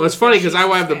audience knows. Well, it's funny because I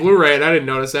have the Blu-ray and I didn't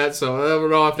notice that, so I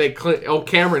don't know if they...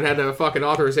 Cameron had a fucking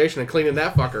authorization of cleaning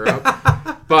that fucker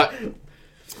up. But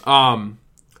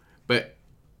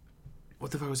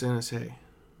what the fuck was I gonna say?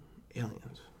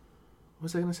 Aliens. What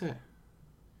was I gonna say?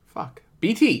 Fuck.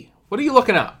 BT, what are you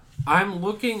looking up? I'm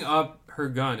looking up her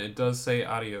gun. It does say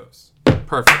adios.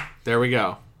 Perfect. There we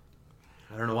go.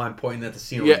 I don't know why I'm pointing at the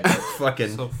ceiling. Yeah.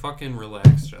 So fucking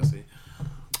relax, Jesse.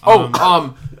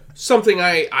 Something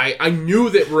I knew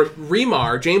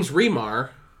that James Remar,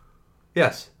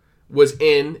 yes, was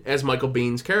in as Michael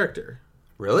Biehn's character.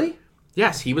 Really?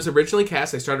 Yes, he was originally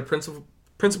cast. They started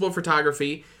principal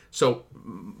photography, so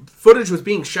footage was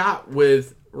being shot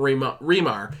with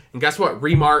Remar. And guess what?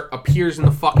 Remar appears in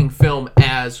the fucking film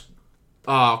as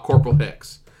Corporal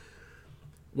Hicks.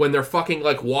 When they're fucking,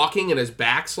 like, walking and his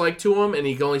back's, like, to him and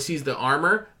he only sees the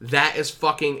armor, that is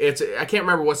fucking... I can't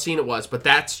remember what scene it was, but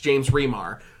that's James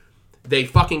Remar. They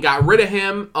fucking got rid of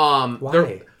him.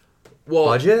 Why?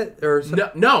 Budget? Or something?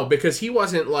 No, because he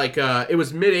wasn't, like... it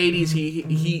was mid-'80s.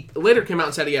 He later came out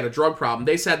and said he had a drug problem.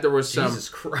 They said there was some... Jesus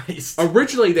Christ.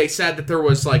 Originally, they said that there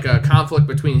was, like, a conflict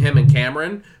between him and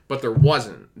Cameron, but there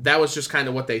wasn't. That was just kind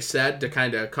of what they said to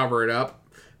kind of cover it up.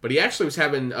 But he actually was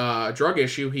having a drug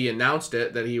issue. He announced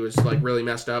it, that he was, like, really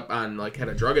messed up on, like, had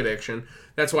a drug addiction.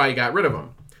 That's why he got rid of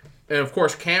him. And, of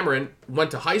course, Cameron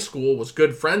went to high school, was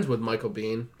good friends with Michael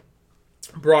Biehn.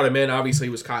 Brought him in. Obviously,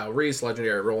 he was Kyle Reese,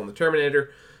 legendary role in The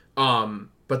Terminator.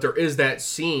 But there is that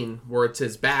scene where it's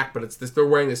his back, but they're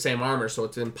wearing the same armor, so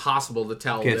it's impossible to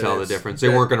tell. Can't tell the difference. They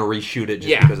weren't going to reshoot it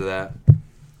just because of that.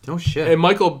 No shit. And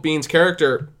Michael Bihn's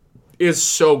character is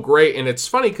so great, and it's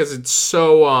funny because it's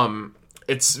so...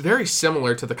 it's very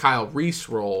similar to the Kyle Reese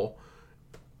role,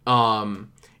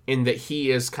 in that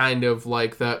he is kind of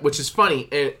like which is funny,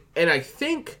 and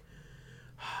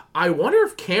I wonder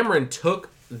if Cameron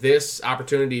took this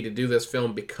opportunity to do this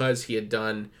film because he had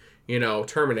done,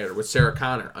 Terminator with Sarah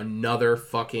Connor, another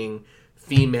fucking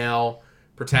female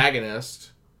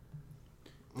protagonist.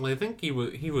 Well, I think he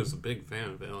was a big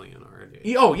fan of Alien already.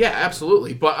 Yeah,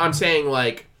 absolutely. But I'm saying,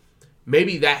 like,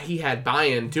 maybe that he had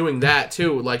buy-in doing that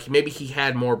too. Like, maybe he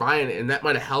had more buy-in, and that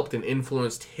might have helped and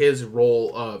influenced his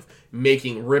role of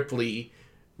making Ripley.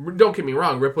 Don't get me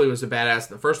wrong, Ripley was a badass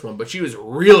in the first one, but she was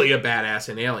really a badass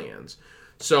in Aliens.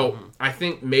 So I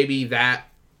think maybe that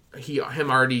him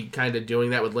already kind of doing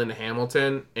that with Linda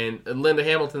Hamilton, and Linda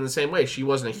Hamilton the same way. She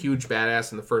wasn't a huge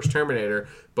badass in the first Terminator,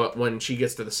 but when she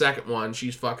gets to the second one,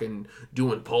 she's fucking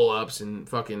doing pull-ups and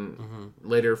fucking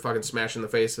later fucking smashing the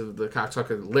face of the cocksucker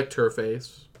that licked her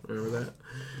face. Remember that?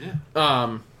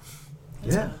 Yeah.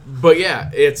 Yeah. But yeah,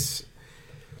 it's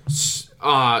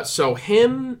so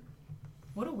him.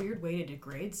 What a weird way to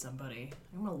degrade somebody.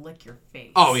 I'm gonna lick your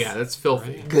face. Oh yeah, that's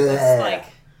filthy.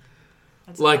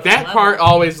 That's like that level. part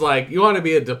always, like, you want to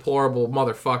be a deplorable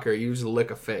motherfucker, you just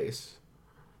lick a face.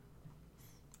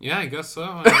 Yeah, I guess so.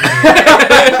 Yeah,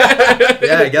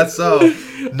 I guess so.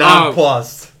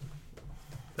 Nonplussed.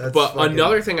 But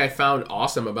another thing I found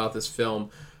awesome about this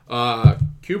film,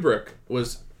 Kubrick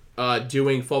was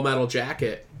doing Full Metal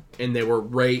Jacket, and they were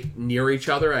right near each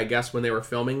other, I guess, when they were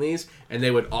filming these, and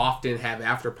they would often have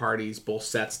after parties, both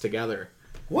sets together.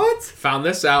 What? Found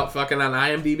this out fucking on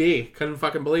IMDb. Couldn't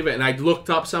fucking believe it. And I looked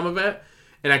up some of it,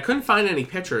 and I couldn't find any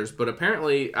pictures, but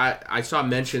apparently I saw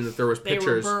mention that there was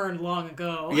pictures. They were burned long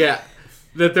ago. Yeah.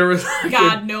 That there was...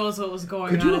 God knows what was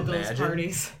going on at imagine? those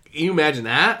parties. Can you imagine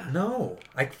that? No.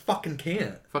 I fucking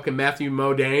can't. Fucking Matthew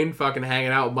Modine fucking hanging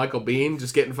out with Michael Biehn,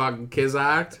 just getting fucking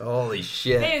kiz-ocked. Holy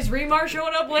shit. Hey, is Remar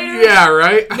showing up later? Yeah,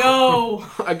 right? No.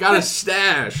 I got a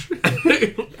stash.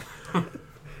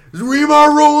 Is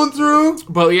Remar rolling through?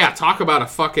 But yeah, talk about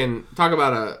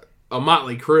a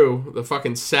motley crew, the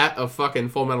fucking set of fucking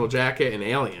Full Metal Jacket and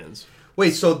Aliens.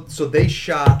 Wait, so they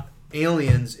shot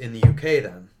Aliens in the UK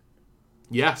then?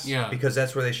 Yes. Yeah. Because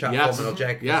that's where they shot Yes. Full Metal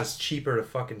Jacket. Yes. It's cheaper to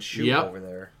fucking shoot Yep. over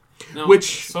there. No,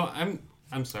 Which- So I'm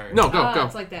sorry. No, go.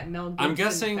 It's like that Mel Gibson I'm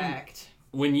guessing- fact.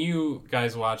 When you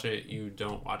guys watch it, you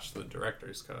don't watch the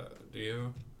director's cut, do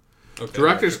you? Okay,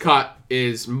 Director's cut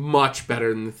is much better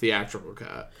than the theatrical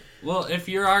cut. Well, if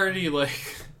you're already like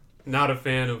not a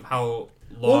fan of how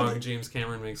long James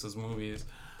Cameron makes his movies,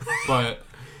 but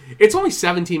It's only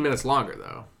 17 minutes longer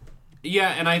though. yeah,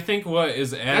 and I think what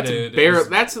is added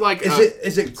That's like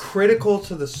Is it critical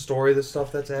to the story, the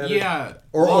stuff that's added? yeah,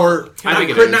 Or I think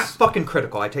it is. not fucking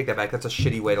critical. I take that back. That's a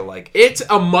shitty way to like. It's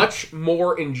a much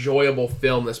more enjoyable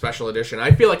film, the special edition.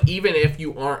 I feel like even if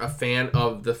you aren't a fan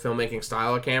of the filmmaking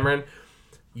style of Cameron,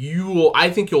 I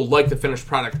think you'll like the finished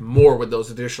product more with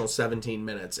those additional 17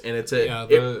 minutes. And it's it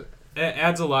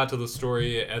adds a lot to the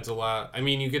story. It adds a lot. I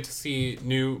mean, you get to see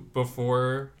Newt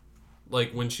before,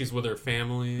 like when she's with her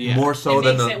family. Yeah. More so It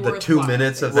than makes it the 2 worthwhile.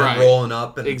 minutes of them Right. rolling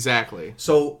up. And, exactly.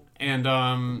 So, And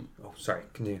oh, sorry,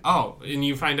 continue. and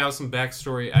you find out some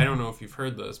backstory. I don't know if you've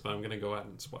heard this, but I'm gonna go ahead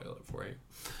and spoil it for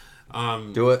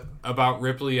you. Do it. About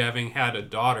Ripley having had a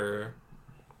daughter.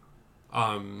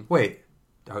 Wait,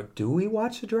 do we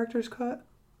watch the director's cut?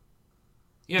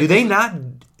 Yeah, Do they 'cause not?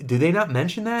 Do they not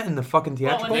mention that in the fucking Well,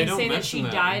 theatrical? when They they don't say that mention she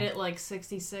that. died at like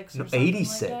 66 or No, something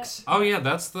 86. Oh yeah,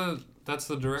 that's the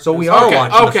director. So we are Okay,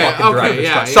 watching okay, the fucking okay, director's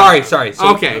yeah, cut. yeah. Sorry. So,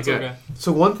 Okay, That's good. okay.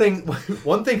 So one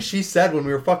thing she said when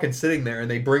we were fucking sitting there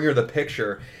and they bring her the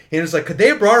picture, and it was like, could they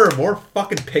have brought her a more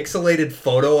fucking pixelated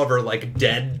photo of her like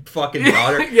dead fucking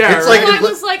daughter? Yeah, it's right. like Well, it I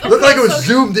was like, looked okay, like it was so-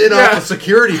 zoomed in Yeah. off the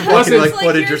security fucking Wasn't- like It's like,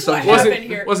 footage or here's what something. happened. Wasn't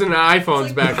here. wasn't iPhones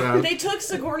Like, back then. They took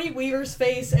Sigourney Weaver's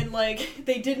face and like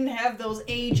they didn't have those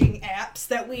aging apps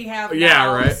that we have Yeah,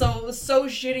 now. right. So it was so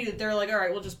shitty that they're like, all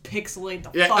right, we'll just pixelate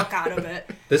the Yeah. fuck out of it.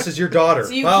 This is your daughter.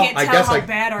 So you well, can't I tell guess how I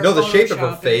bad our know the shape of her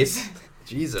Photoshop face. is.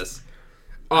 Jesus.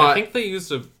 I think they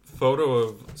used a photo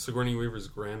of Sigourney Weaver's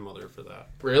grandmother for that.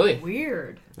 Really?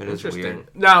 Weird. It is Interesting. weird.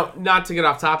 Now, not to get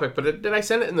off topic, but did I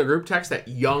send it in the group text, that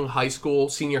young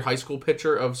senior high school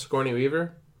picture of Sigourney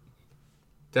Weaver?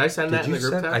 Did I send that in the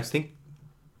group text? I think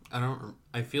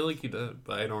I feel like you did,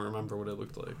 but I don't remember what it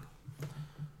looked like.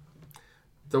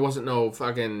 There wasn't no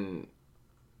fucking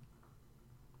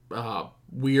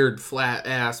weird flat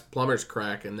ass plumber's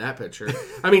crack in that picture.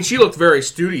 I mean, she looked very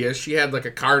studious. She had like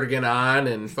a cardigan on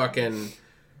and fucking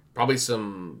probably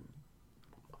some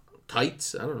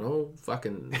tights. I don't know,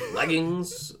 fucking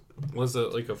leggings. Was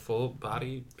it like a full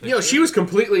body picture? You know, she was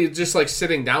completely just like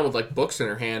sitting down with like books in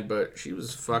her hand, but she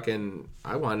was fucking.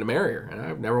 I wanted to marry her, and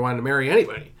I've never wanted to marry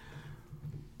anybody.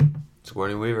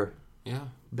 Sigourney Weaver. Yeah.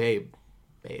 Babe.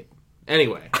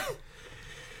 Anyway.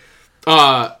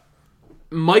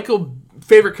 Michael,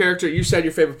 favorite character. You said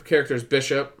your favorite character is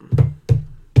Bishop.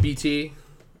 BT.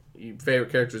 Your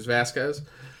favorite character is Vasquez.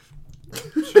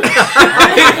 You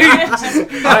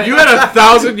had a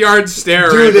 1,000-yard stare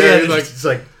right Dude, there. yeah, Like, it's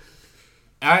like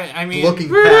I mean, looking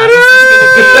past.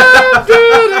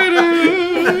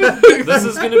 this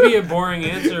is gonna be a boring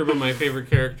answer, but my favorite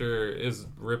character is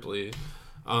Ripley.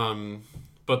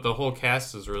 But the whole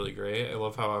cast is really great. I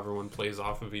love how everyone plays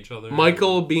off of each other.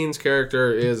 Michael Bean's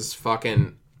character is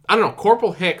fucking. I don't know.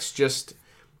 Corporal Hicks just.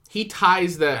 He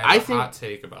ties the. I have a think. hot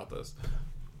take about this.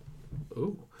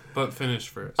 Ooh. But finish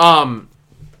first.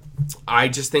 I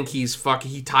just think he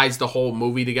ties the whole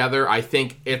movie together. I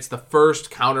think it's the first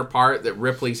counterpart that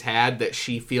Ripley's had that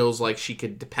she feels like she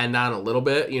could depend on a little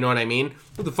bit. You know what I mean?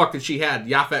 What the fuck did she had?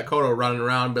 Yaphet Kotto running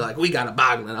around and be like, we got a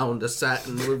Bogman on the set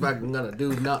and we're fucking gonna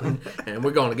do nothing and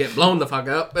we're gonna get blown the fuck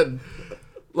up and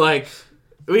like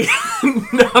we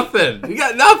got nothing. We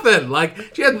got nothing.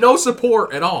 Like she had no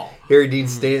support at all. Harry Dean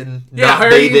Stanton. Yeah, not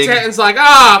Harry Dean bathing. Stanton's like,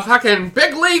 fucking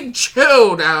big league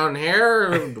chew down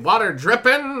here, water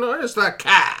dripping, where's the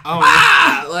cat?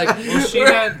 Like, well, she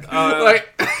had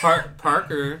like,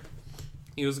 Parker.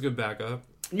 He was a good backup.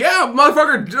 yeah,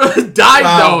 motherfucker died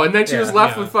Wow. though, and then she was Yeah.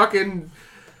 left Yeah. with fucking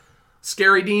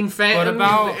Scary Dean Fenton. What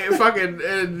about- fucking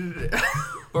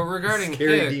But regarding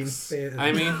Scary Dean Hicks, Stanton.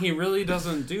 I mean, he really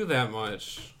doesn't do that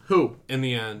much who? in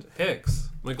the end. Hicks.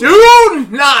 Do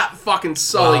not fucking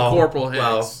sully Wow. Corporal Hicks.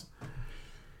 Wow.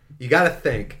 You got to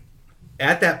think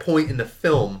at that point in the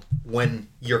film when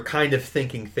you're kind of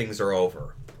thinking things are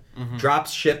over.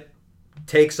 Drops ship,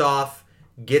 takes off,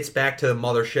 gets back to the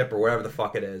mothership or whatever the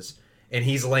fuck it is, and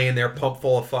he's laying there pumped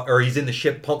full of or he's in the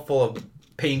ship pumped full of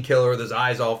painkiller with his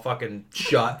eyes all fucking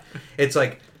shut. It's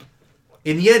like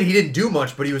in the end he didn't do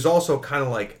much, but he was also kind of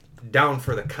like down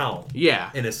for the count. Yeah.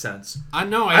 In a sense.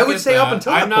 No, I would get say that. up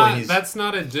until I'm that not, point, he's- that's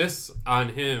not a diss on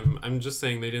him. I'm just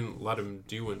saying they didn't let him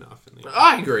do enough in the end.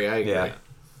 I agree. Yeah.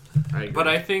 I agree. But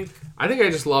I think I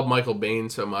just love Michael Bain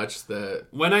so much that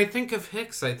when I think of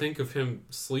Hicks, I think of him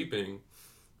sleeping.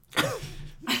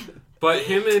 But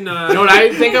him and you know what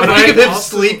I think of? But when I I- think of him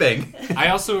also- sleeping. I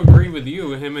also agree with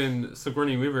you. Him and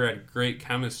Sigourney Weaver had great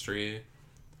chemistry.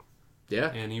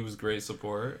 Yeah. And he was great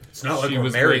support. It's not like She we're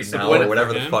was married great now support or whatever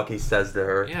for the him. fuck he says to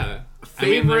her. Yeah. I mean, they're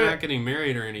Favorite- not getting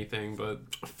married or anything, but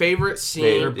Favorite they're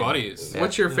scene. buddies.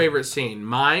 What's your favorite scene?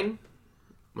 Mine,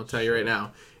 I'll tell you right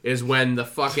now, is when the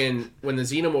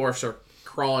xenomorphs are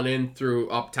crawling in through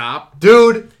up top,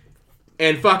 Dude,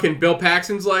 and fucking Bill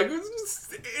Paxton's like,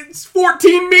 it's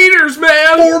 14 meters,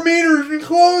 man. 4 meters in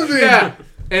closing. Yeah,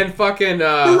 and fucking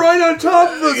Right on top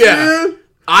of us, yeah. man.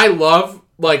 I love,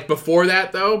 like, before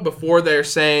that though, before they're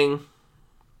saying,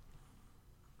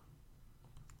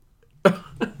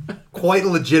 Quite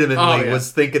legitimately Oh, yeah.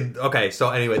 was thinking. Okay, so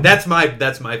anyway, that's my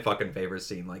fucking favorite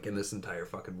scene, like in this entire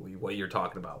fucking movie. What you're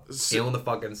talking about, scaling the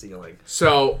fucking ceiling.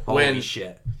 so Holy when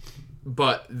shit!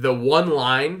 But the one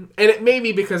line, and it may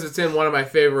be because it's in one of my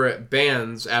favorite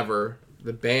bands ever,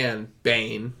 the band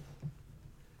Bane.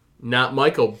 Not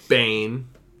Michael Bain,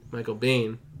 Michael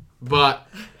Bean. But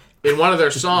in one of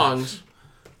their songs,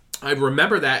 I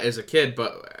remember that as a kid,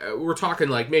 but we're talking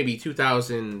like maybe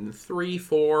 2003,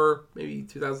 4, maybe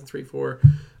 2003, 4.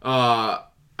 I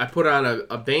put on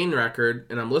a Bane record,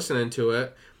 and I'm listening to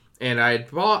it, and I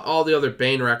had bought all the other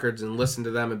Bane records and listened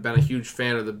to them and been a huge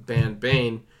fan of the band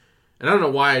Bane. And I don't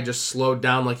know why I just slowed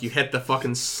down, like you hit the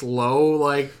fucking slow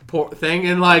like thing,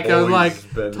 and like I was Always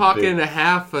like been talking big. a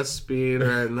half a speed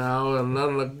right now, and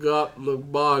then the gut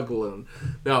look boggling.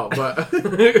 No, but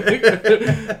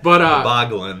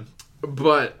Boggling.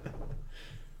 but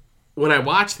when I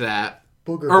watched that,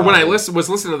 Booger or when I boggling. was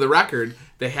listening to the record,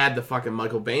 they had the fucking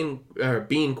Michael Bean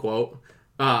quote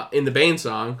in the Bane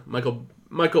song. Michael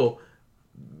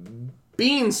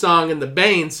Bean song in the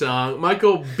Bane song.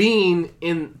 Michael Bean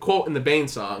in quote in the Bane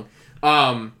song.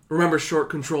 Remember short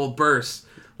controlled bursts.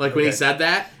 Like when he Okay. said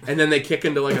that, and then they kick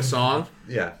into like a song.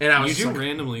 Yeah. And I You was do just like,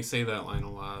 randomly say that line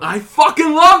a lot. I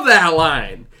fucking love that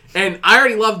line. And I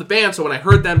already love the band, so when I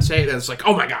heard them say it, it's like,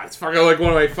 oh my god, it's fucking like one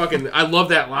of my fucking. I love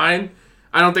that line.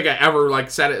 I don't think I ever like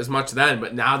said it as much then,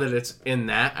 but now that it's in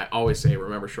that, I always say,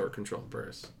 remember short controlled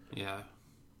bursts. Yeah.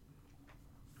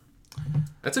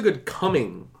 That's a good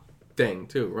coming thing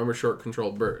too. Remember short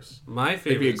controlled bursts. My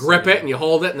favorite. Maybe you grip scene- it and you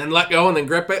hold it and then let go and then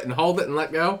grip it and hold it and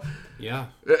let go. Yeah.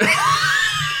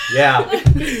 Yeah.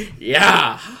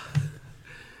 Yeah.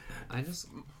 I just.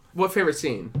 What favorite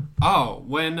scene? Oh,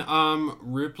 when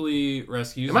Ripley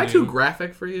rescues. Am I too Newt-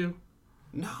 graphic for you?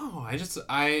 No, I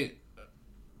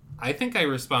think I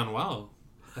respond well.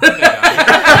 I think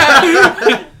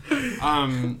I got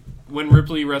it. When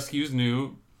Ripley rescues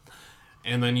Newt,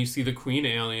 and then you see the Queen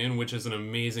alien, which is an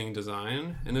amazing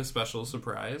design and a special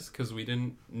surprise because we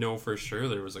didn't know for sure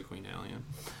there was a Queen alien.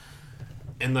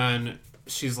 And then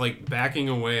she's like backing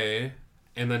away,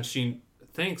 and then she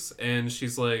thinks, and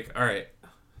she's like, "All right,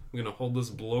 I'm gonna hold this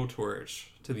blowtorch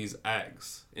to these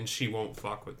eggs, and she won't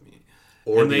fuck with me."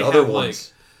 Or And the they other have,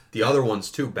 ones. The other ones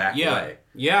too back Yeah, away.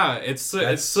 yeah. It's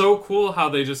so cool how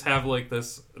they just have like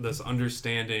this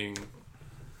understanding,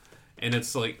 and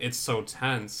it's like it's so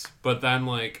tense. But then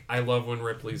like I love when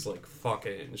Ripley's like fuck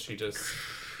it, and she just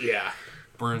Yeah.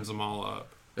 burns them all up.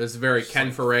 It's a very Ken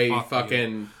like, Foray fuck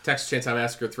fucking Texas Chainsaw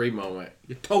Massacre 3 moment.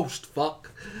 You toast,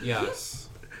 fuck. Yes.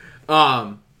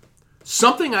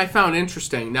 Something I found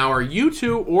interesting. Now, are you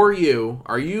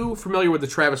familiar with the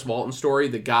Travis Walton story?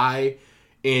 The guy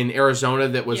in Arizona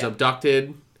that was Yeah.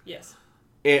 abducted Yes.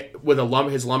 with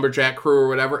his lumberjack crew or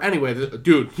whatever. Anyway,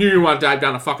 dude, you want to dive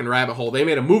down a fucking rabbit hole. They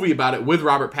made a movie about it with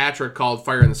Robert Patrick called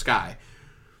Fire in the Sky.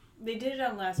 They did it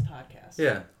on last podcast.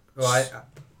 Yeah. Well, I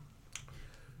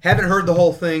haven't heard the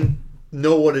whole thing.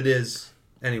 Know what it is.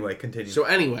 Anyway, continue. So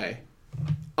anyway,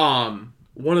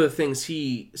 one of the things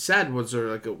he said was there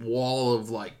like a wall of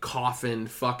like coffin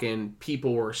fucking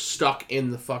people were stuck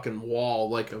in the fucking wall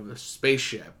like of a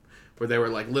spaceship where they were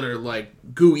like literally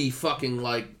like gooey fucking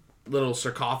like little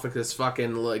sarcophagus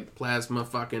fucking like plasma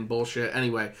fucking bullshit.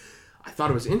 Anyway, I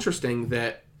thought it was interesting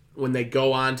that when they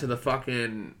go on to the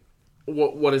fucking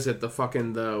what is it,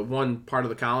 the one part of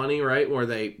the colony, right, where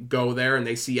they go there and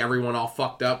they see everyone all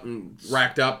fucked up and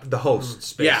racked up. the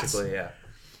hosts, basically, yeah.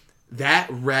 That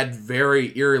read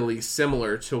very eerily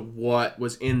similar to what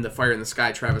was in the Fire in the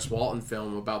Sky Travis Walton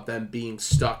film about them being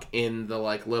stuck in the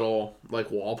like little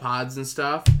like wall pods and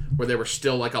stuff where they were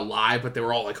still like alive but they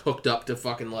were all like hooked up to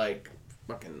fucking like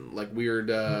weird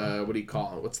what do you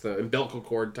call it? What's the umbilical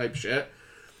cord type shit?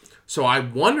 So I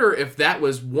wonder if that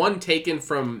was one taken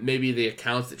from maybe the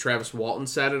accounts that Travis Walton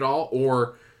said at all,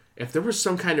 or if there was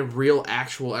some kind of real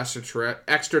actual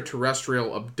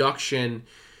extraterrestrial abduction,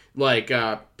 like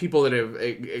people that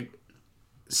have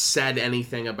said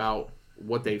anything about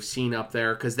what they've seen up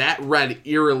there, because that read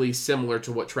eerily similar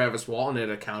to what Travis Walton had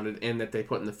accounted and that they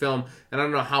put in the film. And I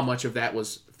don't know how much of that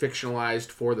was fictionalized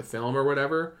for the film or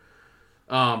whatever.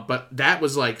 But that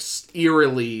was like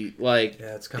eerily like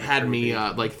it's kinda had me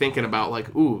creepy. like thinking about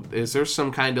like, ooh, is there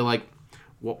some kind of like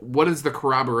what is the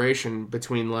corroboration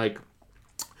between like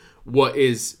what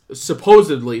is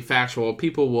supposedly factual?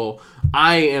 People will.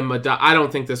 I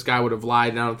don't think this guy would have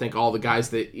lied, and I don't think all the guys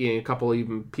that a couple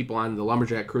even people on the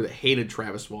Lumberjack crew that hated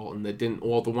Travis Walton that didn't.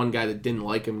 Well, the one guy that didn't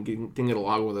like him, didn't get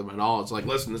along with him at all. It's like,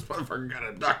 listen, this motherfucker got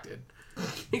abducted.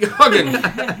 He fucking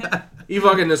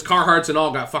his Carhartts and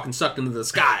all got fucking sucked into the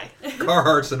sky.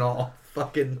 Carhartts and all,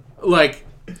 fucking like,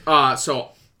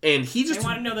 so. And he just... They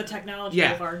want to know the technology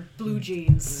of our blue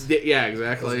jeans. Yeah,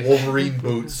 exactly. Wolverine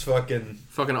boots, fucking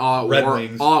all out Red war,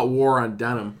 Wings. all out war on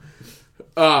denim.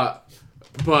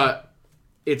 But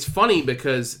it's funny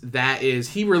because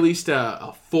he released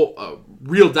a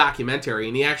real documentary,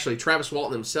 and Travis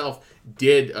Walton himself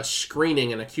did a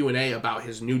screening and a Q&A about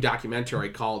his new documentary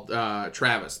called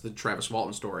Travis, the Travis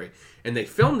Walton story. And they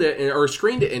filmed it or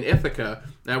screened it in Ithaca.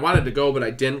 And I wanted to go, but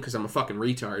I didn't because I'm a fucking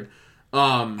retard.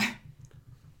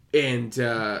 And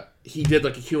he did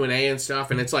like a Q&A and stuff,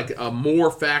 and it's like a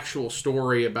more factual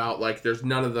story about like there's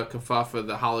none of the kerfuff of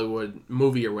the Hollywood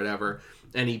movie or whatever.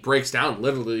 And he breaks down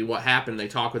literally what happened. They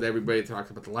talk with everybody. They talk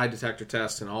about the lie detector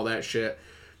test and all that shit,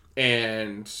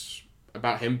 and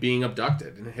about him being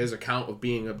abducted and his account of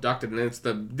being abducted. And it's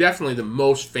definitely the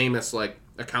most famous like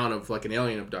account of like an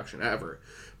alien abduction ever.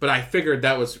 But I figured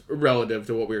that was relative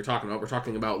to what we were talking about. We're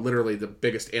talking about literally the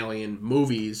biggest alien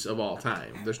movies of all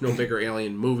time. There's no bigger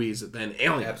alien movies than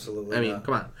Alien. Absolutely. I mean, not.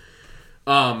 come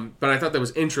on. But I thought that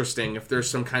was interesting if there's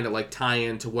some kind of like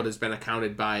tie-in to what has been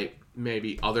accounted by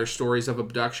maybe other stories of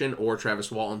abduction or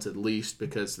Travis Walton's at least,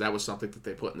 because that was something that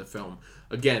they put in the film.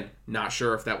 Again, not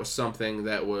sure if that was something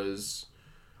that was...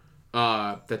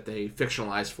 that they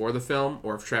fictionalized for the film,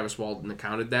 or if Travis Walton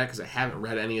accounted that, because I haven't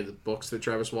read any of the books that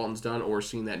Travis Walton's done or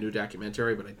seen that new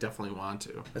documentary, but I definitely want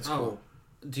to. That's cool.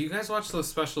 Do you guys watch the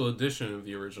special edition of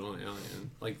the original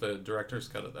Alien? Like the director's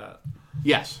cut of that?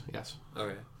 Yes.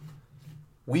 Okay.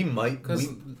 We might... Because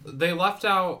they left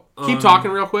out... Keep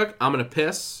talking real quick. I'm going to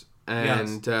piss,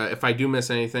 and if I do miss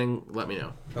anything, let me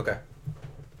know. Okay.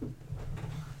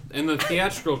 In the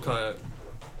theatrical cut...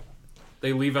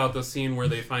 They leave out the scene where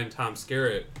they find Tom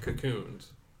Skerritt cocooned.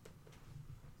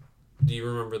 Do you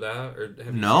remember that, or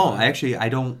have you No, seen that? actually, I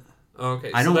don't. Oh, okay,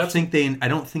 I don't think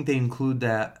they include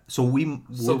that. So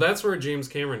that's where James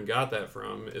Cameron got that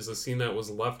from. Is a scene that was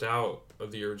left out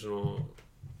of the original,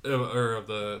 or of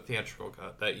the theatrical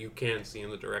cut that you can see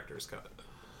in the director's cut.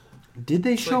 Did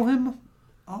they show him?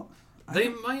 Oh, They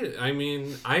might. I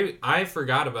mean, I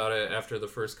forgot about it after the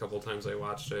first couple times I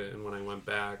watched it, and when I went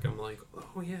back, I'm like,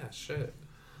 oh yeah, shit.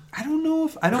 I don't know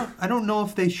if I don't know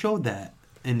if they showed that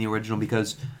in the original,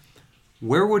 because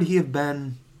where would he have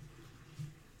been?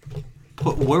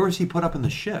 Where was he put up in the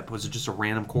ship? Was it just a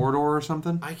random corridor or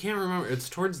something? I can't remember. It's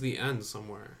towards the end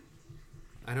somewhere.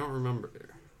 I don't remember.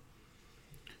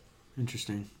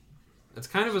 Interesting. It's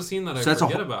kind of a scene that I So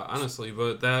forget about, honestly,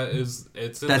 but it's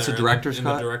in That's there a director's in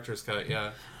cut? the director's cut,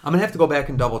 yeah. I'm gonna have to go back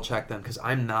and double check then, because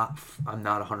I'm not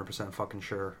 100% fucking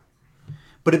sure.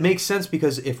 But it makes sense,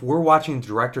 because if we're watching the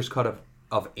director's cut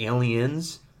of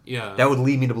Aliens, Yeah. that would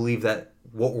lead me to believe that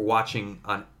what we're watching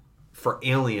for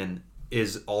Alien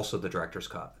is also the director's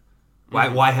cut.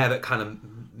 Why have it kind of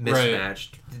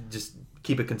mismatched? Right. Just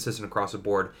keep it consistent across the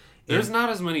board. There's not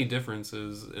as many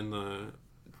differences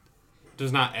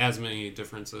There's not as many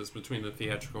differences between the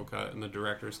theatrical cut and the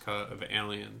director's cut of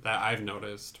Alien that I've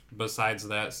noticed, besides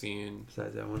that scene.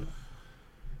 Besides that one.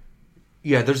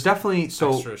 Yeah, there's definitely...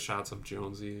 extra shots of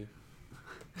Jonesy.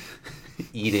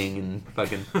 Eating and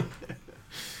fucking...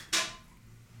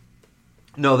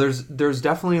 No, there's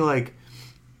definitely, like...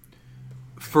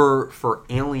 For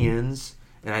Aliens,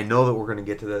 and I know that we're going to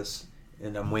get to this,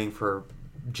 and I'm waiting for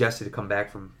Jesse to come back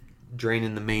from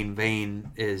draining the main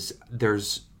vein, is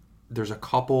there's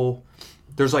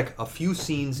like a few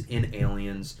scenes in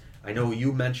Aliens. I know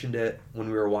you mentioned it when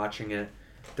we were watching it.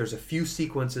 There's a few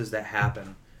sequences that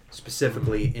happen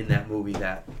specifically in that movie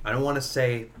that I don't want to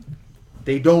say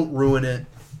they don't ruin it,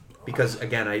 because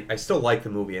again, I still like the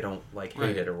movie. I don't like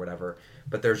hate it or whatever.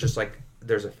 But there's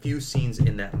a few scenes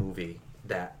in that movie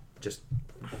that just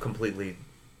completely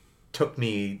took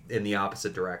me in the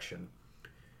opposite direction.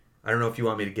 I don't know if you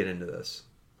want me to get into this.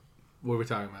 What are we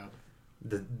talking about?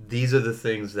 These are the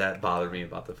things that bother me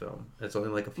about the film. It's only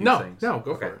like a few things. No,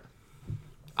 go for it.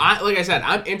 Like I said,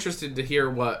 I'm interested to hear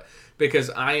because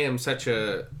I am such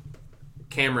a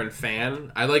Cameron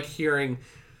fan. I like hearing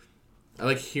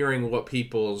what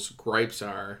people's gripes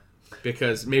are,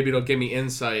 because maybe it'll give me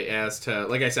insight as to,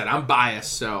 like I said, I'm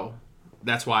biased, so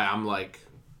that's why I'm like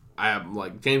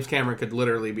James Cameron could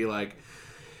literally be like,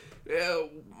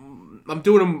 I'm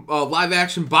doing a live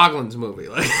action Boglins movie.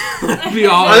 Like, be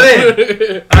all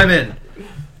I'm in.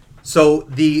 So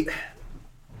the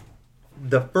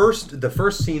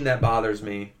first scene that bothers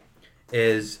me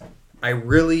is I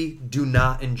really do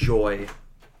not enjoy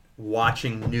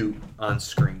watching Newt on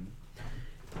screen.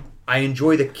 I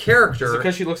enjoy the character. Is it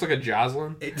because she looks like a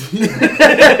Jocelyn? Fucking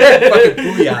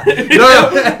Booyah. No.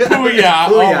 Booyah.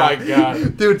 Oh my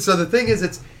god. Dude, so the thing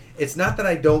is, it's not that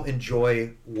I don't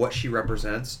enjoy what she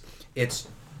represents. It's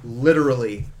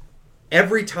literally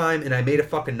every time, and I made a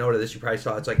fucking note of this, you probably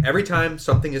saw it. It's like every time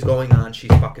something is going on, she's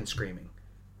fucking screaming.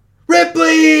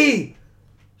 Ripley!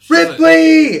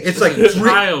 Ripley! It's like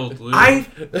child, Luke.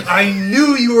 I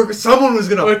knew someone was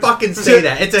gonna fucking say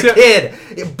that. It's a kid.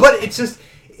 But it's just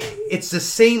it's the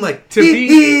same like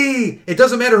it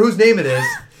doesn't matter whose name it is.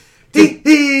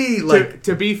 Like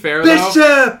to be fair Bishop!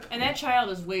 though. And that child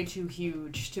is way too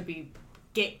huge to be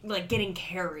getting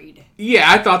carried. Yeah,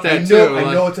 I thought that too. too.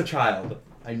 I know it's a child.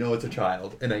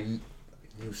 And I knew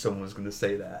someone was gonna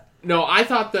say that. No, I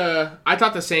thought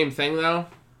the same thing though.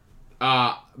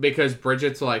 Because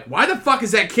Bridget's like, why the fuck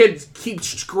is that kid keep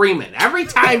screaming? Every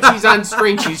time she's on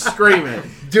screen, she's screaming.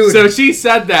 Dude. So she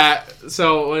said that.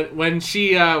 So when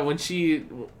she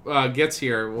gets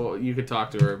here, well, you could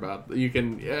talk to her about. You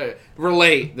can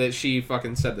relate that she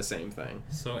fucking said the same thing.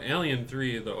 So Alien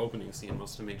 3, the opening scene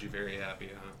must have made you very happy,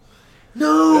 huh?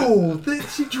 No,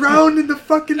 she drowned in the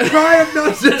fucking triumph.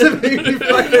 No, to make me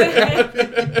fucking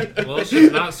happy. Well,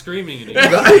 she's not screaming anymore.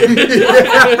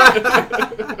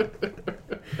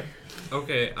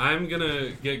 Okay, I'm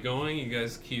gonna get going. You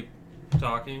guys keep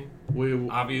talking.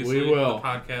 Obviously, we will. The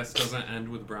podcast doesn't end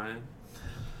with Brian.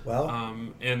 Well,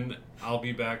 and I'll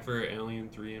be back for Alien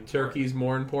 3 and 4. Turkey's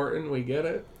more important. We get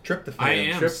it. tryptophan. I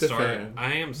am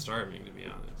Tryptophan. starving, to be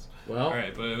honest. Well, all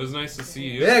right, but it was nice to see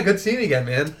you. Yeah, good seeing you again,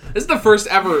 man. This is the first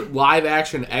ever live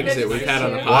action exit we've had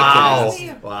on the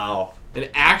podcast. Wow. An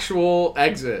actual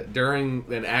exit during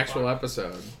an actual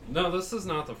episode. No, this is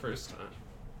not the first time.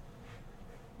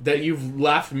 That you've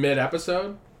left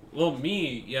mid-episode? Well,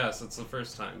 me, yes, it's the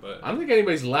first time, but I don't think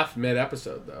anybody's left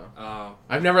mid-episode, though. uh,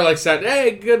 I've never, said,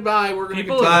 hey, goodbye, we're going to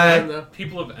people continue. have,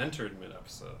 people have entered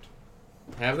mid-episode.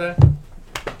 Have they?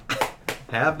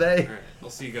 Have they? All right, I'll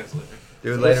see you guys later.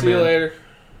 Dude, So later, we'll see you man. later.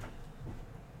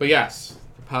 But yes,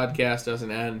 the podcast doesn't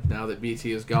end now that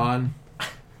BT is gone.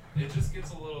 It just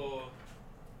gets a little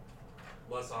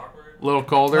less awkward. A little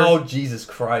colder. Oh, Jesus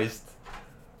Christ.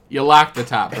 You locked the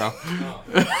top, bro. Oh.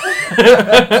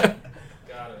 Got it.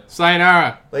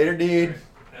 Sayonara. Later, dude.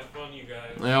 Have fun, you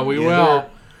guys. Yeah, we Yes, will.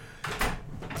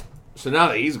 So now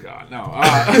that he's gone, no.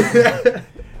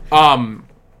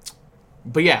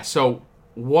 But yeah, so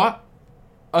what,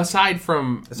 aside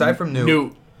from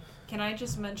Newt. Can I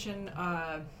just mention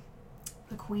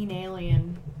the Queen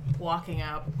Alien walking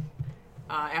up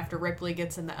after Ripley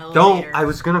gets in the elevator? I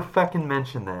was gonna fucking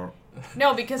mention that.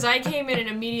 No, because I came in and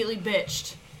immediately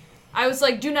bitched. I was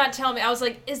like, do not tell me. I was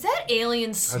like, is that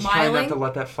alien smiling? I was trying not to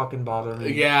let that fucking bother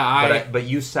me. Yeah, But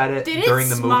you said it Did during it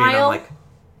the movie, and I'm smile? like...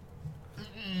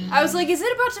 I was like, is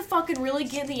it about to fucking really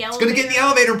get in the elevator? It's gonna get in the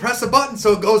elevator and press a button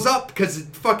so it goes up, because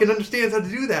it fucking understands how to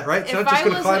do that, right? It's not just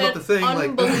gonna climb up the thing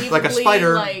like a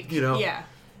spider, Yeah.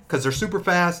 Because they're super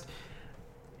fast.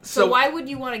 So why would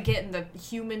you want to get in the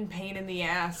human pain in the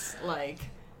ass,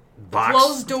 Box,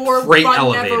 closed door, freight button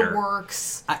elevator. never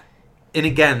works? And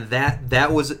again,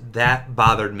 that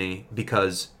bothered me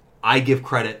because I give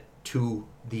credit to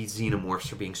these xenomorphs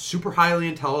for being super highly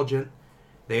intelligent.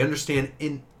 They understand,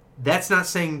 that's not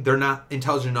saying they're not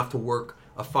intelligent enough to work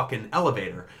a fucking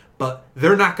elevator, but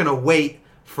they're not going to wait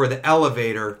for the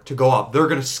elevator to go up. They're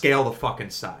going to scale the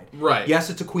fucking side. Right. Yes,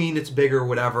 it's a queen, it's bigger,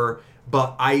 whatever,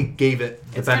 but I gave it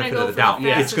the benefit of the doubt.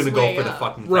 It's going to go for the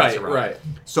fucking fast route. Right.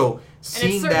 So, And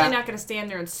seeing it's certainly that, not going to stand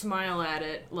there and smile at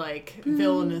it,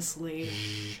 villainously.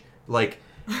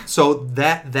 so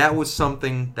that was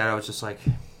something that I was just like,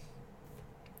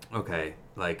 okay,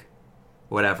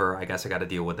 whatever, I guess I got to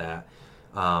deal with that.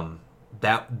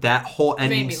 That whole It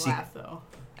ending made me laugh, though.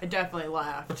 I definitely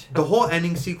laughed. the whole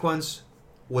ending sequence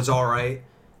was all right.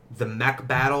 The mech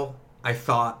battle, I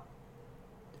thought,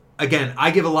 again,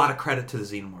 I give a lot of credit to the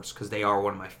Xenomorphs because they are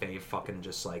one of my fave fucking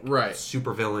just right.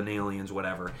 super villain aliens,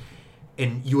 whatever.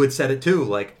 And you had said it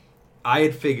too, I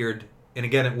had figured, and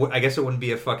again, I guess it wouldn't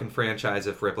be a fucking franchise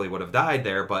if Ripley would have died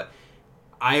there, but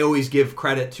I always give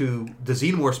credit to the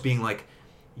Xenomorphs being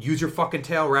use your fucking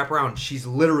tail, wrap around. She's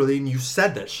literally, and you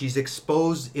said that, she's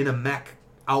exposed in a mech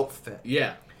outfit.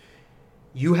 Yeah.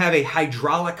 You have a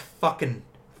hydraulic fucking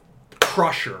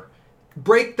crusher.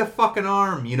 Break the fucking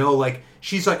arm,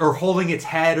 she's or holding its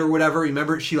head or whatever.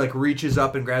 Remember, she reaches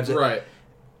up and grabs it. Right.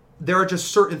 there are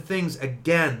just certain things,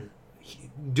 again,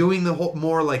 doing the whole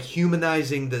more like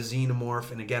humanizing the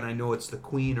xenomorph, and again, I know it's the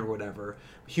queen or whatever,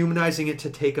 humanizing it to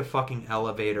take a fucking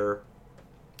elevator.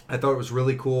 I thought it was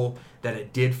really cool that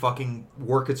it did fucking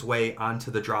work its way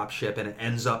onto the dropship and it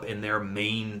ends up in their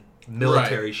main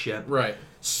military ship. Right.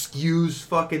 Skews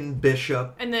fucking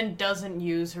Bishop. And then doesn't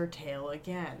use her tail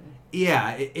again.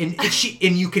 Yeah,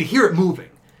 and you can hear it moving.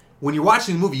 When you're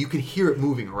watching the movie, you can hear it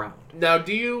moving around. Now,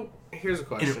 here's a And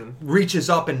question. it reaches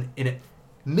up and it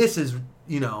misses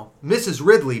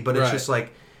Ridley, but it's Right. just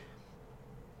like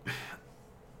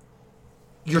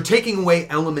you're taking away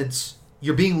elements.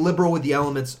 You're being liberal with the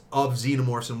elements of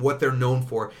xenomorphs and what they're known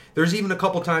for. There's even a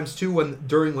couple times too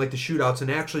during like the shootouts, and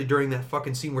actually during that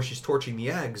fucking scene where she's torching the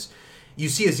eggs, you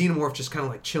see a xenomorph just kind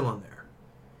of like chilling there.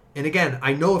 And again,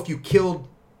 I know if you killed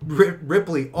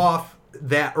Ripley off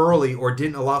that early or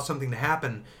didn't allow something to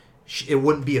happen, it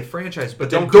wouldn't be a franchise. But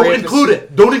don't include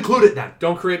it. Don't include it then.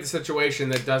 Don't create the situation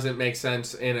that doesn't make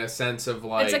sense in a sense of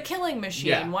like... It's a killing machine.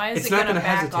 Yeah. Why is It's it not going to gonna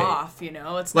back hesitate. off? You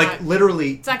know, it's Like not.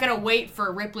 literally. It's not going to wait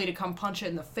for Ripley to come punch it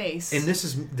in the face. And this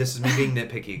is me being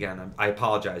nitpicky again. I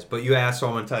apologize, but you asked, so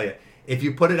I'm gonna tell you. If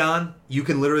you put it on, you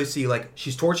can literally see like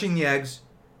she's torching the eggs.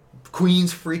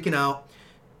 Queen's freaking out.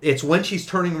 It's when she's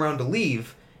turning around to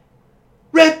leave.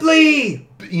 Ripley,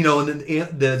 you know, and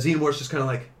then the xenomorph's just kind of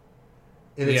like,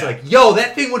 and it's Yeah. like, yo,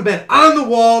 that thing would have been on the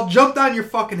wall, jumped on your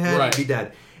fucking head, Right. and be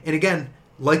dead. And again,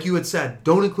 like you had said,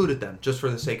 don't include it then, just for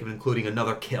the sake of including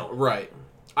another kill. Right.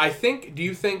 Do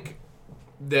you think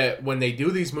that when they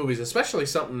do these movies, especially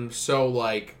something so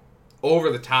like over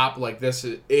the top like this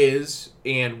is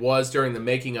and was during the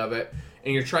making of it,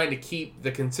 and you're trying to keep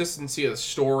the consistency of the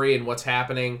story and what's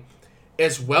happening,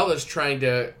 as well as trying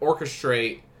to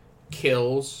orchestrate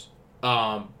kills,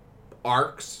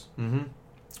 arcs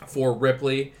for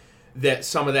Ripley, that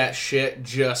some of that shit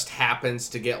just happens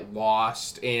to get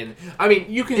lost in. I mean,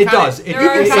 you can. It does. there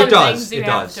are some does. things you It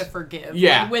have does. to forgive.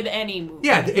 Yeah. With any movie.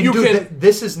 Yeah, and You dude, can-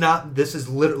 this is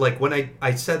literally like when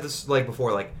I said this like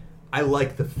before, like I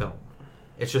like the film.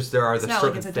 It's just there are It's the not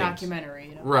certain like it's a things. documentary.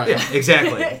 You know? Right. Yeah,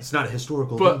 exactly. It's not a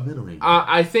historical But documentary.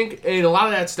 I think in a lot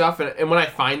of that stuff, and when I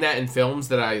find that in films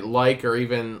that I like or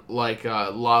even like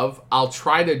love, I'll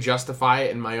try to justify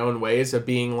it in my own ways of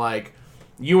being like,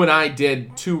 you and I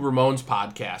did 2 Ramones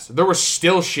podcasts. There was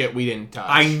still shit we didn't touch.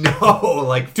 I know,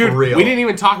 like Dude, for real. we didn't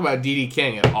even talk about D.D.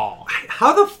 King at all.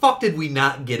 How the fuck did we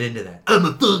not get into that? I'm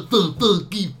a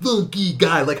funky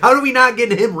guy. Like, how did we not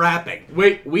get into him rapping?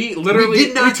 Wait, we literally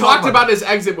did not we talk talked about about his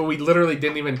exit, but we literally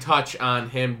didn't even touch on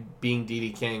him being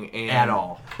D.D. King and At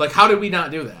all. Like, how did we not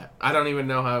do that? I don't even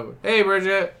know how. Hey,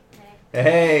 Bridget,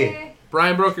 Hey.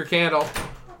 Brian broke your candle.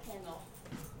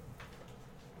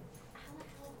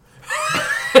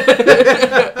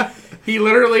 He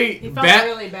literally He felt bet.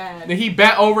 really bad. He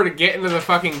bet over to get into the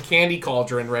fucking candy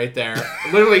cauldron right there.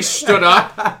 Literally stood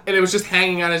up, and it was just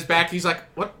hanging on his back. He's like,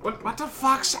 "What the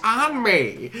fuck's on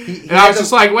me?" And I was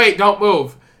just like, "Wait, don't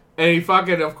move." And he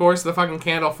fucking, of course, the fucking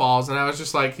candle falls, and I was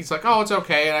just like, he's like, "Oh, it's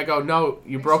okay." And I go, "No,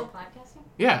 you broke."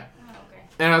 Yeah. Oh, okay.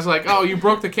 And I was like, "Oh, you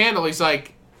broke the candle." He's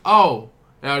like, "Oh."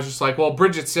 And I was just like, "Well,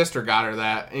 Bridget's sister got her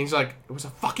that." And he's like, "It was a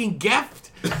fucking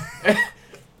gift."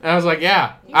 And I was like,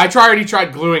 "Yeah." I already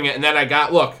tried gluing it, and then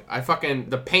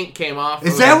the paint came off.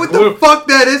 Is that what the fuck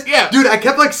that is? Yeah. Dude, I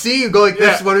kept like seeing you go like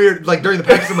this Yeah. when we were like during the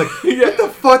practice. I'm like, what the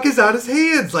fuck is on his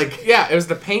hands? Like, Yeah, it was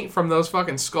the paint from those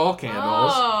fucking skull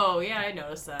candles. Oh, yeah, I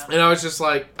noticed that. And I was just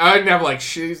like, I didn't have like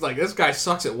shit. He's like, this guy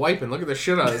sucks at wiping. Look at the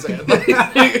shit on his hand.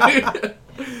 I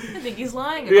think he's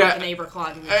lying about Yeah. the neighbor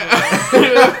clogging the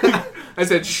toilet. I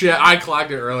said shit. I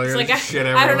clogged it earlier. It's like, There's shit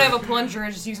I don't everywhere. have a plunger,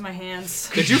 I just use my hands.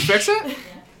 Did you fix it?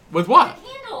 With what?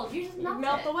 Candle. You just melt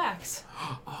Melt it. the wax.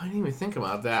 Oh, I didn't even think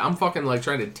about that. I'm fucking like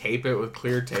trying to tape it with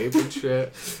clear tape and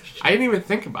shit. I didn't even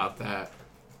think about that.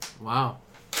 Wow.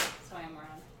 That's why I'm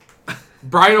around.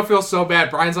 Brian will feel so bad.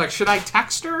 Brian's like, should I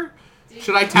text her?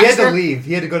 Should I he had text to her? leave.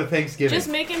 He had to go to Thanksgiving. Just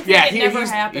make him think Yeah, it never he's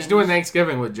happened. doing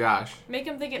Thanksgiving with Josh. Make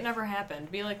him think it never happened.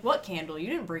 Be like, what candle? You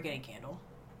didn't break any candle.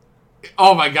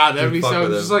 Oh my god, that'd be Fuck so.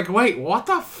 with Just him. like, wait, what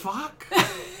the fuck?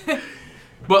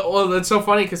 But well, that's so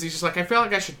funny because he's just like, I feel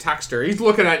like I should text her. He's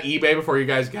looking on eBay before you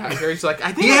guys got here. He's like,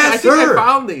 I think I sir.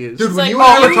 found these. Dude, It's when like, you and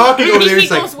I were oh, talking over there, he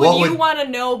it's like, goes, when what you would... want to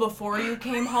know before you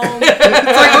came home. It's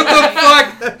like,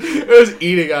 what the fuck? It was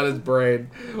eating on his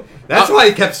brain. That's why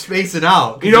he kept spacing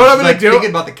out. You know what I'm He's, gonna like, do? Thinking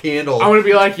about the candle. I'm gonna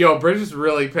be like, yo, Bridge is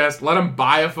really pissed. Let him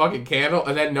buy a fucking candle,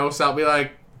 and then no sell be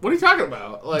like, what are you talking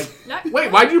about? Like, Not-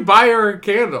 wait, why'd you buy her a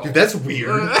candle? Dude, that's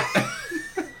weird.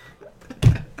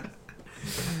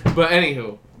 But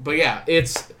anywho, but yeah,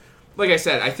 it's like I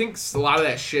said, I think a lot of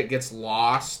that shit gets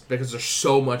lost because there's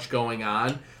so much going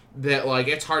on that, like,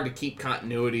 it's hard to keep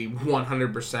continuity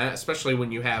 100%, especially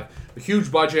when you have a huge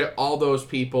budget, all those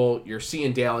people, you're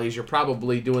seeing dailies, you're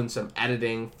probably doing some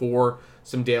editing for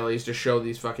some dailies to show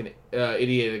these fucking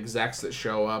idiot execs that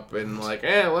show up and, like,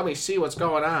 let me see what's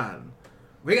going on.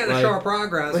 We got to show our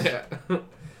progress.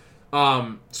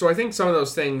 So I think some of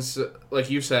those things, like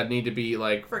you said, need to be,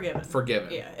 like, forgiven.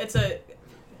 Yeah,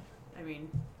 I mean,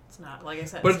 it's not, like I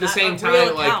said, but it's at the not same a time,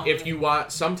 real like, account. if you watch,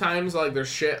 sometimes, like, there's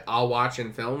shit I'll watch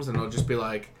in films and it'll just be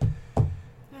like,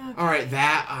 alright,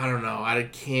 that, I don't know, I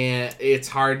can't, it's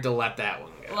hard to let that one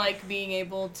go. Like being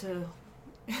able to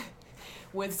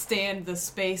withstand the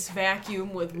space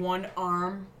vacuum with one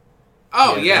arm.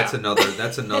 Oh, yeah.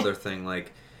 That's another thing,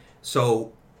 like,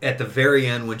 so, at the very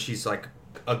end when she's, like,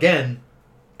 again,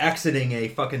 exiting a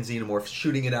fucking xenomorph,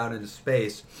 shooting it out into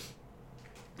space,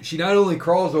 she not only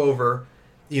crawls over,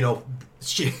 you know,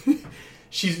 she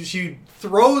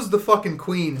throws the fucking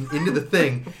queen into the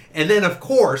thing, and then of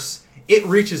course it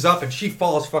reaches up and she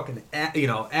falls fucking,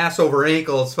 ass over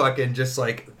ankles, fucking just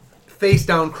like face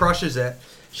down, crushes it.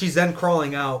 She's then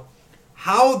crawling out.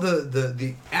 How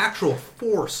the actual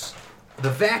force, the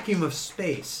vacuum of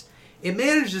space, it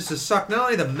manages to suck not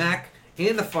only the mech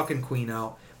and the fucking queen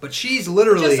out, but she's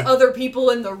literally Just other people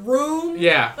in the room.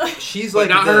 Yeah. She's But like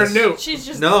not this. her and Newt. She's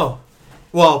just No.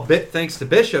 Well, thanks to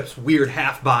Bishop's weird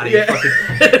half body. Yeah. Fucking...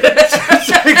 I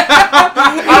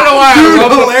don't know why. Dude, I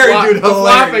love hilarious, dude, the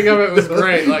flopping hilarious. of it was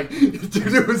great. Like,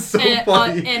 Dude, it was so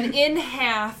funny. an in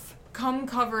half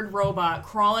cum-covered robot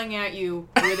crawling at you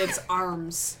with its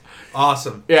arms.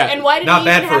 Awesome. yeah. And why did Not he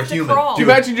bad even for a have to human. crawl? Do you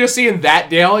imagine just seeing that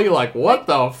daily? You're like, what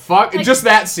the fuck? like- Just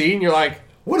that scene, you're like,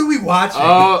 What are we watching?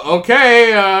 okay,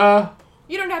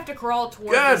 You don't have to crawl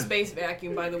towards Good. the space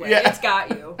vacuum, by the way. Yeah. It's got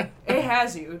you. It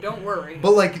has you. Don't worry.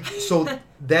 But like, so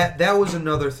that was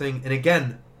another thing. And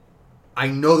again, I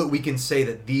know that we can say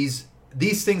that these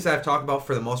things that I've talked about,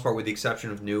 for the most part, with the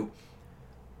exception of Newt,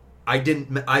 I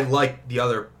like the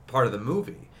other part of the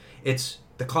movie. It's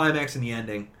the climax and the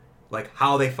ending, like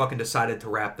how they fucking decided to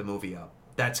wrap the movie up.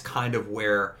 That's kind of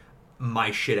where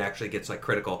my shit actually gets like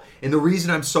critical. And the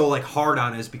reason I'm so like hard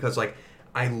on it is because like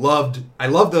I love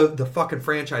the fucking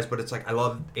franchise, but it's like I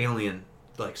love Alien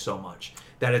like so much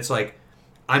that it's like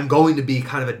I'm going to be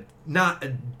kind of not a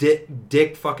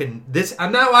dick fucking this.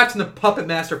 I'm not watching the Puppet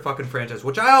Master fucking franchise,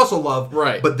 which I also love.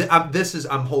 Right. But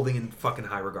I'm holding in fucking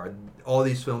high regard. All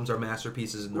these films are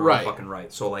masterpieces in their Right. own fucking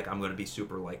right. So like I'm going to be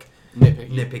super like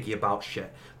nitpicky. about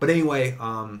shit. But anyway,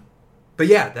 but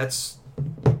yeah, that's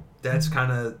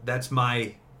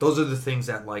my. Those are the things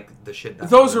that like the shit.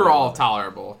 Those are all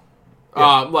tolerable.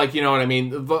 Yeah. Like, you know what I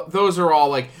mean? Those are all,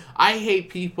 like, I hate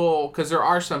people, because there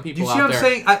are some people out there. Do you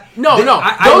see what I'm saying? No.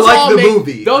 I like the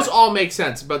movie. Those all make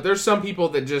sense, but there's some people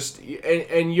that just,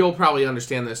 and you'll probably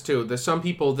understand this too, there's some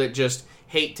people that just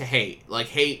hate to hate. Like,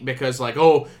 hate because, like,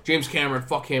 oh, James Cameron,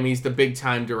 fuck him, he's the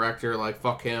big-time director, like,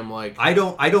 fuck him, like... I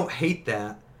don't hate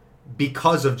that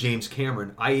because of James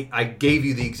Cameron. I gave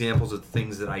you the examples of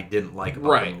things that I didn't like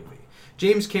about the movie.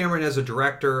 James Cameron as a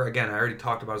director, again, I already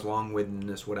talked about his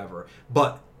long-windedness, whatever.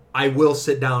 But I will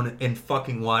sit down and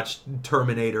fucking watch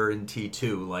Terminator and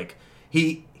T2. Like,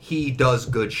 he does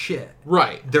good shit.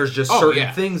 Right. There's just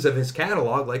certain things of his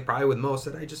catalog, like probably with most,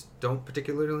 that I just don't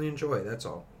particularly enjoy. That's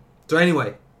all. So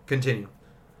anyway, continue.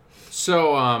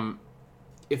 So,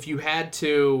 if you had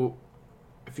to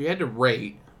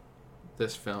rate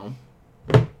this film,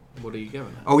 what are you giving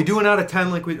it? Are we doing out of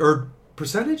 10 like we... or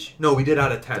percentage? No, we did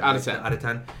out of 10. Out of 10. Out of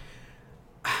 10.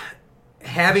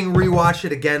 Having rewatched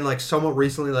it again, like somewhat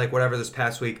recently, like whatever this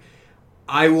past week,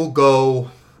 I'll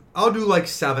do like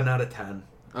 7 out of 10.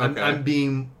 Okay. I'm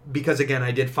being, because again,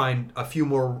 I did find a few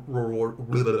more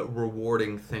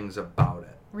rewarding things about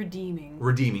it.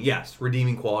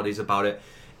 Redeeming qualities about it.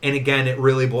 And again, it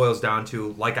really boils down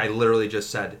to, like I literally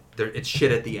just said, it's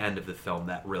shit at the end of the film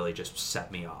that really just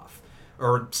set me off.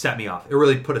 It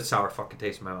really put a sour fucking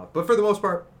taste in my mouth. But for the most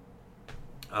part,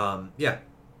 yeah.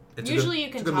 Usually you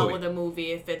can tell movie. with a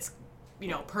movie if it's,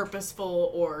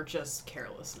 purposeful or just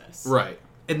carelessness. Right.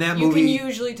 In that You movie, can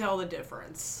usually tell the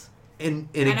difference. and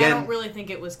And again, I don't really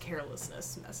think it was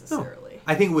carelessness necessarily.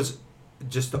 I think it was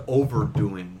just the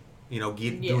overdoing.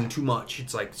 Doing too much.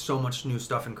 It's like so much new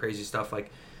stuff and crazy stuff. Like,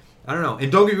 I don't know.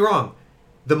 And don't get me wrong,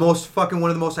 one of the most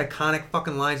iconic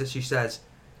fucking lines that she says,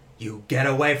 "You get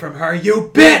away from her,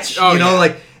 you bitch!" Oh,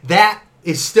 like that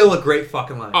is still a great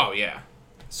fucking line. Oh, yeah.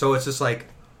 So it's just like,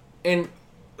 and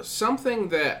something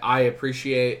that I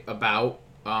appreciate about,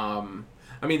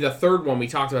 the third one, we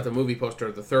talked about the movie poster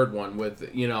of the third one with, the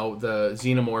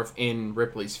xenomorph in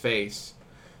Ripley's face.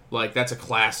 Like, that's a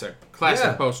classic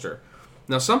Yeah. poster.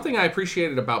 Now, something I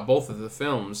appreciated about both of the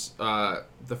films,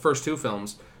 the first two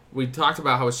films, we talked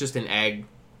about how it's just an egg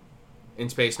in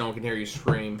space, no one can hear you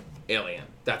scream, alien.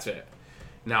 That's it.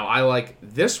 Now, I like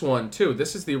this one, too.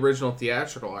 This is the original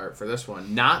theatrical art for this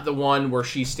one. Not the one where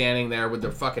she's standing there with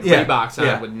the fucking Reeboks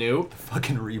on with Newt.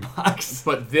 Fucking Reeboks.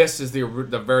 But this is the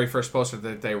very first poster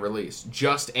that they released.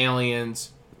 Just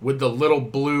aliens with the little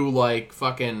blue, like,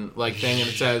 fucking, like, thing, and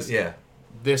it says,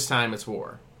 this time it's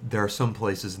war. There are some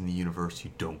places in the universe you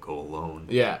don't go alone.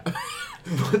 Yeah.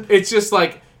 It's just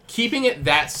like keeping it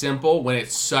that simple when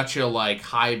it's such a like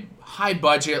high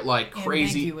budget, like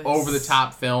crazy Ambiguous. over the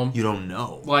top film. You don't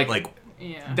know. Like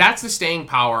Yeah. that's the staying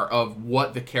power of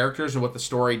what the characters and what the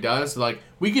story does. Like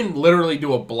we can literally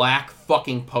do a black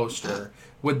fucking poster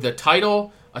with the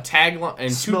title, a tagline,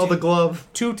 and smell the glove.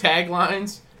 2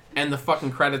 taglines, and the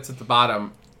fucking credits at the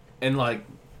bottom, and like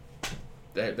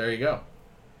there you go.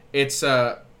 It's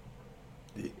a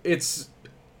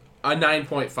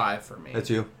 9.5 for me. That's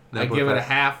you. I give it a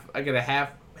half. I get a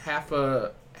half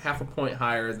a point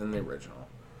higher than the original.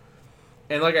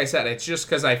 And like I said, it's just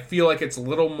because I feel like it's a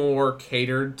little more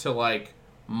catered to like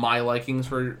my likings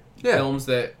for films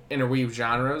that interweave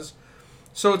genres.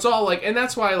 So it's all like, and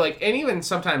that's why like, and even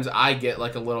sometimes I get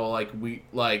like a little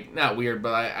like not weird,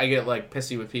 but I get like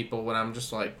pissy with people when I'm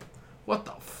just like, what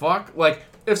the fuck? Like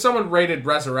if someone rated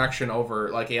Resurrection over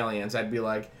like Aliens, I'd be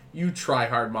like, you try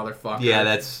hard motherfucker. Yeah,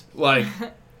 that's like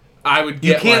I would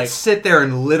get. You can't like, sit there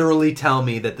and literally tell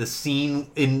me that the scene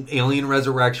in Alien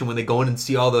Resurrection when they go in and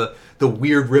see all the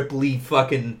weird Ripley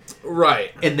fucking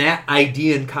right, and that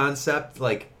idea and concept,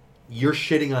 like you're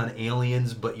shitting on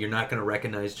aliens, but you're not going to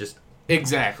recognize just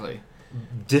exactly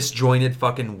disjointed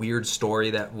fucking weird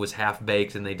story that was half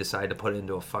baked and they decide to put it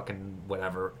into a fucking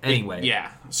whatever. Anyway,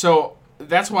 yeah. So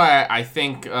that's why I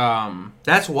think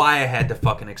that's why I had to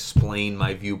fucking explain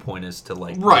my viewpoint as to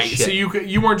like right. shit. So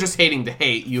you weren't just hating to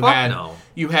hate. You Fuck had no.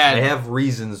 You had I have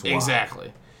reasons why.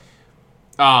 exactly.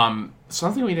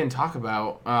 Something we didn't talk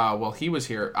about while he was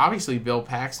here. Obviously, Bill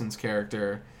Paxton's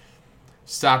character.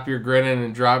 Stop your grinning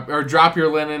and drop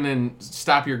your linen and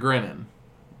stop your grinning.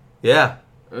 Yeah.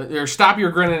 Or stop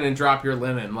your grinning and drop your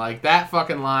linen. Like that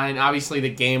fucking line. Obviously, the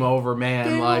game over man.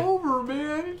 Game like over,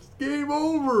 man. It's game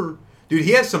over. Dude,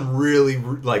 he has some really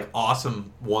like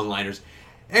awesome one-liners.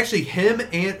 Actually, him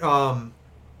and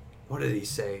what did he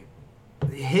say?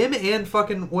 Him and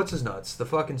fucking what's his nuts? The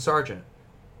fucking sergeant.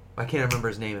 I can't remember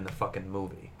his name in the fucking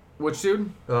movie. which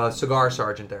dude? Cigar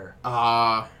sergeant there.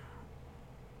 I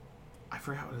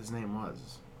forgot what his name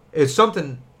was. It's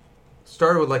something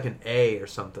started with like an A or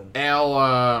something.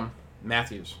 Al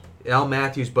Matthews. Al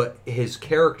Matthews, but his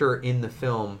character in the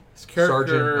film,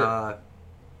 Sergeant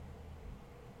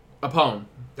Apone.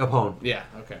 Yeah.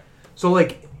 Okay. So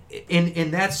like,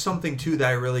 and that's something too that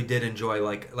I really did enjoy.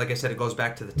 Like I said, it goes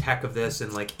back to the tech of this,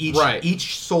 and like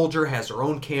each soldier has their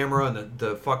own camera, and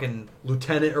the fucking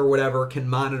lieutenant or whatever can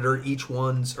monitor each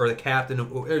one's, or the captain.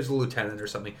 There's a lieutenant or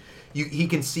something. He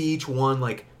can see each one.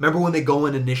 Like, remember when they go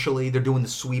in initially, they're doing the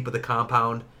sweep of the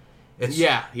compound. It's,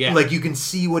 yeah. Like you can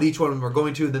see what each one of them are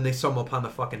going to, then they stumble upon the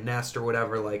fucking nest or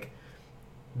whatever. Like,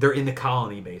 they're in the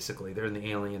colony basically. They're in the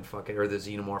alien fucking or the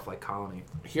xenomorph like colony.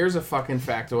 Here's a fucking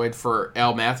factoid for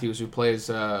Al Matthews, who plays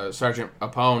Sergeant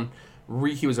Apone.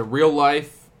 He was a real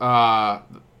life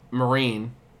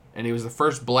Marine, and he was the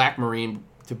first black Marine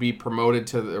to be promoted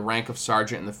to the rank of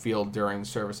sergeant in the field during the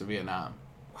service of Vietnam.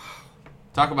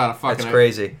 Talk about a fucking... That's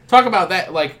crazy. Talk about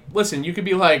that. Like, listen, you could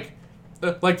be like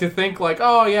to think like,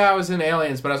 oh yeah, I was in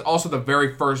Aliens, but I was also the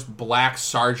very first black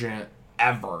sergeant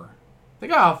ever.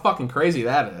 Think how fucking crazy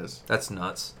that is. That's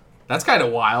nuts. That's kind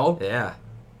of wild. Yeah.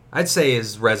 I'd say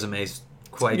his resume's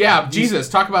quite... Yeah, Jesus,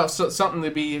 talk about something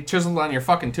to be chiseled on your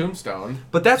fucking tombstone.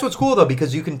 But that's what's cool, though,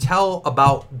 because you can tell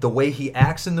about the way he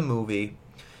acts in the movie.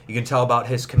 You can tell about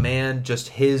his command, just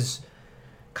his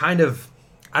kind of,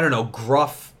 I don't know,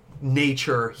 gruff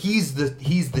nature. He's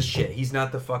the shit. He's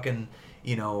not the fucking,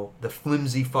 the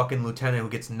flimsy fucking lieutenant who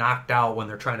gets knocked out when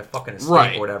they're trying to fucking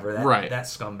escape or whatever. That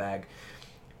scumbag.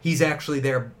 He's actually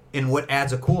there, and what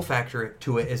adds a cool factor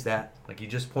to it is that, like you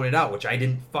just pointed out, which I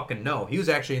didn't fucking know, he was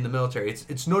actually in the military.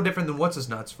 It's no different than what's his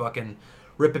nuts, fucking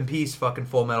Rip in Peace, fucking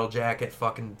Full Metal Jacket,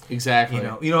 fucking exactly. You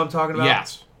know what I'm talking about?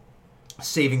 Yes.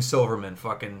 Saving Silverman,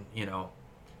 fucking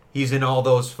he's in all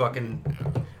those fucking.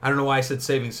 I don't know why I said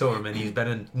Saving Silverman. He's been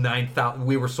in 9,000.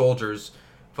 We Were Soldiers.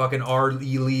 Fucking R.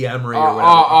 Lee Emery or whatever.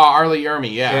 Arlie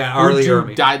Ermy, yeah. Yeah, Arlie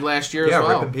Ermy. Died last year as well.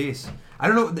 Yeah, Rip in Peace. I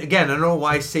don't know. Again, I don't know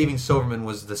why Saving Silverman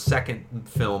was the second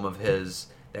film of his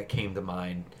that came to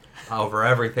mind over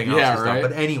everything else. Yeah, right.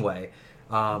 But anyway,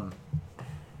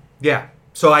 yeah,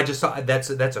 So I just thought that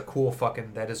is a cool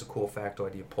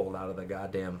factoid you pulled out of the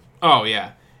goddamn. Oh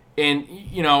yeah, and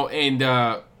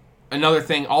another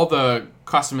thing, all the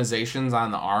customizations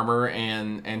on the armor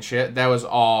and shit, that was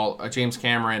all James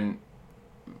Cameron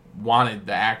wanted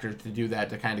the actors to do that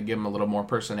to kind of give him a little more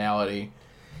personality.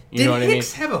 You know what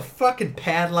Hicks I mean? have a fucking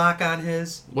padlock on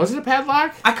his? Was it a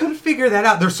padlock? I couldn't figure that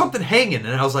out. There's something hanging, and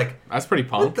I was like, That's pretty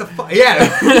what punk. the fuck? Yeah.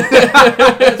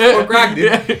 That's punk rock,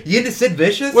 dude. Yeah. You into Sid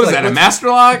Vicious? What is that, a master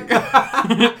lock?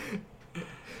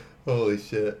 Holy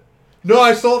shit. No,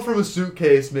 I stole it from a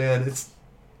suitcase, man.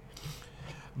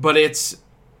 But it's,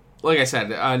 like I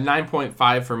said,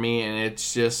 9.5 for me, and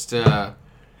it's just... About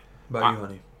you,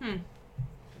 honey.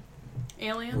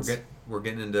 Aliens? We're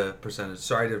getting into percentage.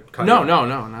 Sorry to cut No, you. not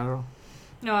at all.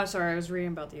 No, I'm sorry. I was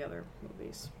reading about the other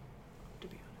movies, to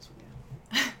be honest with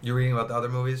you. You're reading about the other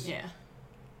movies? Yeah.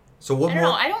 So what I don't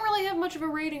more? know. I don't really have much of a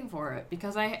rating for it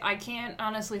because I can't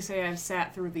honestly say I've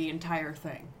sat through the entire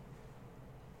thing.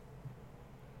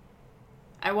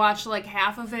 I watched like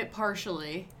half of it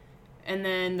partially, and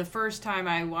then the first time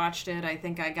I watched it, I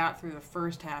think I got through the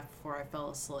first half before I fell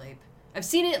asleep. I've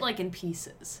seen it like in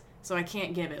pieces, so I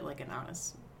can't give it like an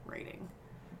honest rating.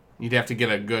 You'd have to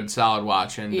get a good solid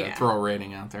watch and Yeah. throw a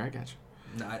rating out there. I got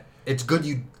you. It's good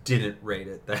you didn't rate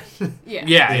it then. Yeah.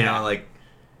 Yeah, You know, like,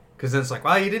 because then it's like,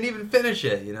 well, you didn't even finish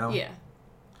it, you know? Yeah.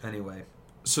 Anyway.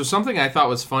 So something I thought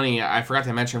was funny, I forgot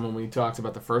to mention when we talked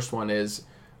about the first one, is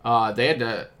they had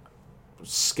to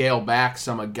scale back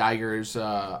some of Geiger's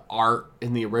art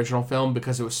in the original film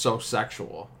because it was so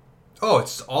sexual. Oh,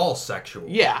 it's all sexual.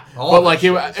 Yeah, All but the like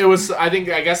shit. it was. I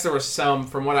guess there was some,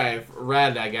 from what I've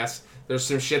read, I guess there's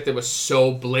some shit that was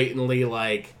so blatantly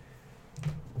like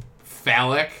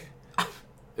phallic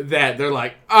that they're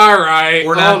like, all right,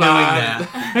 We're not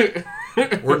hold doing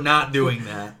that. We're not doing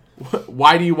that.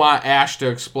 Why do you want Ash to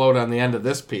explode on the end of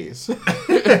this piece?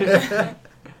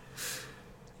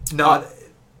 No,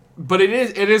 But it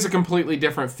is a completely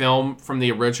different film from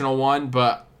the original one,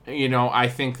 but you know, I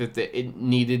think that it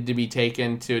needed to be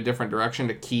taken to a different direction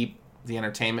to keep the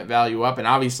entertainment value up, and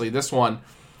obviously this one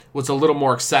was a little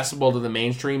more accessible to the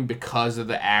mainstream because of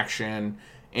the action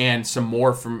and some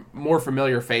more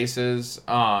familiar faces.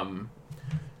 And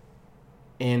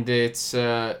it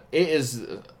is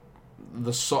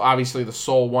obviously the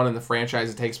sole one in the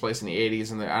franchise that takes place in the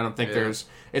 80s, and I don't think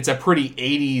it's a pretty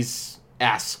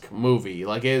 80s-esque movie.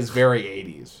 Like, it is very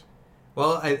 80s.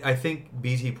 well, I think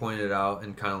BT pointed out,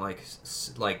 and kind of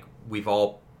like we've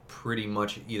all pretty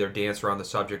much either danced around the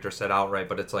subject or said outright,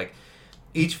 but it's like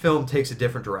each film takes a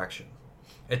different direction.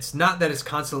 It's not that it's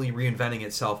constantly reinventing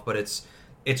itself, but it's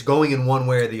going in one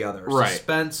way or the other. Right.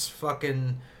 Suspense,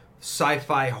 fucking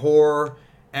sci-fi, horror,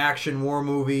 action, war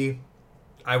movie.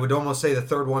 I would almost say the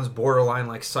third one's borderline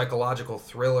like psychological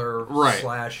thriller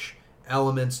 /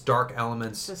 elements, dark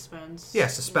elements. Suspense. Yeah,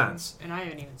 suspense. And I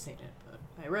haven't even seen it, but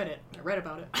I read it. I read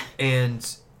about it.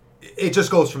 And it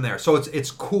just goes from there. So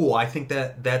it's cool. I think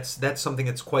that's something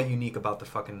that's quite unique about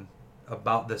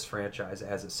this franchise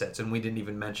as it sits. And we didn't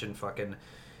even mention fucking,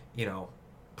 you know,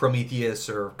 Prometheus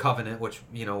or Covenant, which,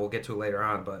 you know, we'll get to later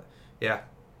on. But yeah.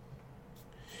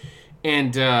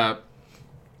 And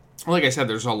like I said,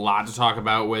 there's a lot to talk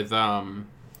about with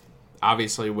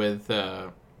obviously with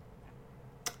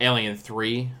Alien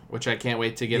 3, which I can't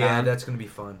wait to get on. Yeah, that's going to be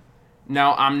fun.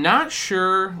 Now, I'm not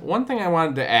sure. One thing I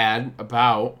wanted to add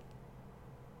about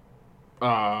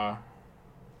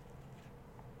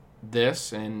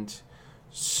this, and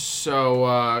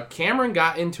so Cameron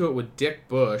got into it with Dick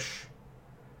Bush,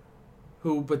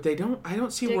 but I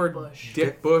don't see Dick where Bush.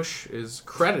 Dick Bush is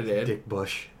credited. Dick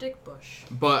Bush. Dick Bush.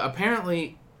 But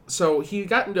apparently, so he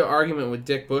got into an argument with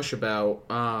Dick Bush about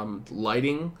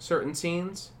lighting certain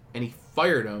scenes, and he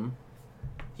fired him.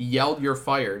 He yelled, "You're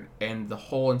fired," and the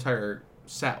whole entire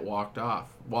set walked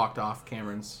off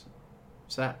Cameron's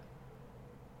set.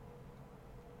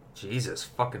 Jesus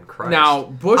fucking Christ. Now,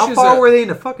 Bush How is far were they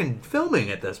into fucking filming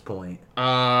at this point?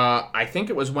 I think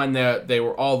it was when they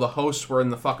were all the hosts were in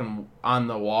the fucking on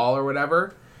the wall or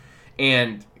whatever,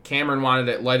 and Cameron wanted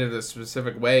it lighted a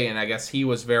specific way, and I guess he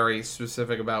was very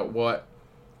specific about what.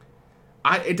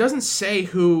 It doesn't say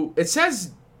who. It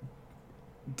says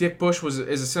Dick Bush is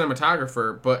a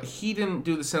cinematographer, but he didn't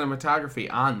do the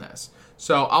cinematography on this.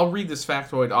 So I'll read this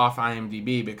factoid off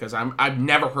IMDb because I've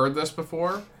never heard this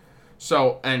before.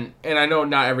 So and I know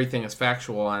not everything is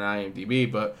factual on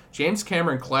IMDb, but James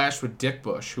Cameron clashed with Dick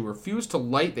Bush, who refused to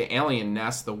light the alien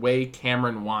nest the way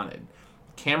Cameron wanted.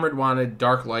 Cameron wanted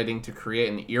dark lighting to create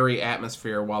an eerie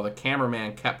atmosphere, while the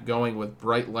cameraman kept going with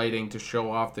bright lighting to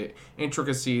show off the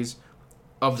intricacies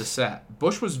of the set.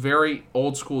 Bush was very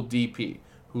old school DP,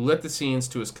 who lit the scenes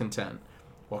to his content.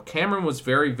 While Cameron was a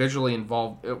very visually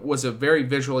involved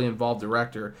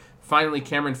director, finally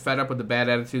Cameron, fed up with the bad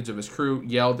attitudes of his crew,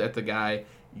 yelled at the guy,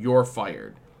 "You're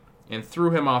fired," and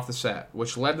threw him off the set,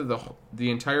 which led to the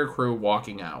entire crew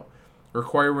walking out,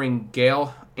 requiring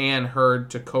Gale and Hurd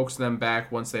to coax them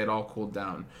back once they had all cooled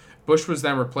down. Bush was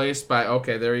then replaced by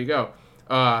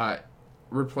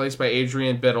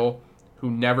Adrian Biddle, who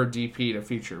never DP'd a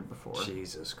feature before.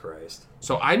 Jesus Christ.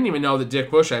 So I didn't even know that Dick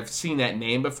Bush, I've seen that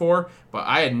name before, but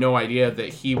I had no idea that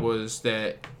he was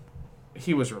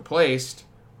replaced.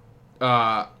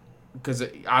 Because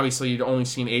obviously you'd only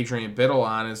seen Adrian Biddle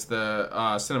on as the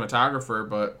cinematographer,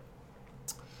 but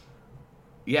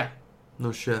yeah.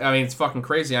 No shit. I mean, it's fucking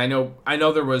crazy. I know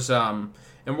there was, and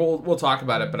we'll talk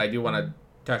about it, but I do want to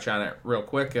touch on it real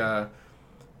quick. There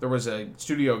was a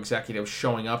studio executive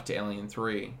showing up to Alien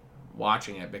 3,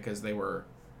 watching it, because they were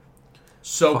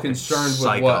so Fucking concerned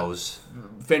psychos.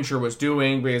 with what Fincher was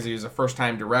doing, because he was a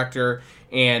first-time director,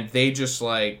 and they just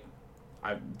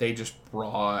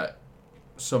brought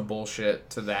some bullshit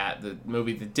to the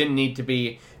movie that didn't need to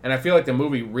be, and I feel like the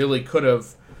movie really could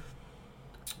have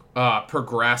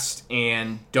progressed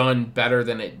and done better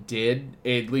than it did,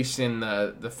 at least in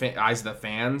the eyes of the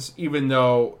fans, even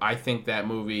though I think that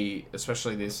movie,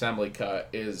 especially the assembly cut,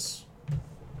 is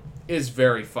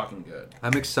very fucking good.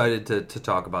 I'm excited to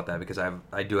talk about that because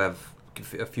I do have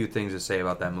a few things to say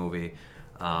about that movie.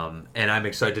 And I'm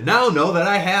excited to now know that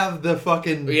I have the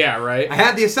fucking... Yeah, right? I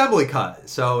had the assembly cut,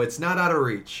 so it's not out of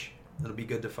reach. It'll be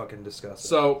good to fucking discuss it.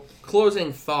 So,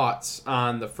 closing thoughts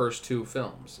on the first two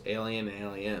films, Alien and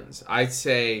Aliens. I'd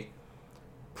say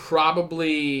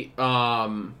probably two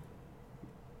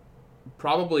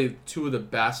of the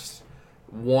best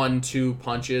 1-2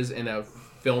 punches in a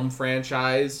film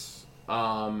franchise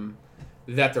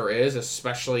that there is,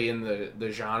 especially in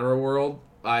the genre world.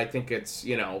 I think it's,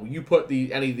 you put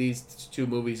any of these two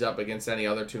movies up against any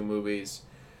other two movies,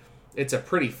 it's a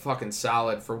pretty fucking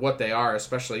solid for what they are.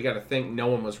 Especially, you got to think no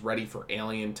one was ready for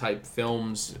Alien type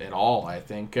films at all. I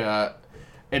think, at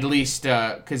least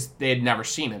because they had never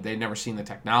seen it, they'd never seen the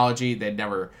technology, they'd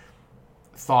never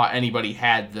thought anybody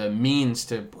had the means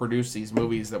to produce these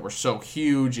movies that were so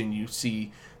huge, and you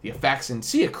see the effects and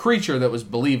see a creature that was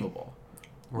believable.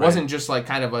 It wasn't just like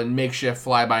kind of a makeshift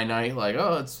fly-by-night, like,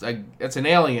 oh, it's an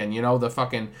alien, the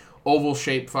fucking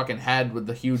oval-shaped fucking head with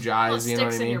the huge eyes, you know what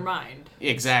I mean? Sticks in your mind.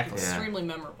 Exactly. It's extremely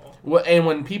memorable. Well, and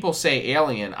when people say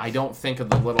alien, I don't think of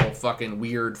the little fucking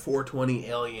weird 420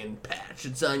 alien patch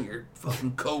that's on your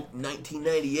fucking coat in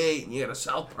 1998, and you got a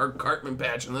South Park Cartman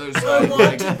patch on the other side. I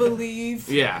want to believe.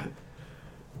 Yeah.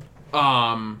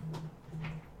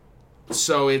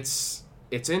 So it's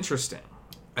interesting.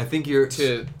 I think you're...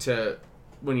 To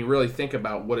when you really think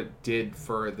about what it did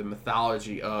for the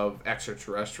mythology of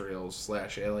extraterrestrials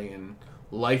 / alien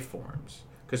life forms.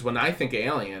 Because when I think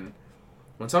alien,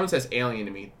 when someone says alien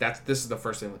to me, this is the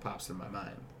first thing that pops into my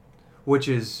mind. Which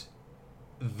is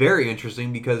very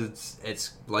interesting because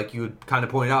it's like you had kind of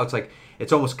pointed out,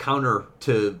 it's almost counter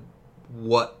to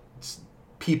what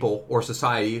people or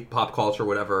society, pop culture,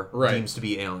 whatever, deems to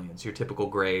be aliens. Your typical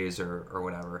grays or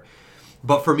whatever.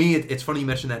 But for me, it's funny you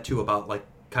mentioned that too about like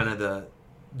kind of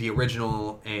the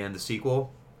original and the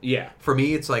sequel. Yeah. For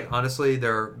me, it's like, honestly,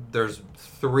 there's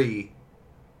 3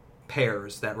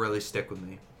 pairs that really stick with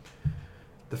me.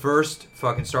 The first,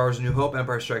 fucking Star Wars A New Hope,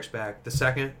 Empire Strikes Back. The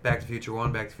second, Back to the Future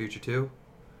 1, Back to the Future 2.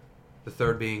 The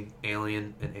third being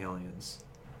Alien and Aliens.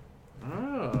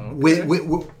 Oh, okay.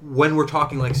 When we're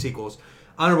talking like sequels.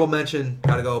 Honorable mention,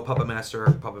 gotta go Puppet Master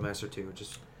 2.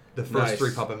 Just the first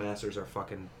 3 Puppet Masters are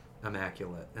fucking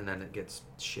immaculate, and then it gets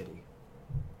shitty.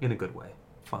 In a good way.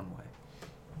 Fun way.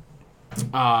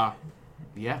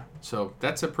 Yeah. So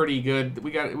that's a pretty good.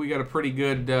 We got a pretty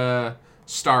good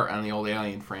start on the old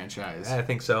Alien franchise. I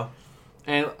think so.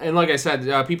 And like I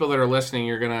said, people that are listening,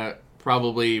 you're gonna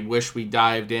probably wish we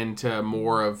dived into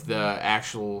more of the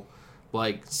actual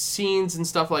like scenes and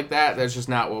stuff like that. That's just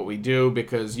not what we do,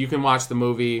 because you can watch the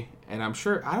movie, and I'm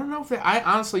sure I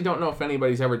honestly don't know if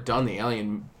anybody's ever done the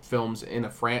Alien films in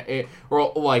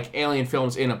or like Alien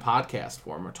films in a podcast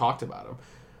form or talked about them.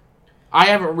 I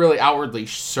haven't really outwardly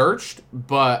searched,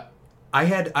 but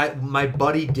my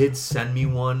buddy did send me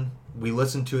one. We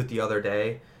listened to it the other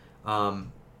day,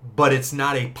 but it's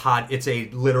not a pod. It's a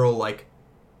literal like,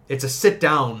 it's a sit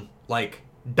down like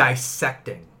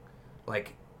dissecting,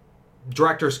 like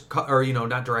director's cut, or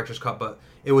not director's cut, but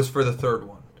it was for the third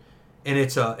one. And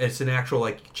it's an actual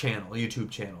like channel,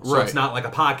 YouTube channel. So It's not like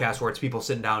a podcast where it's people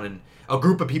sitting down and a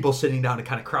group of people sitting down and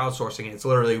kind of crowdsourcing it. It's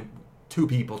literally two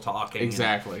people talking.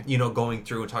 Exactly. And, you know, going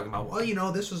through and talking about, well, you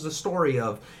know, this was the story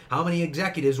of how many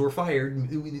executives were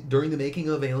fired during the making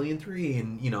of Alien 3.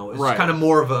 And, you know, it's kind of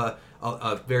more of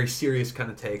a very serious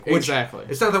kind of take. Which, exactly.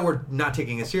 It's not that we're not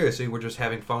taking it seriously. We're just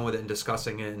having fun with it and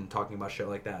discussing it and talking about shit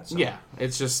like that. So. Yeah.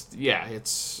 It's just,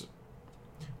 it's...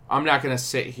 I'm not going to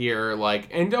sit here, like...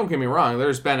 And don't get me wrong,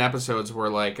 there's been episodes where,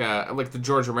 like the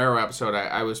George Romero episode,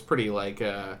 I was pretty, like...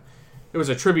 it was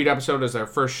a tribute episode as our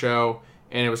first show,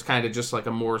 and it was kind of just, like,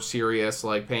 a more serious,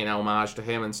 like, paying homage to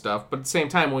him and stuff. But at the same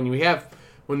time,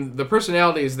 when the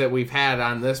personalities that we've had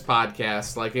on this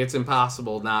podcast, like, it's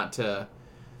impossible not to...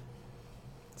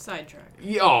 Sidetrack.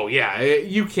 Oh, yeah.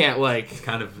 You can't, like... It's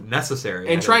kind of necessary.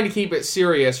 And trying to keep it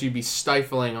serious, you'd be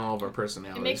stifling all of our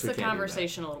personalities. It makes the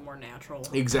conversation a little more natural.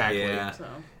 Exactly. Yeah. So.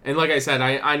 And like I said,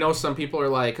 I know some people are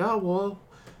like, oh, well,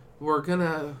 we're going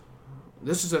to...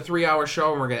 This is a 3-hour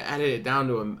show, and we're going to edit it down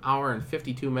to an hour and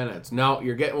 52 minutes. No,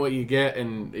 you're getting what you get,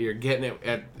 and you're getting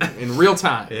it in real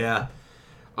time. Yeah.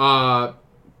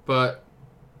 But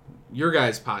your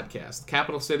guys' podcast,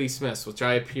 Capital City Smiths, which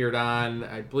I appeared on,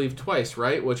 I believe, twice,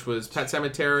 right? Which was Pet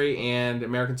Sematary and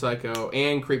American Psycho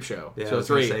and Creepshow. Yeah, so I was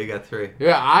 3. gonna say you got 3.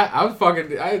 Yeah,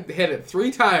 I hit it 3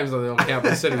 times on the old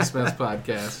Capital City Smiths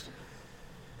podcast.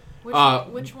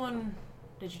 Which one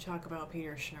did you talk about,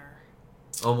 Peter Schnurr?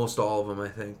 Almost all of them, I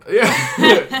think. Yeah,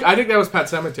 I think that was Pet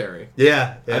Sematary.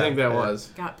 Yeah, I think that was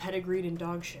Got pedigreed in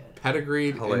dog shit.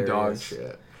 Pedigreed Hilarious. and dog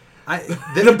shit.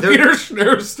 The Peter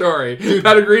Schnurr story.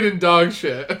 Pedigreed and dog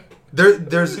shit.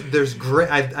 There's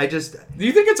great. I just. Do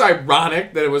you think it's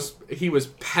ironic that he was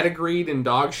pedigreed in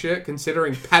dog shit,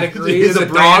 considering pedigree is is a a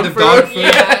brand of dog food?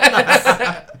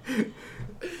 Yeah.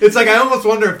 It's like I almost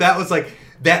wonder if that was like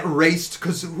that raced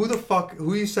because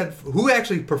who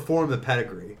actually performed the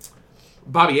pedigree?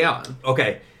 Bobby Allen.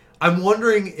 Okay, I'm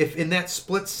wondering if in that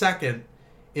split second,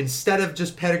 instead of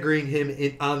just pedigreeing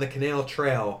him on the canal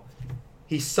trail,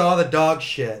 he saw the dog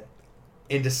shit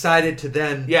and decided to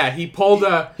then... Yeah, he pulled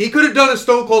a... He could have done a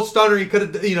Stone Cold Stunner. He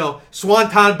could have,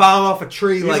 swanton bomb off a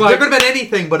tree. Like there could have been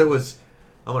anything, but it was,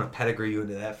 I'm going to pedigree you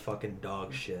into that fucking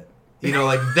dog shit.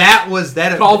 That was...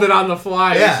 that. Called it on the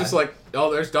fly. Yeah. It's just like,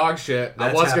 oh, there's dog shit. I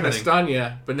That's was going to happening. stun you,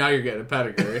 but now you're getting a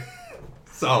pedigree.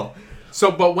 So,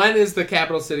 but when is the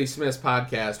Capital City Smiths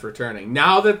podcast returning?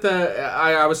 Now that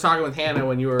I was talking with Hannah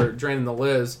when you were draining the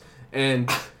Liz,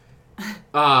 and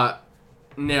now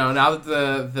that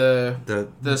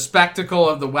the spectacle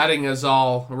of the wedding is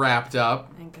all wrapped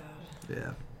up. Thank God.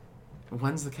 yeah.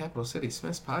 When's the Capital City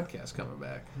Smiths podcast coming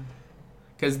back?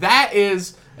 Because that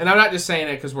is, and I'm not just saying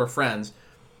it because we're friends,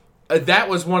 that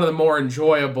was one of the more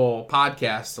enjoyable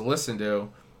podcasts to listen to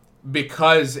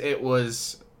because it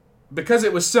was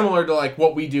similar to like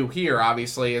what we do here.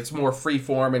 Obviously, it's more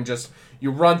freeform and just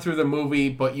you run through the movie,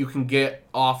 but you can get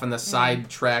off in the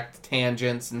sidetracked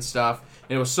tangents and stuff.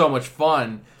 And it was so much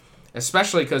fun,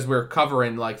 especially because we're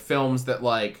covering like films that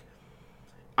like,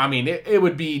 I mean, it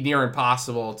would be near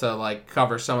impossible to like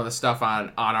cover some of the stuff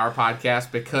on our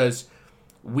podcast because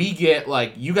we get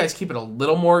like you guys keep it a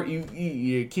little more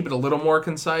you keep it a little more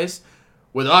concise.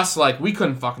 With us, like we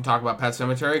couldn't fucking talk about Pet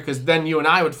Sematary because then you and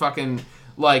I would fucking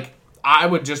like. I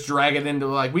would just drag it into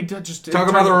like we just Talk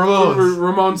about the Ramones.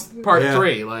 Ramones Part Yeah.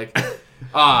 3, like.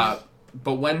 But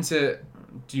when's it?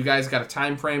 Do you guys got a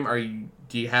time frame?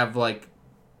 Do you have like?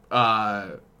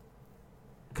 Because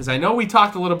I know we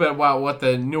talked a little bit about what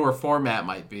the newer format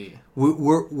might be.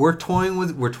 We're toying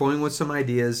with some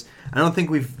ideas. I don't think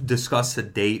we've discussed a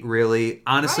date really.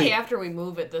 Honestly, Probably after we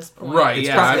move at this point. Right? It's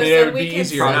Yeah. probably- I mean, it would be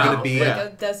easier probably now. gonna be- like Yeah. a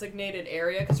designated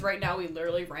area because right now we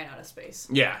literally ran out of space.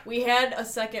 Yeah. We had a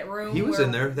second room. he was where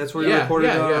in there. That's where Yeah, you recorded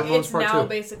yeah. Ramones It's Part now 2.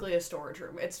 basically a storage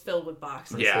room. It's filled with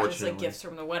boxes. Yeah. Just like Unfortunately. gifts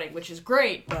from the wedding, which is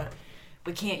great, but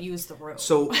we can't use the room.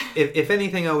 So, if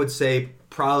anything, I would say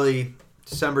probably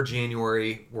December,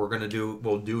 January.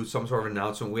 We'll do some sort of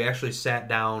announcement. We actually sat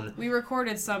down. we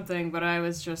recorded something, but I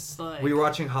was just like, We were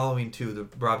watching Halloween 2, the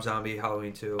Rob Zombie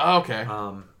Halloween 2. Oh, okay.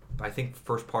 I think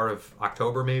first part of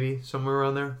October, maybe somewhere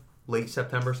around there, late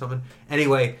September, something.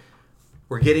 Anyway,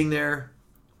 we're getting there.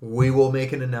 We will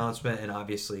make an announcement, and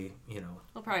obviously,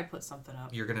 I'll probably put something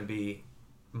up. you're going to be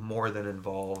more than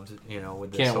involved,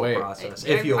 with this Can't whole wait. process.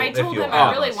 I told him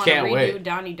I really want to Can't redo wait.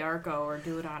 Donnie Darko or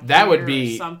do it on That here would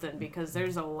be- or something because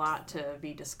there's a lot to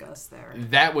be discussed there.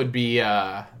 That would be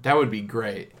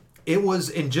great. It was,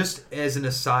 and just as an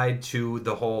aside to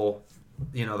the whole,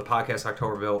 the podcast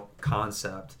Octoberville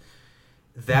concept,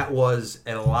 that was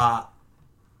a lot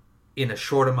in a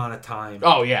short amount of time.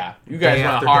 Oh yeah, you guys Day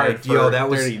went after hard day. for Yo, that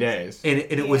was- 30 days. And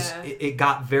it was, Yeah. it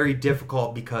got very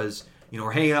difficult because,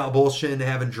 we're hanging out bullshitting and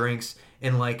having drinks,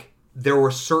 and like, there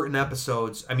were certain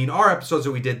episodes. I mean, our episodes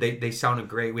that we did, they sounded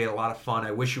great. We had a lot of fun.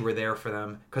 I wish you were there for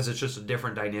them because it's just a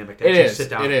different dynamic. To sit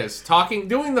down. It is.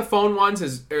 Doing the phone ones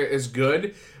is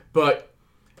good, but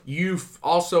you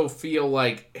also feel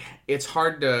like it's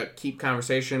hard to keep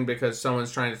conversation because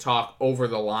someone's trying to talk over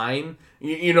the line.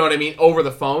 You know what I mean? Over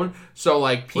the phone. So,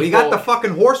 like, people... Well, you got the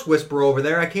fucking horse whisperer over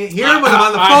there. I can't hear him when I'm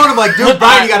on the phone. I'm like, dude,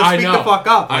 Brian, you got to speak the fuck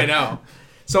up. I know.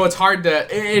 So it's hard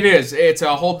to... It is. It's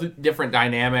a whole different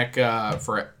dynamic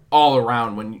for all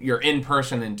around when you're in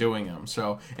person and doing them.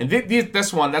 So, and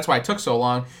this one, that's why it took so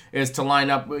long, is to line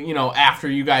up, after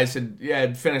you guys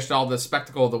had finished all the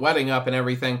spectacle of the wedding up and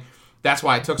everything. That's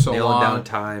why it took so long. Nailing down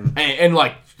time. And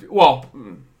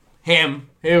him.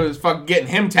 It was fucking getting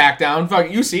him tacked down.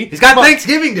 Fucking, you see. He's got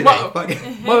Thanksgiving today.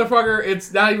 Motherfucker,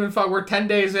 it's not even we're 10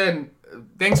 days in.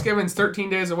 Thanksgiving's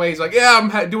 13 days away. He's like, yeah,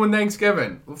 I'm doing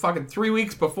Thanksgiving. Well, fucking 3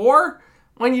 weeks before?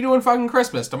 When you doing fucking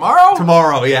Christmas? Tomorrow?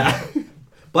 Tomorrow, yeah.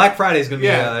 Black Friday's going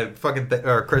to be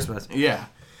or Christmas. Yeah.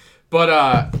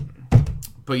 But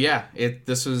yeah,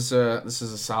 this is a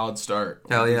solid start.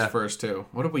 Hell yeah. These first two.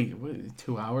 What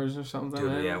 2 hours or something?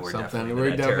 Dude, yeah, we're something.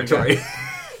 definitely in that territory.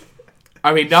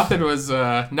 I mean, nothing was.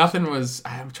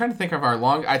 I'm trying to think of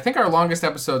I think our longest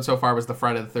episode so far was the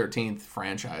Friday the 13th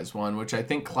franchise one, which I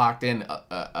think clocked in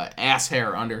a ass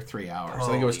hair under 3 hours. I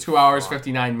think it was 2 hours,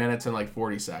 59 minutes, and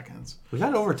 40 seconds. We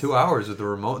got over 2 hours with the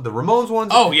Ramones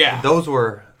ones. Oh yeah, those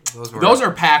are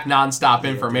packed nonstop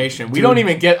information. Dude. We don't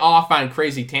even get off on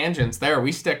crazy tangents there.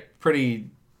 We stick pretty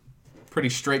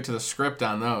straight to the script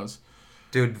on those.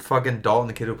 Dude, fucking Dalton,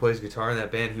 the kid who plays guitar in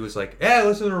that band, he was like, "Yeah,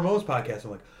 listen to the Ramones podcast."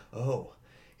 I'm like, "Oh."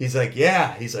 He's like,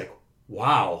 "Yeah." He's like,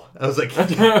 "Wow." I was like, "You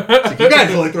guys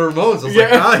are like the Ramones." I was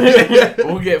like,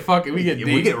 we get deep.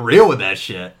 We get real with that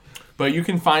shit. But you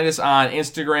can find us on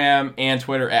Instagram and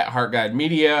Twitter at HeartGuide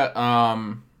Media.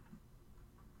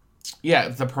 Yeah,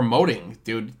 the promoting,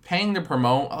 dude. Paying to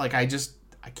promote, I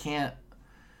can't.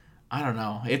 I don't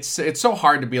know. It's so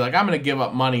hard to be like, I'm going to give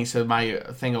up money so my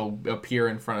thing will appear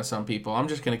in front of some people. I'm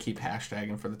just going to keep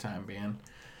hashtagging for the time being.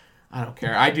 I don't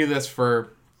care. I do this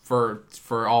for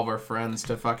all of our friends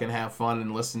to fucking have fun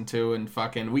and listen to and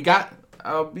fucking...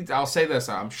 I'll say this.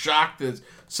 I'm shocked at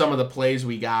some of the plays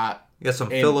we got. You got some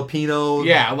Filipino...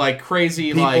 Yeah,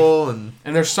 crazy... people and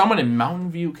there's someone in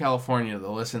Mountain View, California that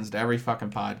listens to every fucking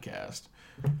podcast.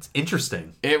 It's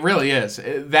interesting. It really is.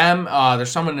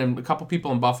 There's someone, a couple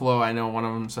people in Buffalo. I know one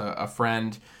of them's a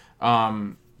friend.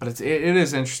 But it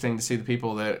is interesting to see the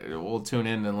people that will tune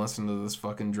in and listen to this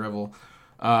fucking drivel.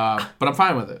 But I'm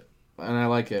fine with it, and I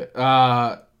like it.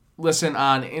 Listen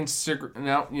on Instagram.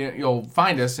 No, you'll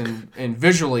find us and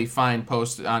visually find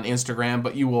posts on Instagram,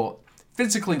 but you will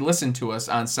physically listen to us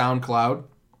on SoundCloud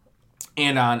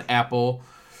and on Apple,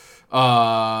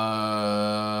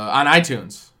 on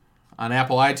iTunes. On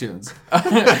Apple iTunes,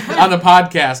 on the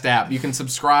podcast app. You can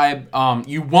subscribe.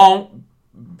 You won't,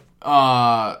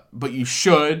 but you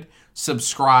should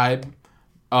subscribe.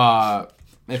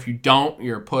 If you don't,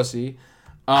 you're a pussy.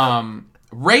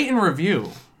 Rate and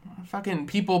review. Fucking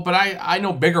people, but I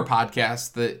know bigger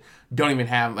podcasts that don't even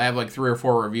have 3 or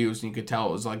 4 reviews, and you could tell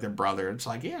it was like their brother. It's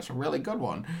like, yeah, it's a really good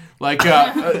one.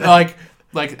 It's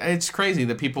crazy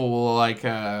that people will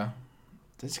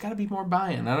there's got to be more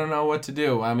buy-in. I don't know what to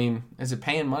do. I mean, is it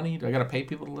paying money? Do I got to pay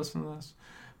people to listen to this?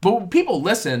 But people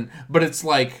listen, but it's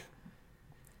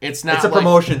it's not. It's a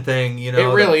promotion thing, It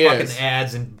really fucking is.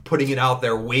 Ads and putting it out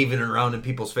there, waving it around in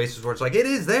people's faces, where it's like, it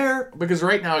is there. Because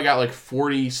right now I got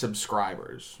 40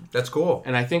 subscribers. That's cool.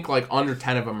 And I think under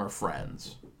 10 of them are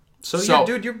friends. So yeah,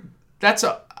 dude,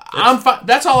 I'm fine.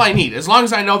 That's all I need. As long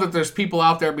as I know that there's people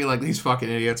out there be like, these fucking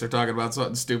idiots are talking about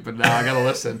something stupid now. I gotta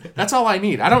listen. That's all I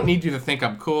need. I don't need you to think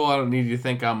I'm cool. I don't need you to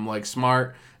think I'm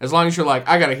smart. As long as you're I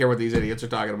gotta hear what these idiots are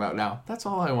talking about now. That's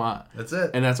all I want. That's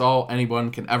it. And that's all anyone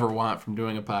can ever want from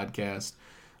doing a podcast.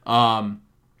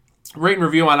 Rate and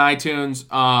review on iTunes.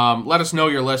 Let us know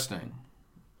you're listening.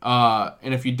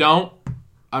 And if you don't,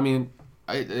 I mean,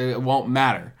 it won't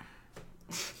matter.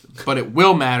 But it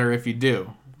will matter if you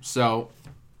do. So,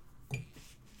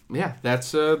 yeah,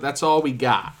 that's all we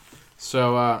got.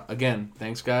 So, again,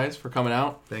 thanks, guys, for coming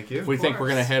out. Thank you. We think we're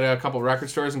going to hit a couple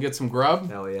record stores and get some grub.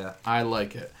 Hell yeah. I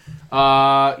like it.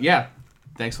 Yeah,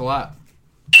 thanks a lot.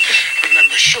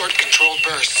 Remember short, controlled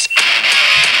bursts.